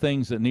leave the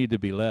things that need to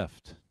be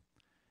left,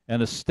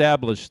 and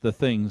establish the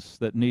things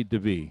that need to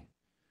be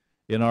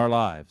in our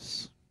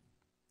lives.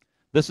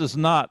 This is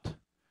not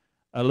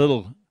a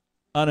little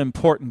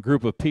unimportant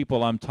group of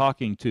people I'm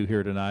talking to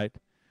here tonight.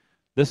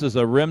 This is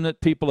a remnant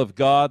people of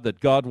God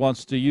that God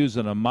wants to use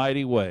in a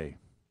mighty way.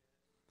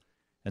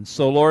 And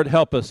so, Lord,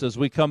 help us as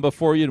we come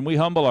before you and we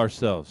humble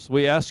ourselves.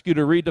 We ask you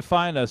to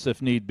redefine us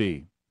if need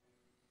be.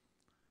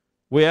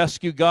 We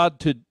ask you, God,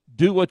 to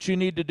do what you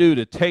need to do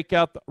to take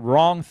out the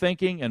wrong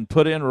thinking and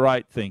put in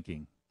right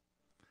thinking.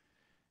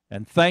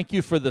 And thank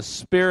you for the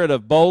spirit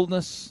of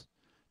boldness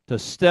to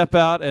step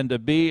out and to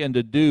be and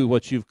to do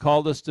what you've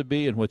called us to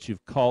be and what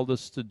you've called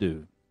us to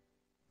do.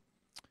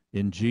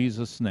 In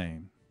Jesus'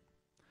 name.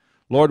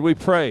 Lord, we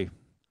pray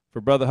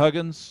for Brother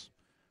Huggins.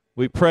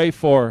 We pray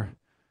for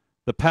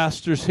the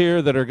pastors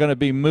here that are going to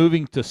be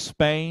moving to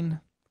Spain,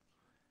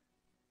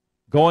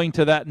 going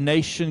to that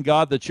nation,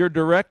 God, that you're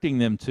directing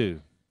them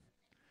to.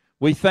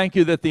 We thank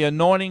you that the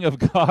anointing of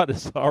God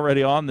is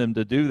already on them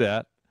to do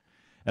that.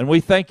 And we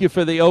thank you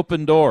for the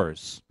open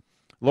doors.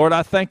 Lord,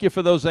 I thank you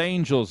for those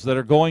angels that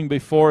are going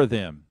before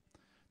them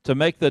to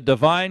make the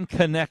divine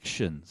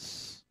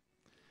connections.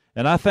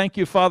 And I thank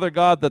you, Father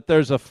God, that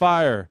there's a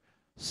fire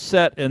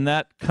set in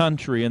that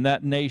country, in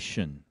that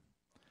nation,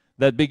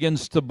 that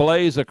begins to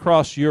blaze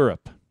across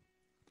Europe.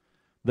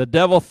 The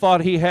devil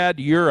thought he had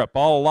Europe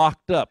all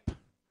locked up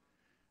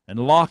and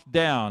locked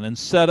down and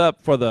set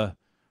up for the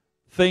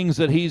things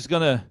that he's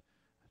going to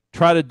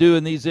try to do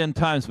in these end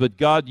times. But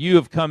God, you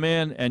have come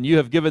in and you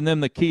have given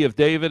them the key of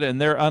David,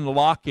 and they're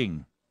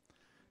unlocking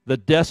the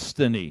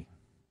destiny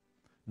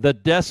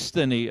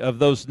of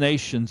those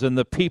nations, and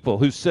the people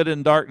who sit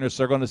in darkness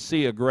are going to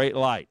see a great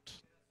light.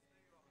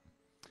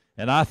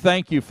 And I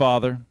thank you,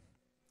 Father.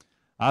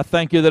 I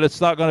thank you that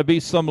it's not going to be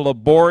some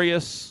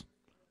laborious,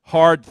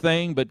 hard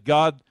thing, but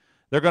God,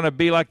 they're going to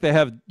be like they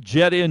have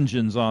jet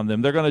engines on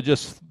them. They're going to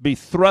just be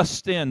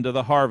thrust into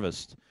the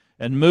harvest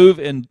and move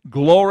in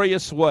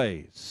glorious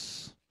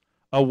ways,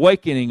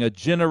 awakening a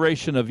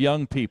generation of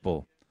young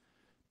people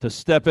to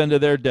step into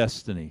their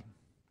destiny.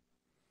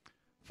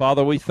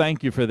 Father, we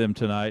thank you for them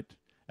tonight,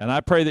 and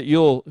I pray that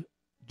you'll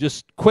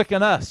just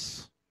quicken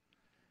us.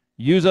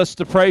 Use us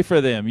to pray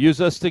for them.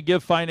 Use us to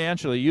give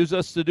financially. Use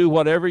us to do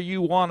whatever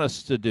you want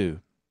us to do.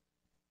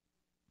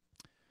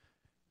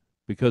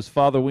 Because,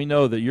 Father, we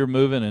know that you're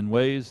moving in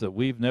ways that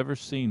we've never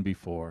seen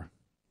before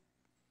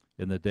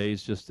in the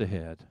days just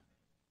ahead.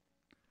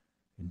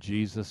 In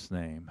Jesus'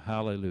 name,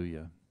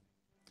 hallelujah.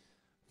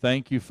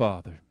 Thank you,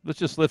 Father. Let's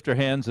just lift our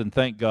hands and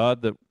thank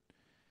God that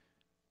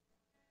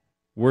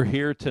we're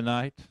here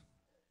tonight.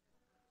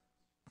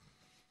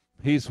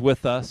 He's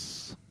with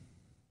us.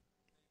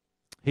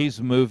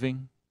 He's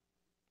moving.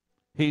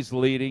 He's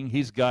leading.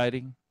 He's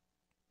guiding.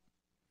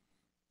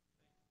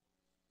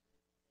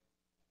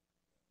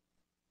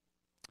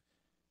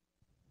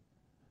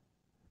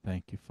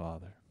 Thank you,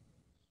 Father.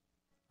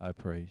 I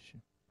praise you.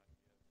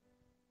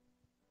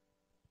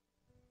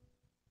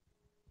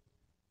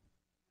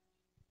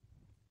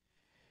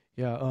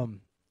 Yeah,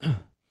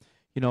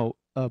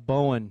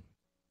 Bowen,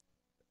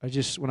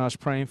 when I was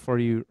praying for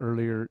you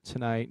earlier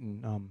tonight,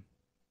 and when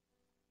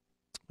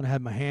I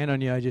had my hand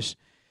on you,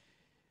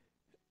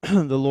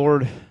 the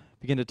Lord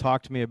began to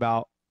talk to me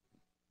about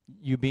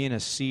you being a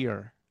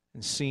seer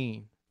and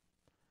seeing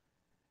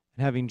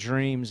and having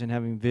dreams and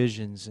having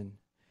visions. And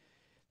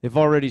They've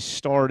already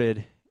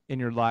started in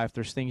your life.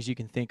 There's things you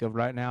can think of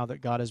right now that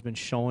God has been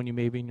showing you,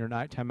 maybe in your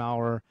nighttime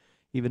hour,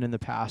 even in the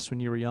past when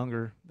you were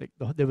younger,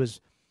 that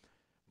was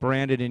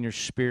branded in your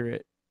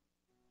spirit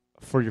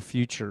for your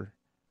future.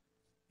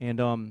 And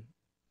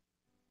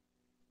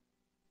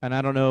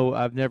I don't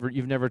know,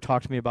 you've never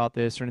talked to me about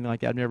this or anything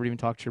like that. I've never even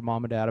talked to your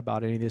mom and dad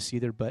about any of this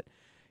either, but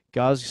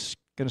God's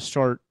going to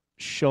start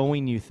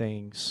showing you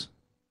things.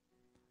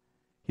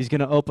 He's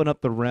going to open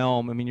up the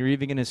realm. I mean, you're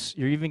even going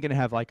to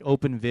have like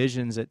open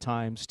visions at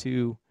times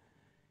too,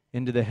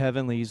 into the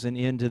heavenlies and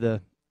into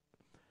the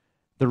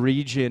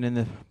region and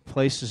the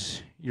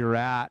places you're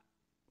at,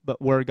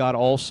 but where God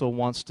also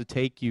wants to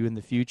take you in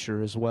the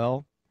future as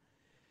well.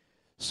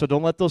 So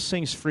don't let those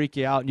things freak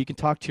you out. And you can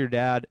talk to your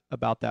dad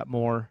about that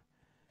more.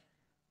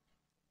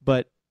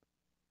 But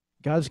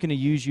God's going to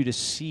use you to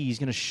see. He's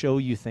going to show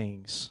you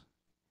things.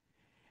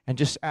 And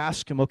just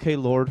ask him, okay,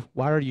 Lord,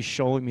 why are you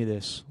showing me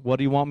this? What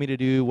do you want me to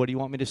do? What do you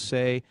want me to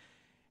say?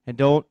 And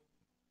don't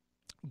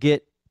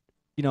get,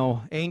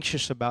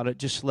 anxious about it.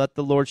 Just let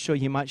the Lord show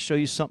you. He might show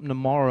you something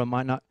tomorrow. It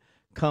might not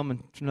come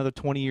in another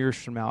 20 years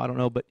from now. I don't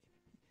know. But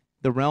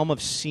the realm of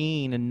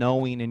seeing and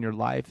knowing in your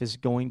life is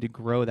going to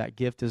grow. That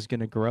gift is going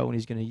to grow, and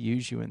he's going to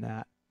use you in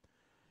that.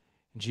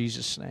 In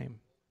Jesus' name.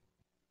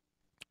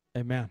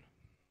 Amen.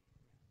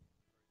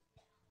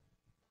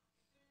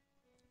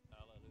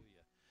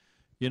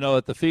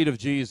 At the feet of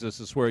Jesus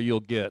is where you'll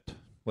get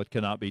what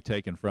cannot be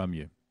taken from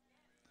you.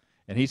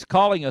 And he's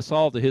calling us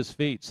all to his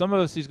feet. Some of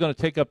us he's going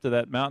to take up to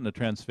that mountain of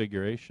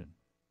transfiguration.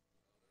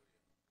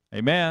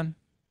 Amen.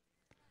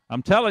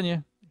 I'm telling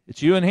you,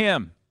 it's you and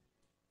him.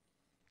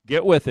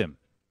 Get with him.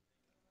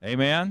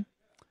 Amen.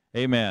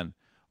 Amen.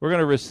 We're going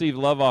to receive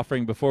love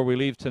offering before we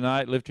leave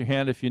tonight. Lift your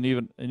hand if you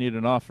need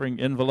an offering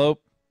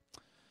envelope.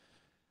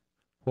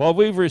 What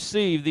we've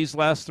received these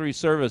last 3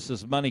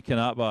 services, money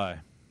cannot buy.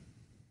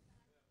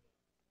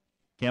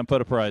 Can't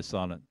put a price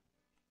on it.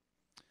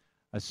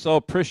 I so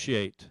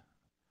appreciate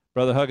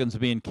Brother Huggins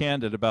being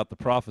candid about the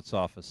prophet's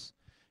office.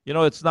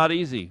 It's not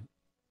easy,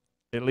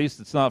 at least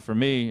it's not for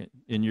me,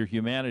 in your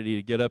humanity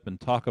to get up and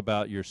talk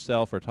about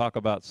yourself or talk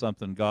about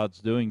something God's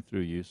doing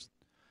through you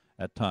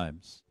at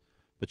times.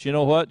 But you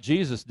know what?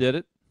 Jesus did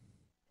it.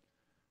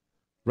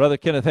 Brother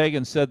Kenneth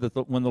Hagin said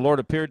that when the Lord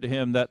appeared to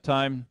him that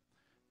time,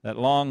 that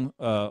long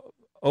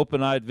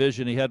open-eyed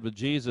vision he had with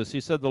Jesus,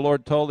 he said the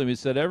Lord told him, he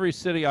said, every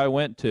city I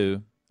went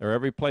to, or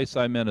every place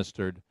I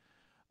ministered,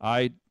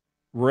 I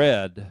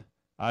read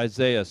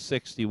Isaiah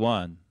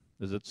 61.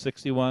 Is it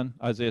 61?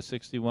 Isaiah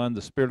 61,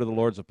 the Spirit of the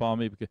Lord's upon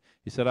me. Because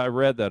he said, I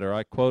read that, or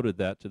I quoted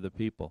that to the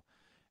people.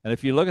 And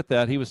if you look at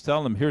that, he was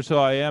telling them, here's who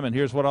I am and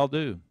here's what I'll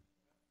do.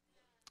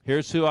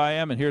 Here's who I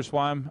am and here's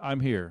why I'm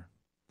here.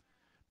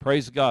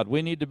 Praise God.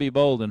 We need to be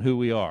bold in who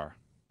we are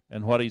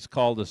and what he's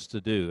called us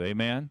to do.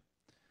 Amen?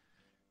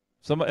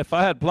 If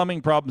I had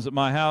plumbing problems at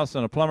my house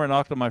and a plumber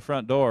knocked on my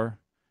front door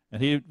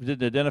and he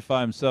didn't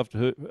identify himself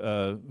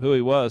to who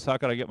he was, how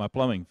could I get my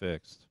plumbing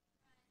fixed?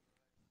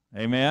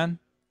 Amen?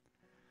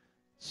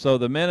 So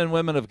the men and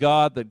women of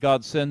God that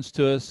God sends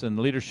to us in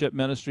leadership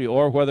ministry,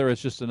 or whether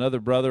it's just another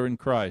brother in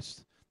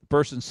Christ, the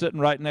person sitting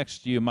right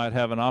next to you might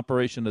have an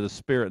operation of the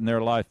Spirit in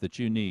their life that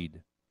you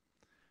need.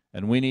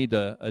 And we need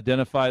to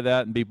identify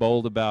that and be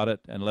bold about it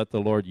and let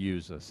the Lord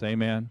use us.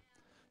 Amen?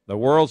 The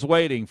world's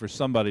waiting for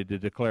somebody to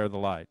declare the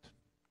light.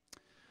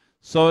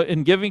 So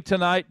in giving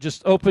tonight,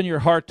 just open your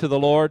heart to the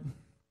Lord.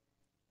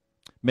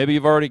 Maybe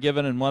you've already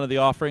given in one of the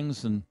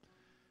offerings, and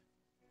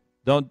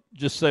don't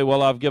just say,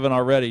 well, I've given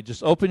already.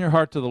 Just open your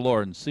heart to the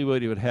Lord and see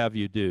what he would have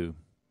you do.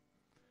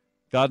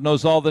 God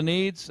knows all the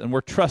needs, and we're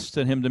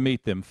trusting him to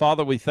meet them.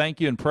 Father, we thank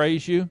you and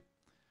praise you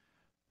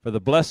for the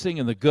blessing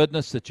and the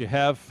goodness that you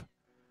have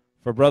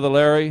for Brother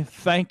Larry.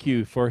 Thank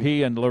you for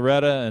he and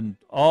Loretta and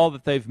all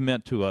that they've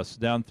meant to us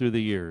down through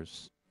the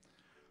years.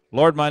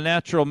 Lord, my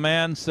natural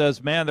man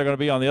says, man, they're going to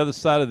be on the other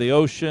side of the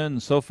ocean,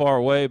 so far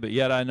away, but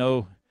yet I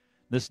know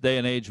this day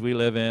and age we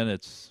live in,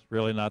 it's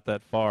really not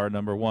that far,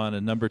 number one.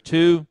 And number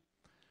two,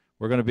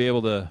 we're going to be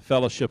able to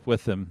fellowship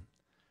with them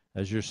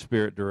as your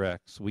Spirit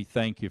directs. We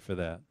thank you for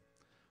that.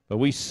 But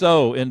we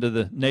sow into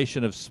the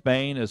nation of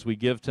Spain as we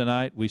give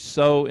tonight. We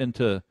sow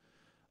into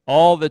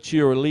all that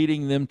you are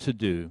leading them to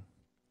do.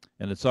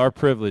 And it's our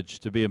privilege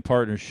to be in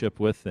partnership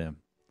with them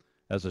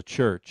as a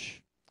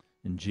church.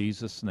 In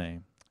Jesus'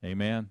 name,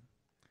 amen.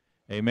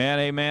 Amen,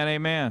 amen,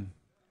 amen.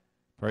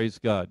 Praise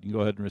God. You can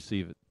go ahead and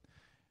receive it.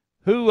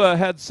 Who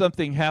had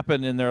something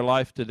happen in their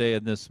life today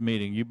in this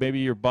meeting? Maybe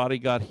your body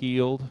got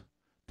healed,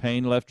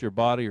 pain left your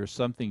body, or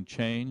something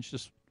changed.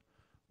 Just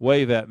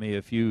wave at me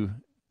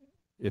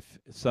if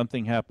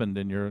something happened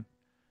in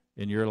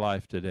your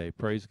life today.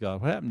 Praise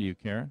God. What happened to you,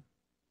 Karen?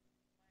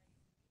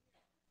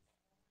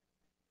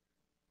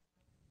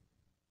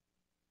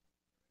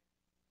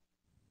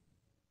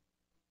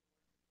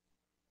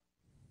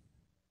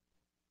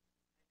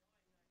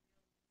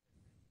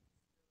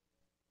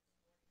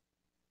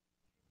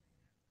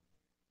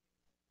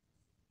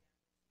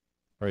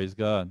 Praise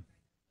God.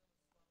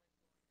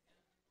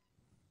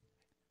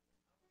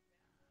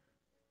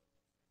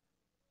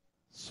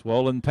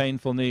 Swollen,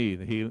 painful knee.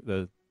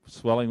 The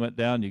swelling went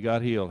down. You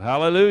got healed.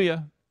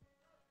 Hallelujah.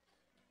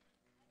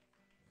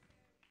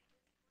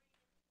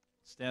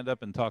 Stand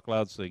up and talk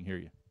loud so they can hear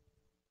you.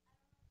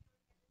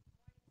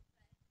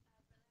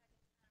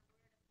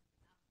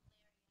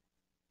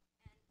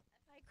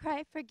 If I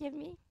cry, forgive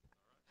me.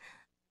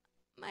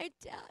 My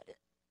dad's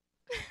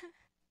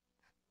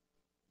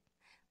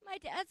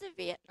a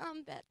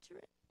Vietnam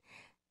veteran,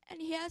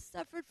 and he has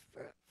suffered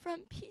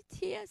from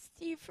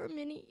PTSD for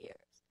many years.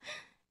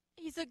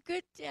 He's a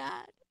good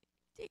dad,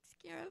 takes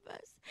care of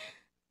us.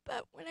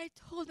 But when I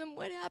told him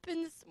what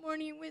happened this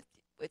morning with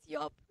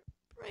y'all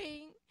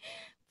praying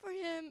for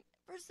him,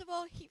 first of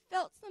all, he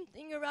felt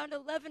something around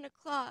 11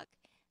 o'clock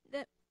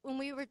that when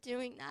we were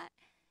doing that.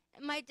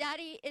 And my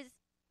daddy is,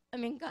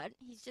 God,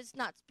 he's just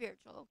not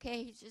spiritual,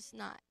 okay? He's just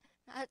not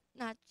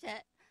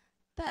yet.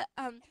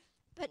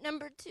 But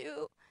number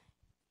two,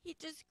 he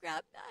just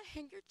grabbed that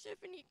handkerchief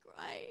and he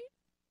cried.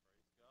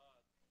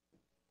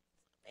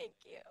 Thank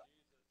you.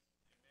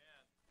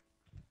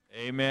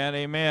 Amen,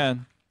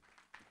 amen.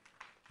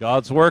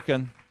 God's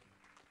working.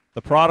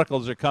 The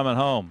prodigals are coming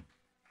home.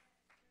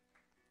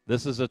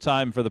 This is a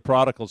time for the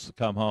prodigals to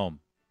come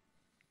home.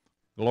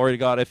 Glory to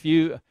God.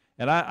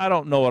 I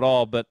don't know it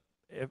all, but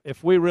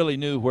if we really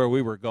knew where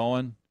we were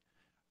going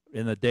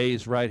in the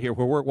days right here,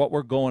 what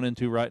we're going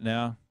into right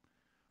now,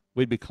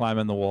 we'd be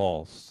climbing the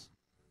walls.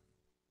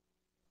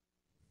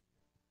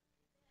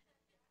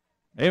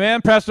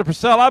 Amen, Pastor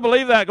Purcell. I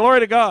believe that.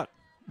 Glory to God.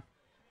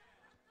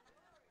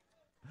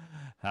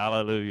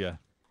 Hallelujah.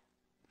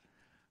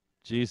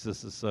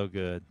 Jesus is so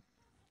good.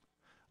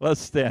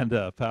 Let's stand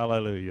up.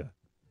 Hallelujah.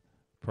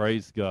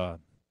 Praise God.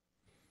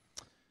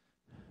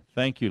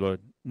 Thank you,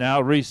 Lord.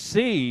 Now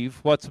receive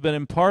what's been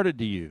imparted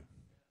to you.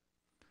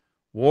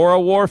 War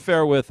a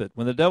warfare with it.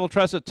 When the devil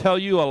tries to tell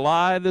you a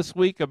lie this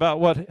week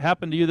about what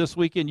happened to you this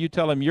weekend, you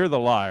tell him you're the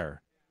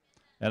liar,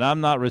 and I'm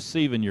not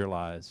receiving your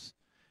lies.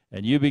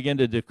 And you begin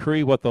to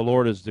decree what the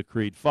Lord has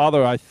decreed.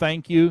 Father, I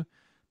thank you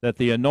that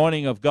the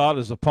anointing of God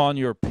is upon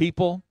your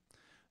people.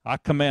 I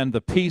command the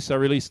peace. I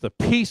release the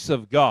peace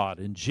of God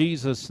in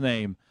Jesus'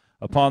 name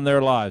upon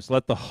their lives.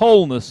 Let the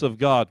wholeness of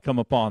God come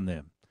upon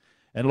them.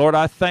 And Lord,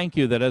 I thank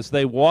you that as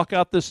they walk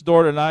out this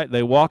door tonight,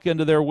 they walk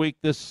into their week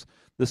this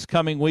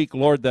coming week,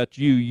 Lord, that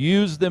you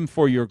use them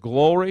for your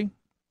glory.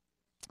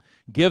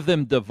 Give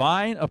them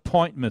divine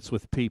appointments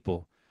with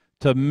people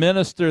to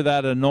minister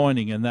that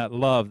anointing and that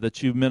love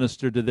that you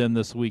ministered to them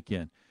this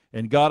weekend.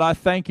 And God, I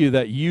thank you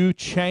that you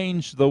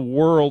changed the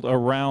world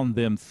around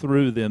them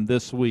through them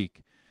this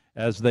week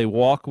as they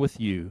walk with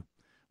you.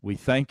 We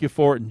thank you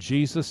for it in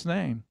Jesus'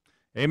 name.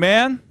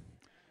 Amen.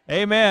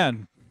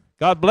 Amen.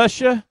 God bless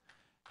you.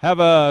 Have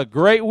a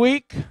great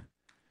week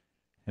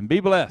and be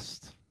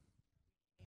blessed.